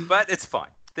 Yeah, but it's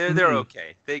fine. They're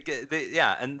okay.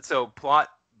 And so plot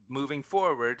moving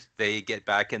forward, they get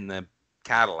back in the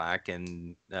Cadillac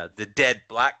and the dead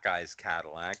black guy's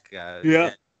Cadillac.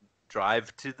 And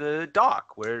drive to the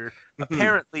dock where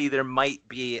apparently there might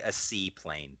be a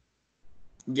seaplane.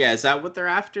 Yeah, is that what they're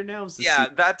after now?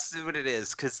 That's what it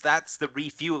is, because that's the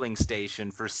refueling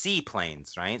station for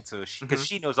seaplanes, right? So because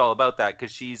she knows all about that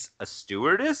because she's a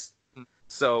stewardess.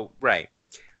 So, right.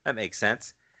 That makes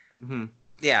sense.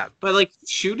 Yeah. But, like,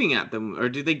 shooting at them, or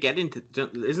do they get into...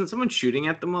 Isn't someone shooting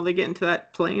at them while they get into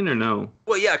that plane, or no?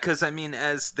 Well, yeah, because, I mean,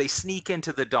 as they sneak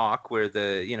into the dock where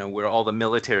where all the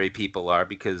military people are,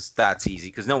 because that's easy,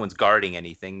 because no one's guarding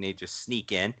anything. They just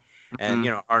sneak in, and,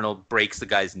 Arnold breaks the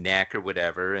guy's neck or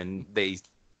whatever, and they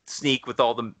sneak with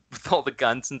all the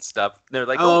guns and stuff. They're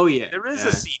like, there is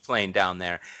a seaplane down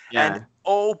there. Yeah. And,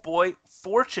 oh, boy,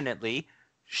 fortunately,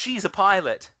 she's a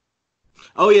pilot.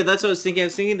 Oh, yeah, that's what I was thinking. I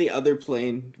was thinking the other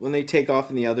plane, when they take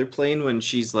off in the other plane, when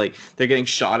she's, like, they're getting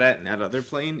shot at in that other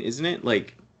plane, isn't it?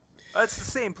 Like... It's the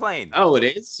same plane. Oh, it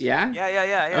is? Yeah?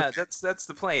 Yeah. Okay. That's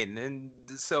the plane. And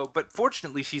so, but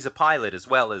fortunately, she's a pilot as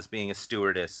well as being a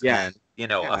stewardess and,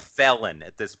 a felon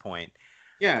at this point.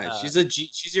 Yeah,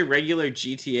 she's your regular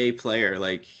GTA player.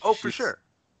 Like... Oh, for sure.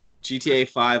 GTA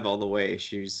 5 all the way.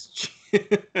 She's...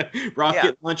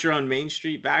 rocket launcher on Main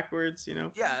Street backwards,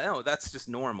 Yeah, no, that's just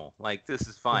normal. Like, this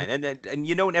is fine. And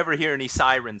you don't ever hear any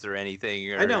sirens or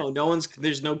anything. I know,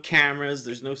 there's no cameras,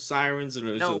 there's no sirens, and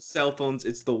there's no cell phones.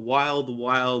 It's the wild,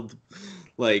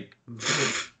 like,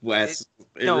 West.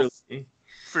 Really...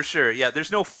 For sure. Yeah,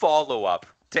 there's no follow-up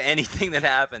to anything that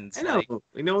happens. I know.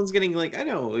 Like, no one's getting, like, I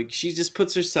know, like, she just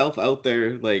puts herself out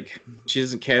there, like, she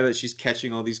doesn't care that she's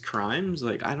catching all these crimes.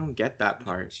 Like, I don't get that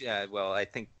part. Yeah, well, I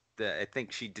think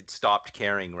she stopped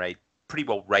caring pretty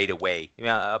well right away.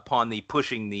 Upon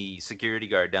pushing the security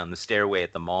guard down the stairway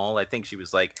at the mall, I think she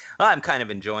was like, I'm kind of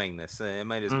enjoying this. I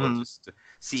might as well just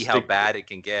see how bad it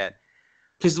can get.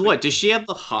 Because what? Does she have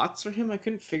the hots for him? I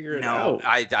couldn't figure it out. No,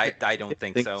 I don't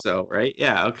think so. Right?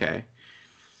 Yeah, okay.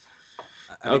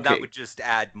 I mean, that would just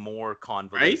add more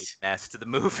convoluted mess to the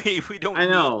movie. We don't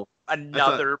need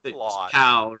another plot.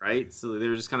 Pal, right? So they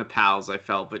were just kind of pals, I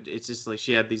felt, but it's just like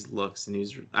she had these looks and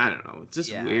he's, I don't know, it's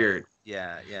just weird.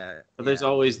 Yeah. But there's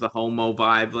always the homo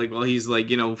vibe, like while he's like,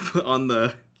 on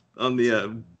the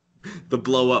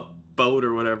blow up boat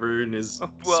or whatever in his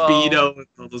Speedo with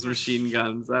all those machine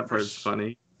guns. That part's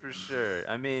funny. For sure.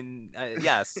 I mean,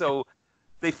 so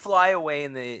they fly away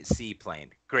in the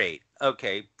seaplane. Great.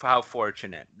 Okay, how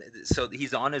fortunate. So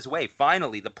he's on his way.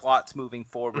 Finally, the plot's moving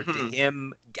forward to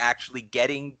him actually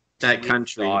getting to that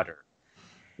country. His daughter.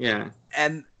 Yeah.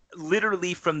 And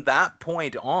literally from that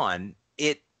point on,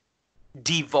 it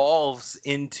devolves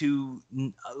into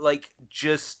like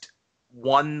just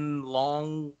one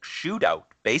long shootout,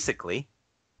 basically.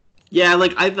 Yeah,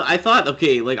 like I thought I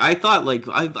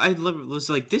was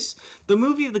like this. The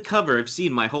movie of the cover I've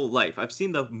seen my whole life. I've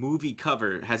seen the movie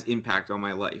cover has impact on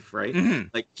my life, right?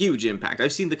 Like huge impact.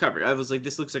 I've seen the cover. I was like,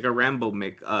 this looks like a Rambo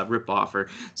ripoff or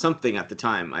something at the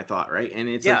time. I thought, right? And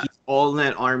it's like he's all in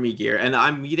that army gear, and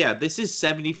this is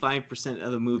 75%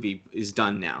 of the movie is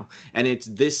done now, and it's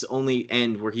this only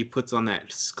end where he puts on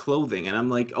that clothing, and I'm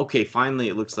like, okay, finally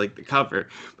it looks like the cover,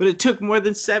 but it took more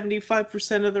than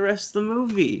 75% of the rest of the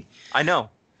movie. I know.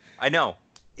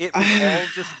 It was all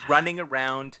just running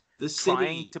around the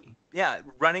city.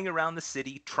 Running around the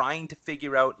city, trying to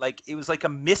figure out, like, it was like a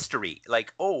mystery.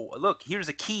 Like, oh, look, here's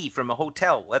a key from a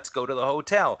hotel. Let's go to the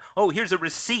hotel. Oh, here's a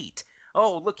receipt.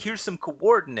 Oh, look, here's some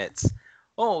coordinates.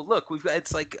 Oh, look,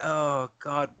 it's like, oh,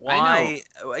 God, why?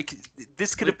 Like,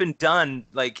 this could have been done,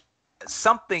 like,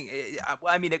 something.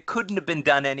 I mean, it couldn't have been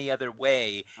done any other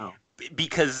way. Oh.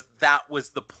 Because that was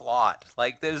the plot.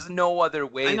 Like, there's no other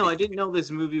way. I know. I didn't know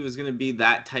this movie was gonna be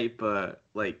that type of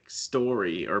like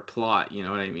story or plot. You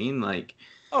know what I mean? Like.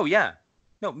 Oh yeah.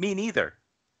 No, me neither.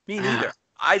 Me neither.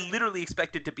 I literally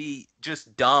expected to be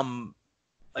just dumb.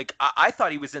 Like I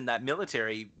thought he was in that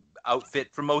military outfit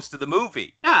for most of the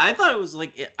movie. Yeah, I thought there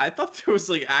was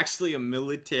like actually a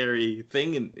military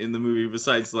thing in the movie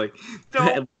besides like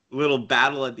that little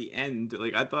battle at the end.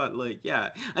 Like I thought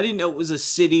I didn't know it was a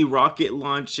city rocket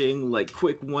launching, like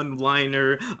quick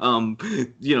one-liner,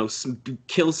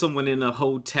 kill someone in a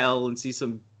hotel and see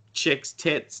some chick's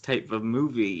tits type of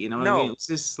movie, you know what I mean? It was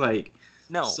just like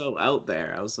so out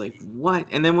there. I was like, what?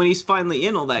 And then when he's finally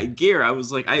in all that gear, I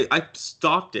was like, I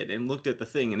stopped it and looked at the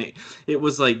thing, and it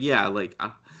was like,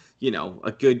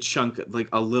 a good chunk, like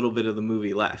a little bit of the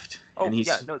movie left. Oh, and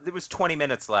there was 20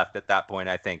 minutes left at that point,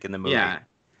 I think, in the movie.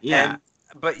 Yeah.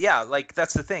 But like,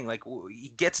 that's the thing. Like,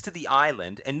 he gets to the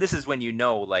island, and this is when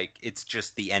like, it's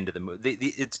just the end of the movie.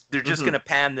 They're just gonna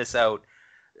pat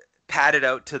it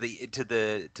out to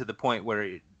the point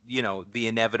where the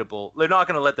inevitable. They're not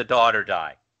gonna let the daughter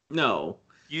die. No.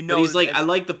 But he's like, I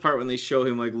like the part when they show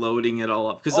him like loading it all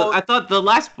up, because I thought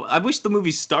I wish the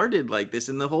movie started like this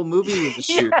and the whole movie was a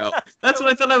shootout. That's what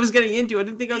I thought I was getting into. I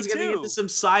didn't think I was getting into some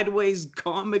sideways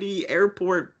comedy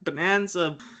airport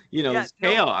bonanza,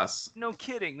 chaos. No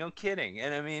kidding.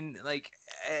 And I mean, like,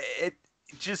 it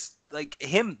just like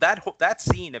him, that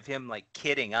scene of him like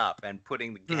kidding up and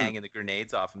hanging the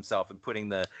grenades off himself and putting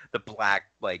the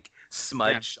black like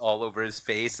smudge all over his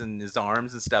face and his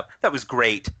arms and stuff. That was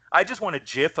great. I just want a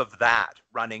GIF of that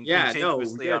running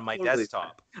continuously on my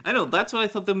desktop. I know, that's what I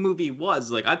thought the movie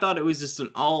was. Like, I thought it was just an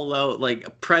all-out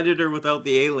like Predator without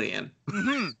the alien.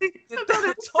 Mm-hmm. I thought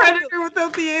it was Predator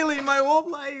without the alien my whole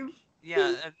life.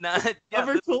 Yeah,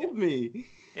 never told me.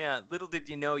 Yeah, little did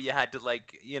you know you had to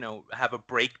have a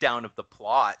breakdown of the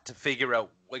plot to figure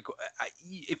out like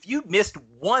if you missed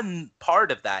one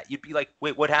part of that, you'd be like,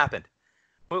 wait, what happened?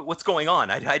 What's going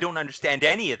on? I don't understand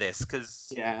any of this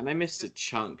because and I missed a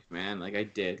chunk, man. Like I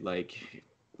did, I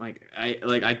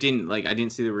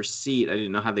didn't see the receipt. I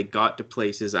didn't know how they got to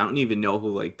places. I don't even know who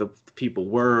like the people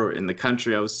were in the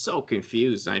country. I was so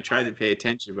confused, and I tried to pay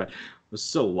attention, but was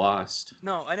so lost.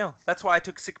 No, I know. That's why I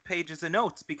took 6 pages of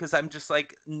notes, because I'm just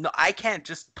like, no, I can't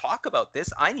just talk about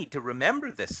this. I need to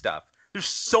remember this stuff. There's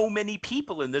so many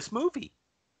people in this movie.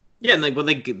 Yeah, and like when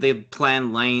they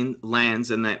plan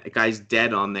lands, and that guy's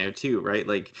dead on there too, right?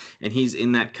 Like, and he's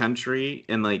in that country,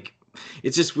 and like,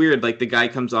 it's just weird. Like the guy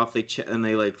comes off, and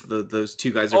they like those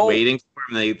two guys are waiting for him.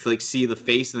 And they like see the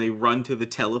face, and they run to the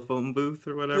telephone booth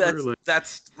or whatever.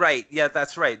 That's right. Yeah,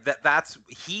 that's right.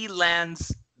 He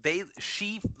lands.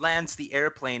 She lands the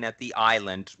airplane at the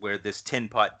island where this tin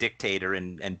pot dictator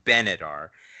and Bennett are,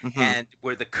 and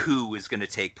where the coup is going to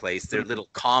take place. Their little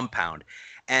compound,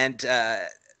 and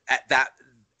at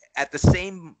the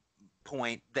same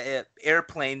point, the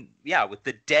airplane, with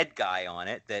the dead guy on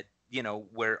it, that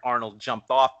where Arnold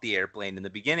jumped off the airplane in the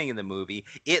beginning of the movie,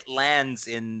 it lands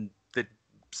in the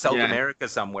South America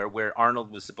somewhere where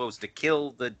Arnold was supposed to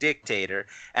kill the dictator,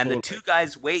 and the two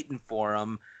guys waiting for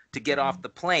him to get off the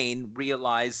plane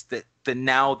realized that the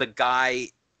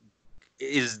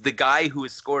guy who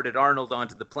escorted Arnold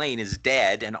onto the plane is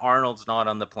dead, and Arnold's not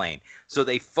on the plane. So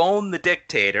they phone the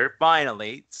dictator.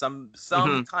 Finally, some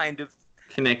kind of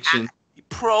connection,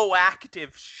 proactive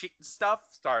stuff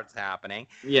starts happening.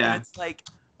 Yeah, and it's like,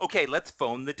 okay, let's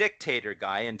phone the dictator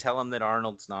guy and tell him that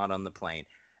Arnold's not on the plane.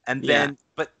 And then,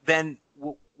 but then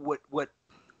what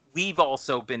we've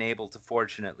also been able to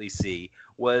fortunately see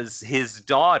was his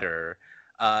daughter,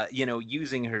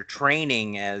 using her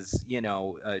training as,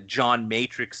 John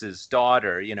Matrix's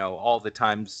daughter, all the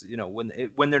times,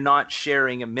 when they're not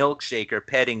sharing a milkshake or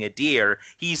petting a deer,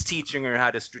 he's teaching her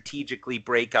how to strategically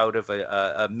break out of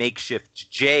a makeshift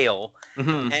jail.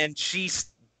 And she's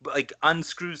like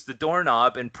unscrews the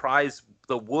doorknob and pries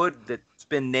the wood that's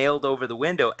been nailed over the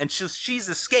window, and she's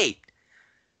escaped.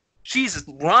 She's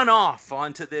run off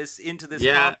into this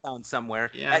compound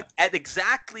somewhere at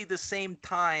exactly the same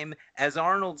time as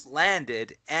Arnold's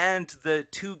landed, and the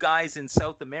two guys in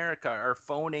South America are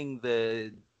phoning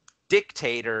the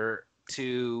dictator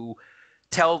to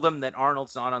tell them that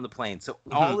Arnold's not on the plane. So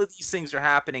all of these things are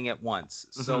happening at once.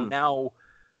 So now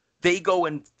they go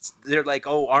and they're like,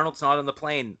 "Oh, Arnold's not on the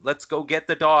plane. Let's go get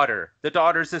the daughter." The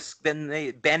daughter's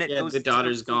Bennett goes. The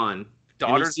daughter's gone.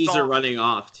 Daughter's sees her running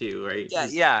off too, right?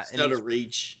 Yeah. He's out of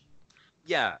reach.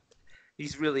 Yeah,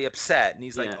 he's really upset, and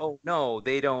he's like, "Oh no,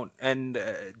 they don't, and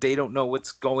they don't know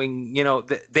what's going.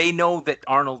 They know that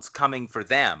Arnold's coming for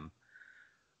them,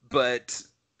 but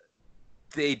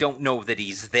they don't know that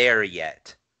he's there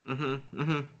yet.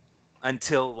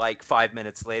 Until like 5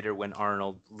 minutes later, when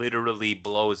Arnold literally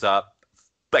blows up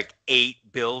like 8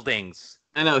 buildings.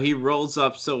 I know, he rolls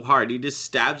up so hard. He just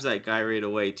stabs that guy right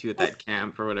away too at that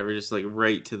camp or whatever, just like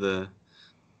right to the.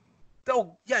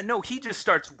 Oh yeah, no, he just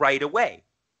starts right away.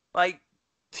 Like,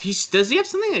 does he have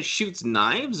something that shoots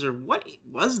knives, or what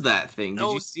was that thing?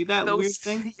 Did you see that weird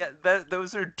thing? Yeah,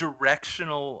 those are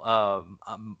directional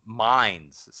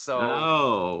mines.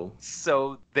 So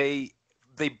they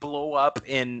blow up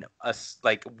in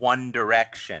like one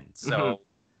direction. So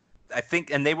I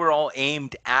think, and they were all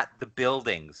aimed at the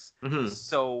buildings.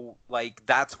 So like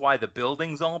that's why the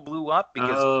buildings all blew up,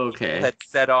 because people had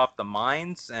set off the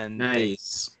mines. And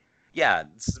nice.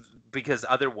 Because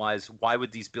otherwise, why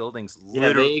would these buildings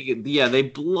they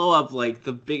blow up like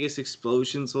the biggest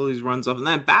explosions, all these runs off, and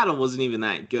that battle wasn't even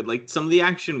that good. Like some of the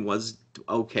action was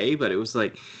okay, but it was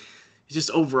like just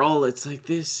overall, it's like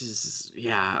this is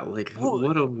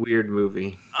what a weird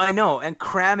movie. I know, and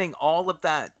cramming all of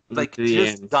that like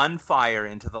just gunfire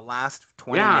into the last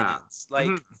 20 minutes, like,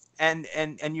 and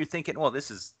you're thinking, well, this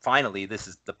is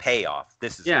the payoff.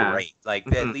 This is great.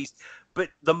 Like at least. But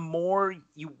the more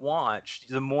you watch,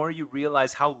 the more you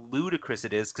realize how ludicrous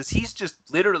it is, because he's just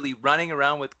literally running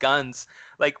around with guns,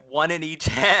 like one in each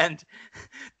hand,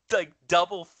 like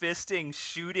double fisting,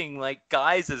 shooting like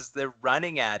guys as they're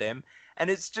running at him. And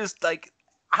it's just like,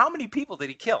 how many people did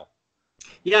he kill?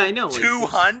 Yeah, I know.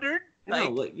 200?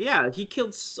 He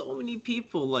killed so many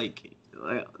people. And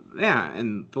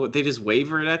they just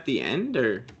wavered at the end,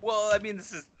 or? Well, I mean,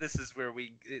 this is where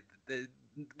we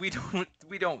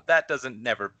don't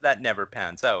that never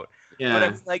pans out. Yeah.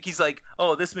 But like he's like,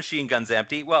 oh, this machine gun's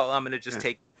empty. Well, I'm gonna just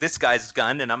take this guy's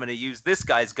gun and I'm gonna use this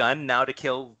guy's gun now to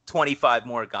kill 25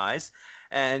 more guys.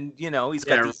 And he's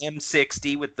got the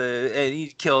M60 with and he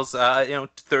kills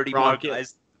 30 more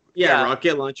guys. Yeah,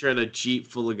 rocket launcher and a jeep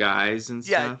full of guys and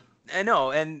stuff. Yeah, I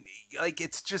know, and like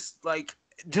it's just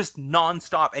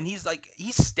nonstop. And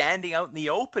he's standing out in the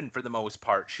open for the most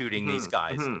part, shooting these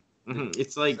guys.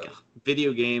 It's like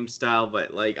video game style,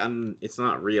 but like it's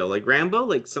not real. Like Rambo,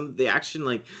 like some of the action,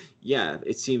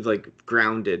 it seems like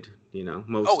grounded.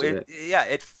 Most of it. Yeah,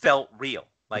 it felt real.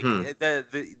 Like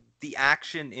the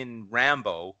action in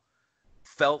Rambo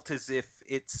felt as if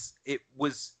it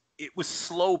was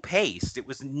slow paced. It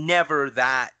was never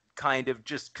that kind of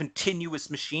just continuous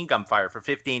machine gun fire for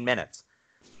 15 minutes.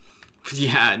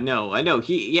 Yeah, no, I know.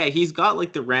 He's got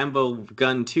like the Rambo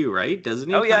gun too, right? Doesn't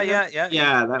he? Oh yeah.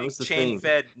 Yeah, that was the thing.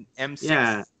 Chain-fed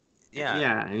M6.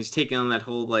 Yeah, and he's taking on that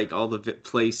whole like all the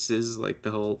places, like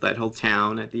that whole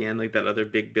town at the end, like that other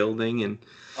big building, and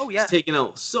he's taking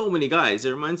out so many guys.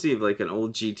 It reminds me of like an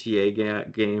old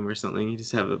GTA game or something. You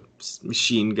just have a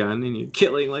machine gun and you're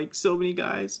killing like so many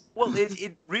guys. Well,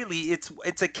 it really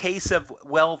it's a case of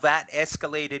that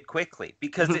escalated quickly,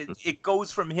 because it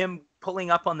goes from him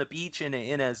pulling up on the beach in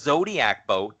a Zodiac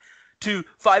boat to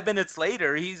 5 minutes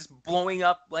later, he's blowing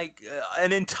up like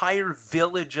an entire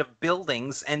village of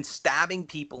buildings and stabbing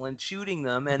people and shooting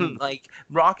them and like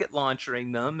rocket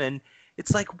launchering them. And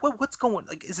it's like, what's going?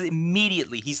 Like, is it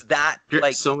immediately he's that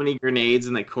like so many grenades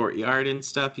in the courtyard and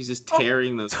stuff? He's just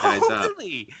tearing those guys up.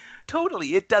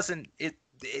 Totally. It doesn't.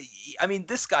 I mean,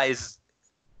 this guy is.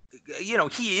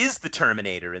 He is the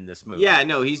Terminator in this movie. Yeah,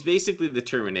 no, he's basically the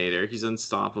Terminator. He's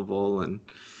unstoppable and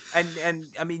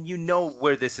I mean,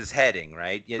 where this is heading,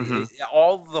 right?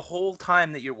 The whole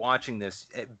time that you're watching this,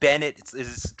 Bennett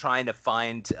is trying to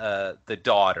find the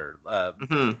daughter. I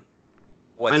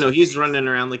know he's running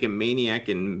around like a maniac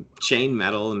in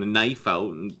chainmail and a knife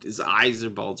out, and his eyes are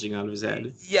bulging out of his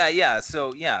head. Yeah.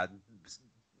 So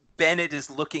Bennett is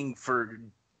looking for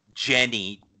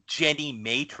Jenny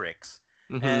Matrix,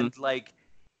 and like.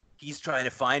 He's trying to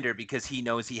find her because he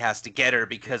knows he has to get her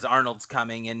because Arnold's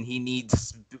coming and he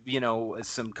needs,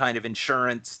 some kind of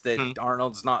insurance that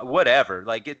Arnold's not, whatever.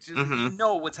 Like, it's just,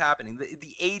 what's happening.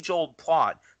 The age-old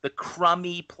plot, the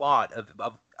crummy plot of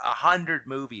 100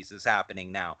 movies is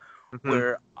happening now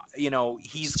where,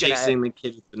 he's chasing the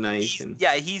kid with the knife.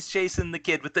 He's chasing the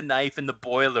kid with the knife in the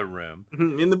boiler room.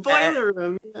 In the boiler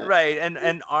room. Yeah. Right.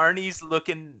 And Arnie's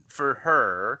looking for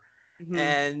her.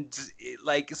 And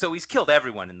so he's killed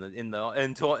everyone in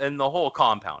the whole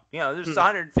compound. There's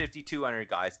 150, 200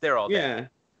 guys. They're all dead.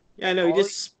 Yeah, no, he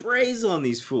just sprays on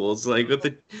these fools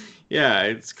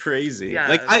it's crazy. Yeah.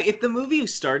 Like if the movie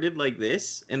started like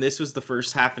this and this was the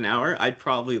first half an hour, I'd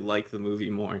probably like the movie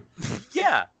more.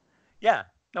 Yeah.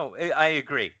 No, I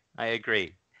agree.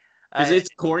 Because it's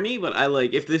corny, but I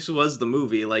like if this was the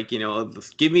movie, like,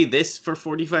 give me this for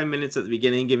 45 minutes at the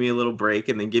beginning, give me a little break,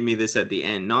 and then give me this at the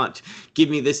end. Not give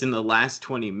me this in the last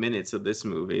 20 minutes of this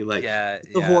movie. Like,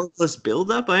 the horrorless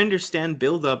build-up, I understand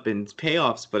build-up and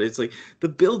payoffs, but it's like the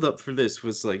build-up for this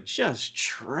was like just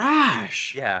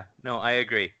trash. Yeah, no, I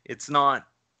agree. It's not.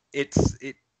 It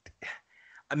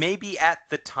maybe at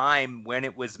the time when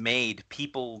it was made,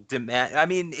 people demand. I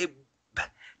mean,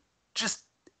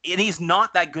 and he's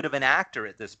not that good of an actor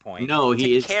at this point. No,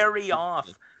 he is. Carry off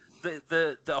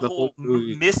the whole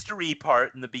mystery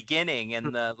part in the beginning,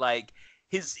 and the like.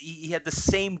 He had the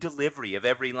same delivery of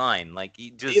every line. Like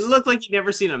it looked like he'd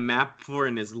never seen a map before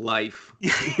in his life.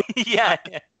 Yeah,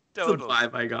 totally. That's the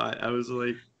vibe I got. I was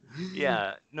like,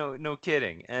 yeah, no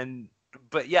kidding.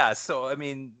 But yeah, so I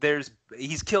mean,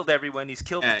 he's killed everyone. He's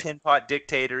killed the Tin Pot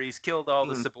Dictator. He's killed all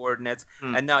the subordinates.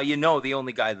 And now the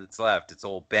only guy that's left, it's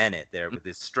old Bennett there with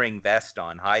his string vest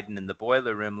on, hiding in the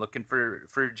boiler room, looking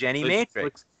for Jenny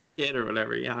Matrix. Kid or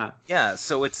whatever, yeah. Yeah,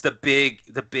 so it's the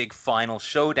big final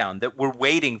showdown that we're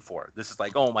waiting for. This is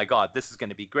like, oh my god, this is going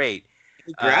to be great.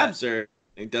 He grabs her.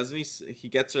 Doesn't he? He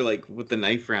gets her like with the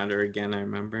knife around her again. I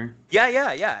remember. Yeah,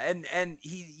 and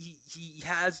he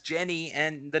has Jenny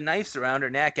and the knife's around her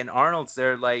neck, and Arnold's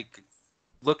there like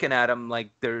looking at him like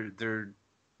they're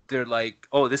like,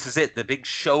 oh, this is it, the big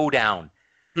showdown.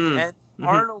 And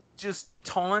Arnold just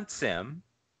taunts him.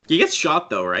 He gets shot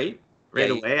though, right?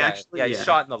 Right away, actually. Yeah, he's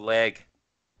shot in the leg.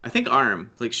 I think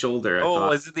arm, like shoulder.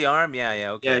 Was it the arm?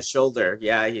 Yeah, okay. Yeah, shoulder.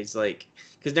 Yeah, he's like.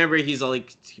 Because remember, he's all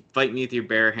like, fight me with your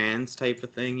bare hands type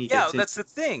of thing. That's the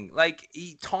thing. Like,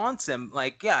 he taunts him,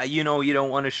 like, yeah, you don't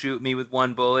want to shoot me with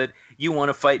one bullet. You want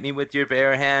to fight me with your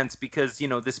bare hands because,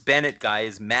 this Bennett guy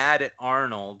is mad at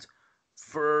Arnold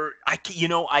for, I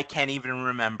can't even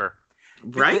remember.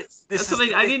 Right? That's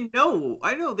what I didn't know.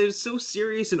 I know they're so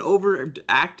serious and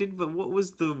overacted, but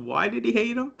why did he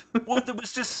hate him? Well, there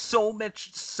was just so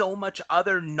much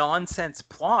other nonsense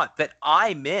plot that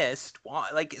I missed.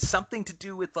 Like something to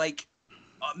do with like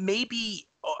maybe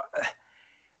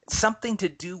something to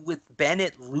do with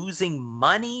Bennett losing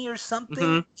money or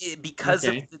something because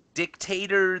of the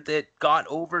dictator that got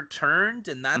overturned,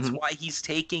 and that's why he's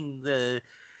taking the.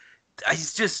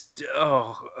 He's just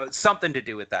something to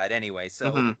do with that anyway.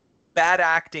 So bad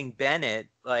acting Bennett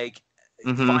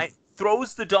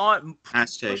throws the daughter,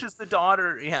 pushes the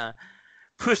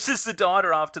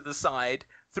daughter off to the side,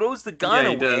 throws the gun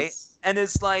away, and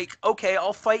is like, okay,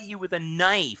 I'll fight you with a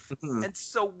knife. And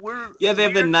so they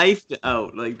have the knife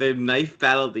out. Like the knife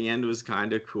battle at the end was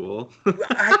kind of cool.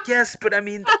 I guess, but I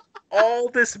mean, all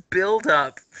this build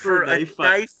up for a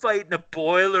knife fight in a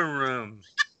boiler room.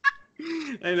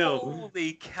 I know.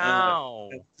 Holy cow!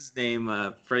 That's his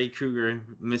name. Freddy Krueger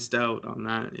missed out on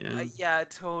that. Yeah. Yeah,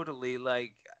 totally.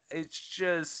 Like it's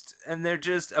just, and they're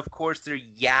just, of course, they're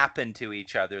yapping to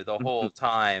each other the whole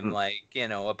time, like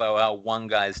about how one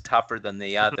guy's tougher than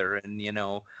the other, and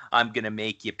I'm gonna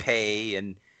make you pay,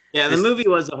 and. Yeah, the movie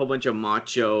was a whole bunch of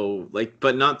macho,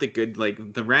 but not the good,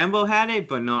 the Rambo had it,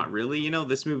 but not really.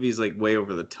 This movie's way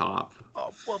over the top.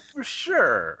 Oh well, for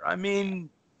sure. I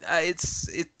mean. It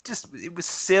was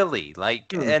silly,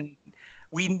 and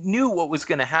we knew what was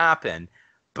going to happen,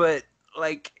 but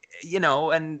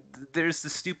and there's the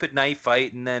stupid knife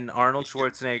fight, and then Arnold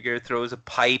Schwarzenegger throws a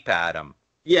pipe at him.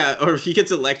 Yeah, or he gets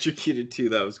electrocuted too.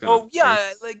 That was kind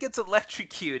of gets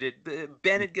electrocuted.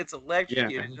 Bennett gets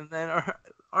electrocuted, and then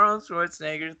Arnold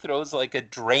Schwarzenegger throws a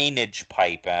drainage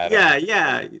pipe at him.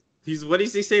 Yeah. What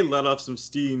does he say? Let off some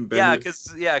steam, Bennett.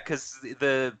 Because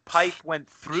the pipe went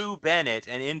through Bennett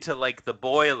and into the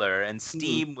boiler, and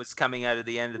steam was coming out of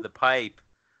the end of the pipe.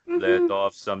 Let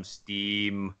off some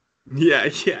steam. Yeah.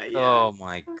 Oh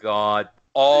my god!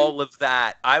 All of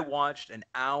that. I watched an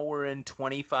hour and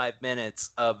 25 minutes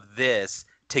of this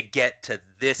to get to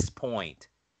this point.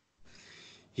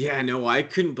 Yeah, no, I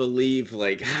couldn't believe.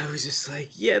 I was just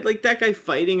that guy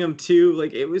fighting him too.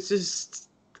 It was just.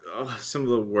 Oh, some of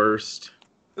the worst.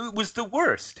 It was the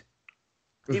worst.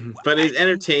 But it's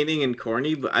entertaining and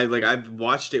corny. But I've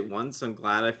watched it once. I'm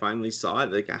glad I finally saw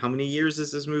it. How many years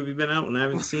has this movie been out and I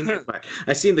haven't seen it? But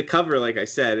I've seen the cover, like I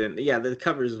said, and yeah, the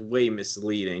cover is way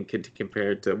misleading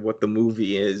compared to what the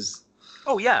movie is.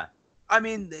 Oh yeah, I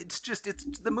mean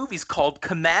the movie's called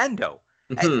Commando.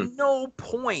 At no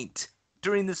point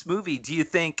during this movie do you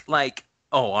think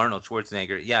Arnold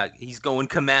Schwarzenegger, yeah, he's going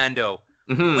commando.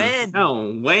 When?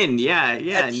 No, when? Yeah,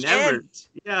 never. End.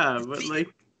 Yeah, but the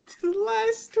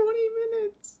last 20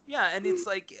 minutes. Yeah, and it's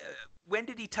when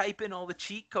did he type in all the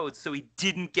cheat codes so he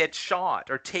didn't get shot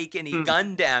or take any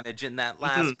gun damage in that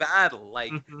last battle?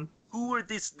 who were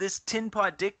this tin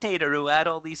pot dictator who had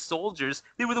all these soldiers?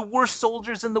 They were the worst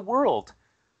soldiers in the world.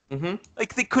 Mm-hmm.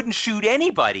 Like, they couldn't shoot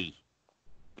anybody.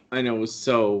 I know, it was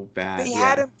so bad. They Yeah.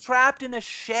 had him trapped in a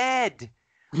shed.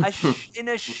 In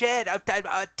a shed,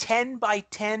 a 10 by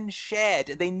 10 shed.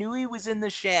 They knew he was in the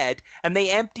shed, and they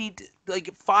emptied,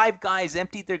 like, 5 guys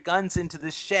emptied their guns into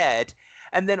the shed,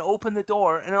 and then opened the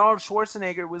door, and Arnold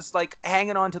Schwarzenegger was, like,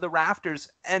 hanging onto the rafters,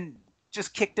 and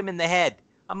just kicked him in the head.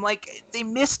 I'm like, they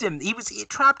missed him. He was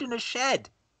trapped in a shed.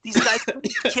 These guys couldn't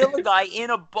kill a guy in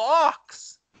a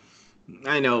box.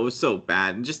 I know, it was so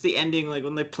bad. And just the ending, like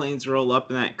when the planes roll up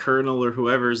and that colonel or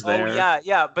whoever's there. Oh,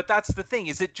 yeah. But that's the thing,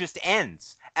 is it just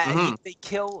ends. They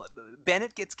kill,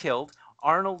 Bennett gets killed.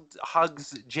 Arnold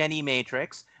hugs Jenny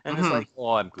Matrix and is like,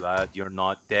 oh, I'm glad you're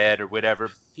not dead or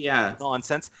whatever. Yeah.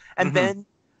 Nonsense. And then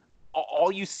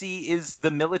all you see is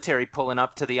the military pulling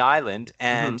up to the island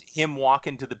and him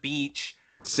walking to the beach.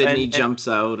 Sydney jumps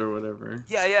out or whatever.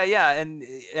 Yeah.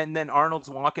 And then Arnold's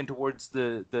walking towards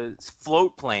the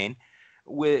float plane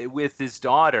with his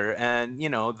daughter, and you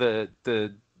know the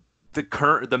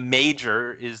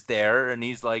major is there, and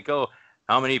he's like, oh,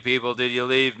 how many people did you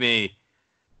leave me?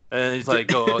 And he's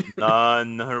like, oh,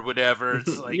 none or whatever.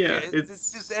 It's like, yeah,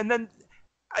 it's just, and then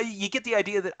you get the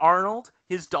idea that Arnold,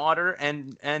 his daughter,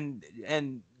 and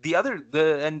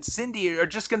Cindy are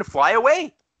just gonna fly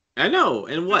away. I know,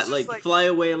 and what, like fly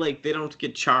away, like they don't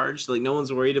get charged, like no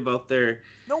one's worried about their.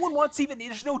 No one wants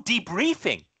there's no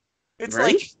debriefing. It's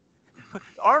right? Like,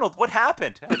 Arnold, what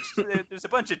happened? There's a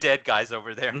bunch of dead guys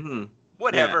over there.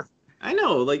 Whatever. Yeah. I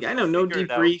know, no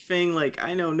debriefing, like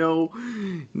I know, no,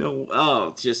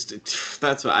 oh, just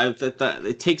that's what I thought.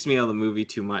 It takes me out of the movie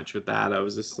too much with that. I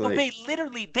was just like, well,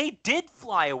 they did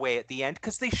fly away at the end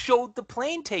because they showed the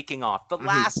plane taking off. The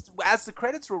last, as the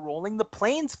credits were rolling, the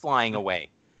plane's flying away.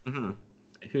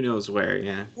 Who knows where?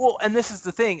 Yeah. Well, and this is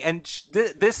the thing, and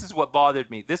this is what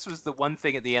bothered me. This was the one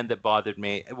thing at the end that bothered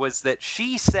me, was that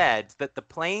she said that the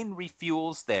plane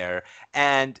refuels there,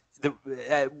 and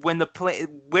when the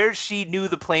plane, where she knew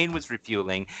the plane was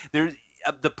refueling,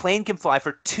 the plane can fly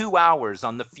for 2 hours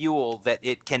on the fuel that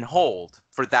it can hold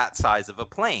for that size of a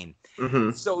plane.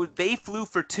 So they flew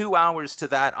for 2 hours to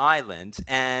that island,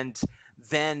 and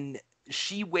then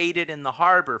she waited in the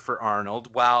harbor for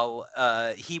Arnold while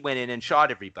he went in and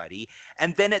shot everybody.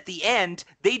 And then at the end,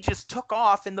 they just took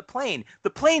off in the plane. The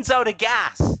plane's out of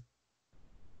gas.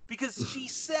 Because she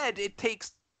said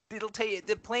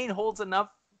the plane holds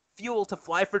enough fuel to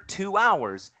fly for 2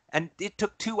 hours. And it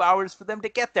took 2 hours for them to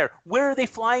get there. Where are they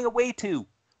flying away to?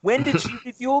 When did she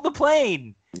refuel the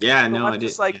plane? Yeah, so no, I'm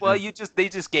just like, well, they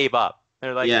just gave up.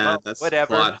 They're like, yeah, well, that's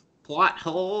whatever. Plot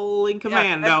hole in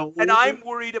Commando. And I'm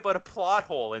worried about a plot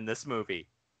hole in this movie.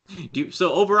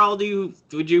 So overall,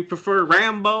 would you prefer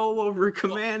Rambo over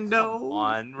Commando? Come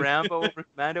on, Rambo over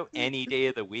Commando any day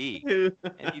of the week.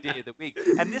 Any day of the week.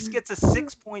 And this gets a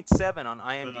 6.7 on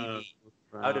IMDb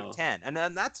out of 10. And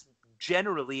then that's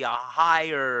generally a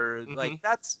higher, like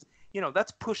that's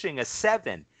pushing a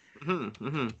 7. I want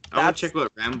to check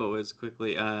what Rambo is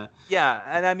quickly. Yeah,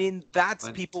 and I mean that's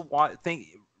people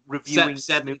reviewing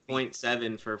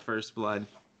 7.7 for First Blood.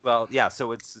 Well, yeah,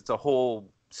 so it's a whole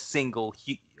single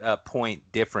point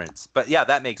difference, but yeah,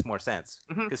 that makes more sense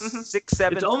because 6,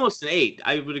 7. It's almost an 8.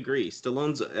 I would agree.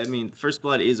 First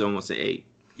Blood is almost an 8.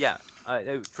 Yeah,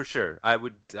 for sure. I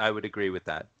would agree with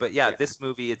that. But yeah, this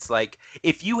movie, it's like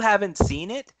if you haven't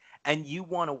seen it and you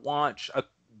want to watch a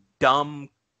dumb,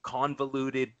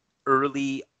 convoluted,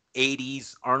 early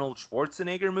 80s Arnold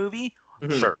Schwarzenegger movie,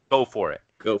 sure, go for it.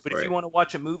 But if you want to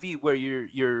watch a movie where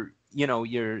you're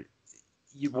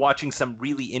watching some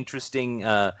really interesting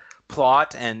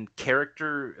plot and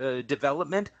character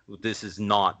development, this is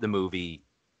not the movie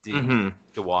to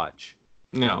watch.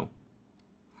 No,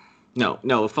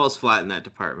 it falls flat in that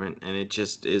department, and it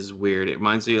just is weird. It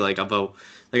reminds me, like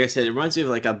I said, it reminds me of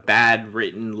like a bad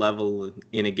written level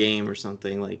in a game or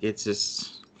something. Like it's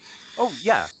just. Oh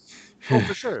yeah,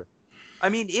 for sure. I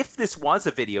mean, if this was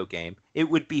a video game, it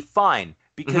would be fine.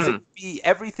 Because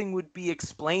everything would be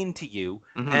explained to you,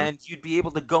 and you'd be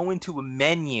able to go into a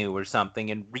menu or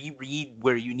something and reread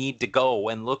where you need to go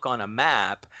and look on a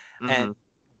map and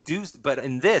do. But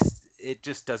in this, it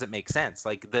just doesn't make sense.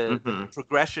 Like the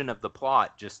progression of the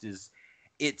plot just is,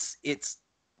 it's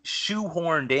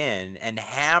shoehorned in and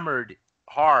hammered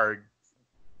hard.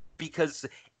 Because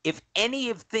if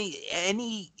any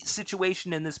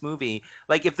situation in this movie,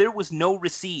 like if there was no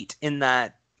receipt in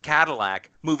that Cadillac,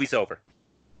 movie's over.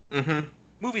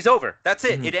 Movie's over. That's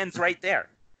it. It ends right there.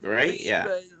 Right?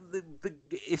 Yeah.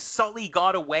 If Sully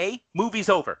got away, movie's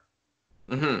over.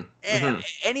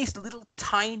 Any little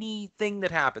tiny thing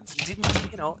that happens, he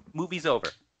didn't, movie's over.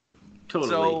 Totally.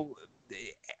 So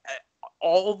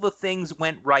all the things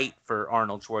went right for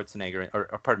Arnold Schwarzenegger,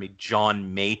 or pardon me,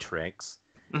 John Matrix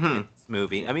in this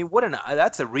movie. I mean,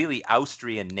 that's a really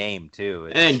Austrian name too.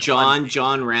 It's and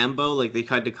John Rambo, like they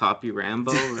tried to copy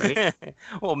Rambo, right?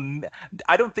 Well,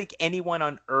 I don't think anyone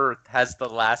on Earth has the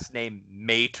last name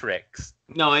Matrix.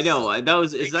 No, I know.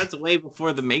 That's way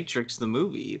before the Matrix, the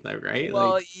movie, right?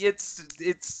 Well,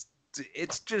 it's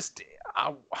just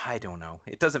I don't know.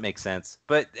 It doesn't make sense,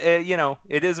 but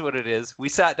it is what it is. We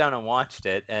sat down and watched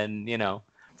it, and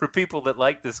for people that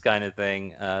like this kind of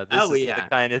thing, this is the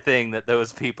kind of thing that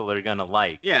those people are gonna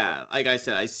like. Yeah, like I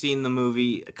said, I've seen the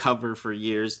movie cover for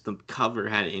years. The cover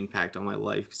had an impact on my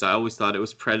life because I always thought it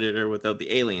was Predator without the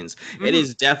aliens. It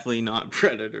is definitely not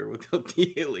Predator without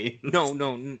the aliens.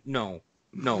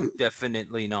 No,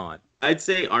 definitely not. I'd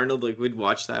say Arnold, like, we'd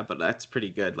watch that, but that's pretty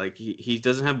good. Like, he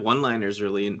doesn't have one-liners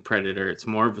really in Predator. It's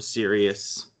more of a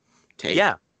serious take.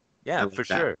 Yeah, for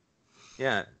sure.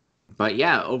 Yeah. But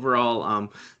yeah, overall,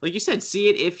 like you said, see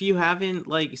it if you haven't,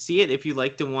 see it if you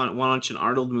like to watch an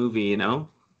Arnold movie,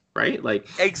 right? Like,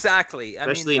 exactly.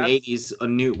 Especially in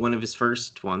 '80s, one of his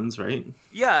first ones, right?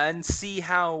 Yeah, and see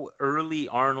how early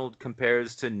Arnold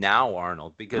compares to now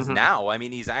Arnold, because now,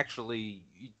 he's actually...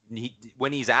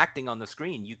 when he's acting on the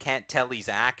screen, you can't tell he's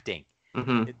acting.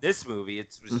 In this movie,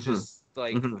 it was just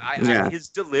like his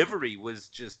delivery was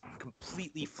just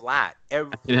completely flat.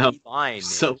 Every line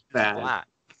so is bad. Flat.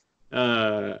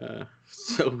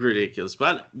 So ridiculous.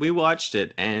 But we watched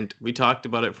it and we talked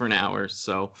about it for an hour,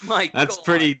 so that's God.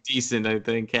 pretty decent, I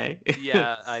think. Hey.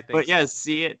 Yeah, I think. But yeah,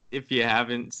 see it if you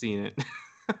haven't seen it.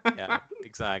 Yeah,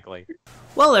 exactly.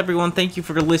 Well, everyone, thank you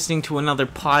for listening to another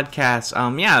podcast.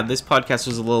 This podcast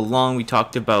was a little long. We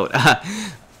talked about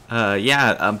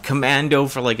Commando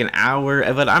for like an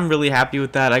hour, but I'm really happy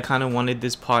with that. I kind of wanted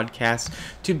this podcast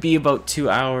to be about 2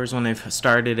 hours when I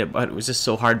started it, but it was just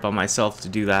so hard by myself to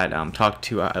do that. Talk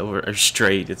 2 hours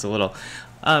straight. It's a little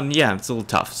it's a little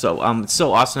tough. So it's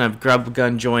so awesome to have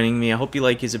GrubGun joining me. I hope you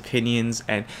like his opinions,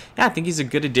 and I think he's a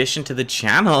good addition to the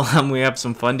channel. We have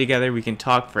some fun together. We can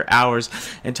talk for hours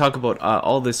and talk about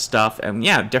all this stuff, and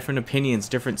different opinions,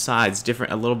 different sides,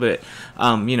 different, a little bit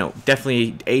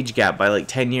definitely age gap by like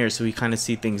 10 years, so we kind of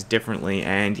see things differently,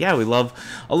 and we love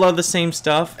a lot of the same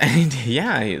stuff, and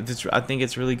I think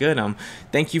it's really good.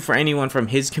 Thank you for anyone from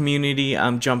his community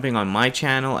jumping on my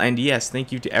channel, and yes,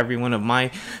 thank you to every one of my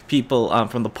people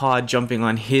from the pod jumping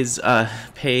on his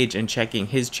page and checking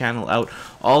his channel out.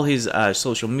 All his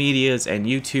social medias and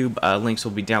YouTube links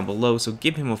will be down below, so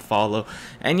give him a follow.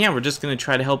 And we're just going to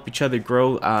try to help each other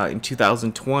grow in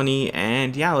 2020.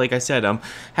 And like I said,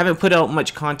 haven't put out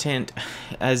much content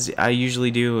as I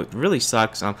usually do. It really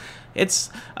sucks.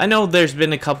 I know there's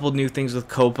been a couple new things with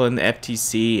COPA and the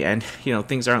FTC, and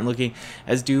things aren't looking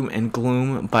as doom and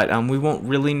gloom, but we won't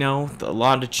really know. A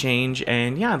lot of change,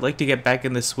 and I'd like to get back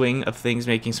in the swing of things,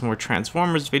 making some more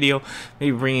Transformers video,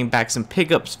 maybe bringing back some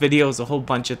pickups videos, a whole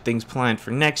bunch of things planned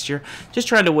for next year. Just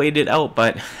trying to wait it out,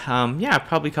 but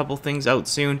probably a couple things out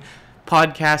soon.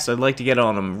 Podcasts, I'd like to get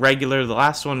on them regular. The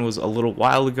last one was a little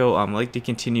while ago. I'd like to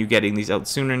continue getting these out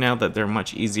sooner now that they're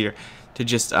much easier to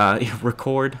just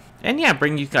record. And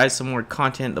bring you guys some more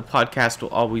content. The podcast will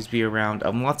always be around.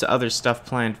 Lots of other stuff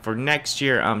planned for next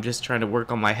year. I'm just trying to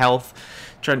work on my health,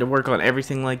 trying to work on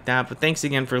everything like that. But thanks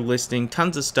again for listening.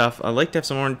 Tons of stuff. I'd like to have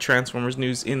some more Transformers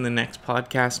news in the next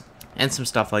podcast and some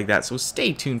stuff like that, so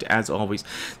stay tuned as always.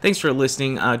 Thanks for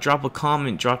listening. Drop a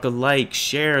comment, drop a like,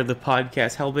 share the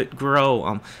podcast, help it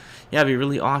grow. It'd be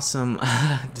really awesome.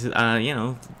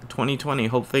 2020,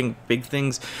 hoping big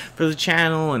things for the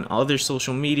channel and other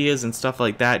social medias and stuff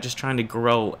like that. Just trying to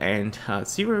grow and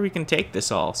see where we can take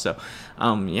this all. So,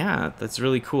 that's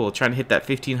really cool. Trying to hit that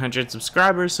 1,500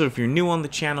 subscribers. So if you're new on the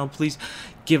channel, please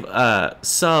give a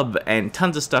sub, and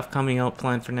tons of stuff coming out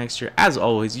planned for next year. As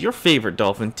always, your favorite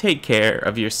Dolphin. Take care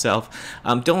of yourself.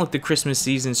 Don't let the Christmas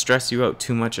season stress you out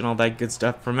too much and all that good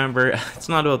stuff. Remember, it's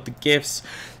not about the gifts.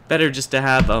 Better just to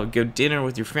have a good dinner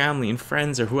with your family and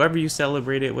friends or whoever you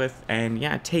celebrate it with. And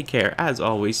take care. As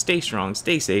always, stay strong,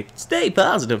 stay safe, stay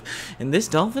positive. And this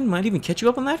Dolphin might even catch you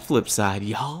up on that flip side,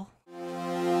 y'all.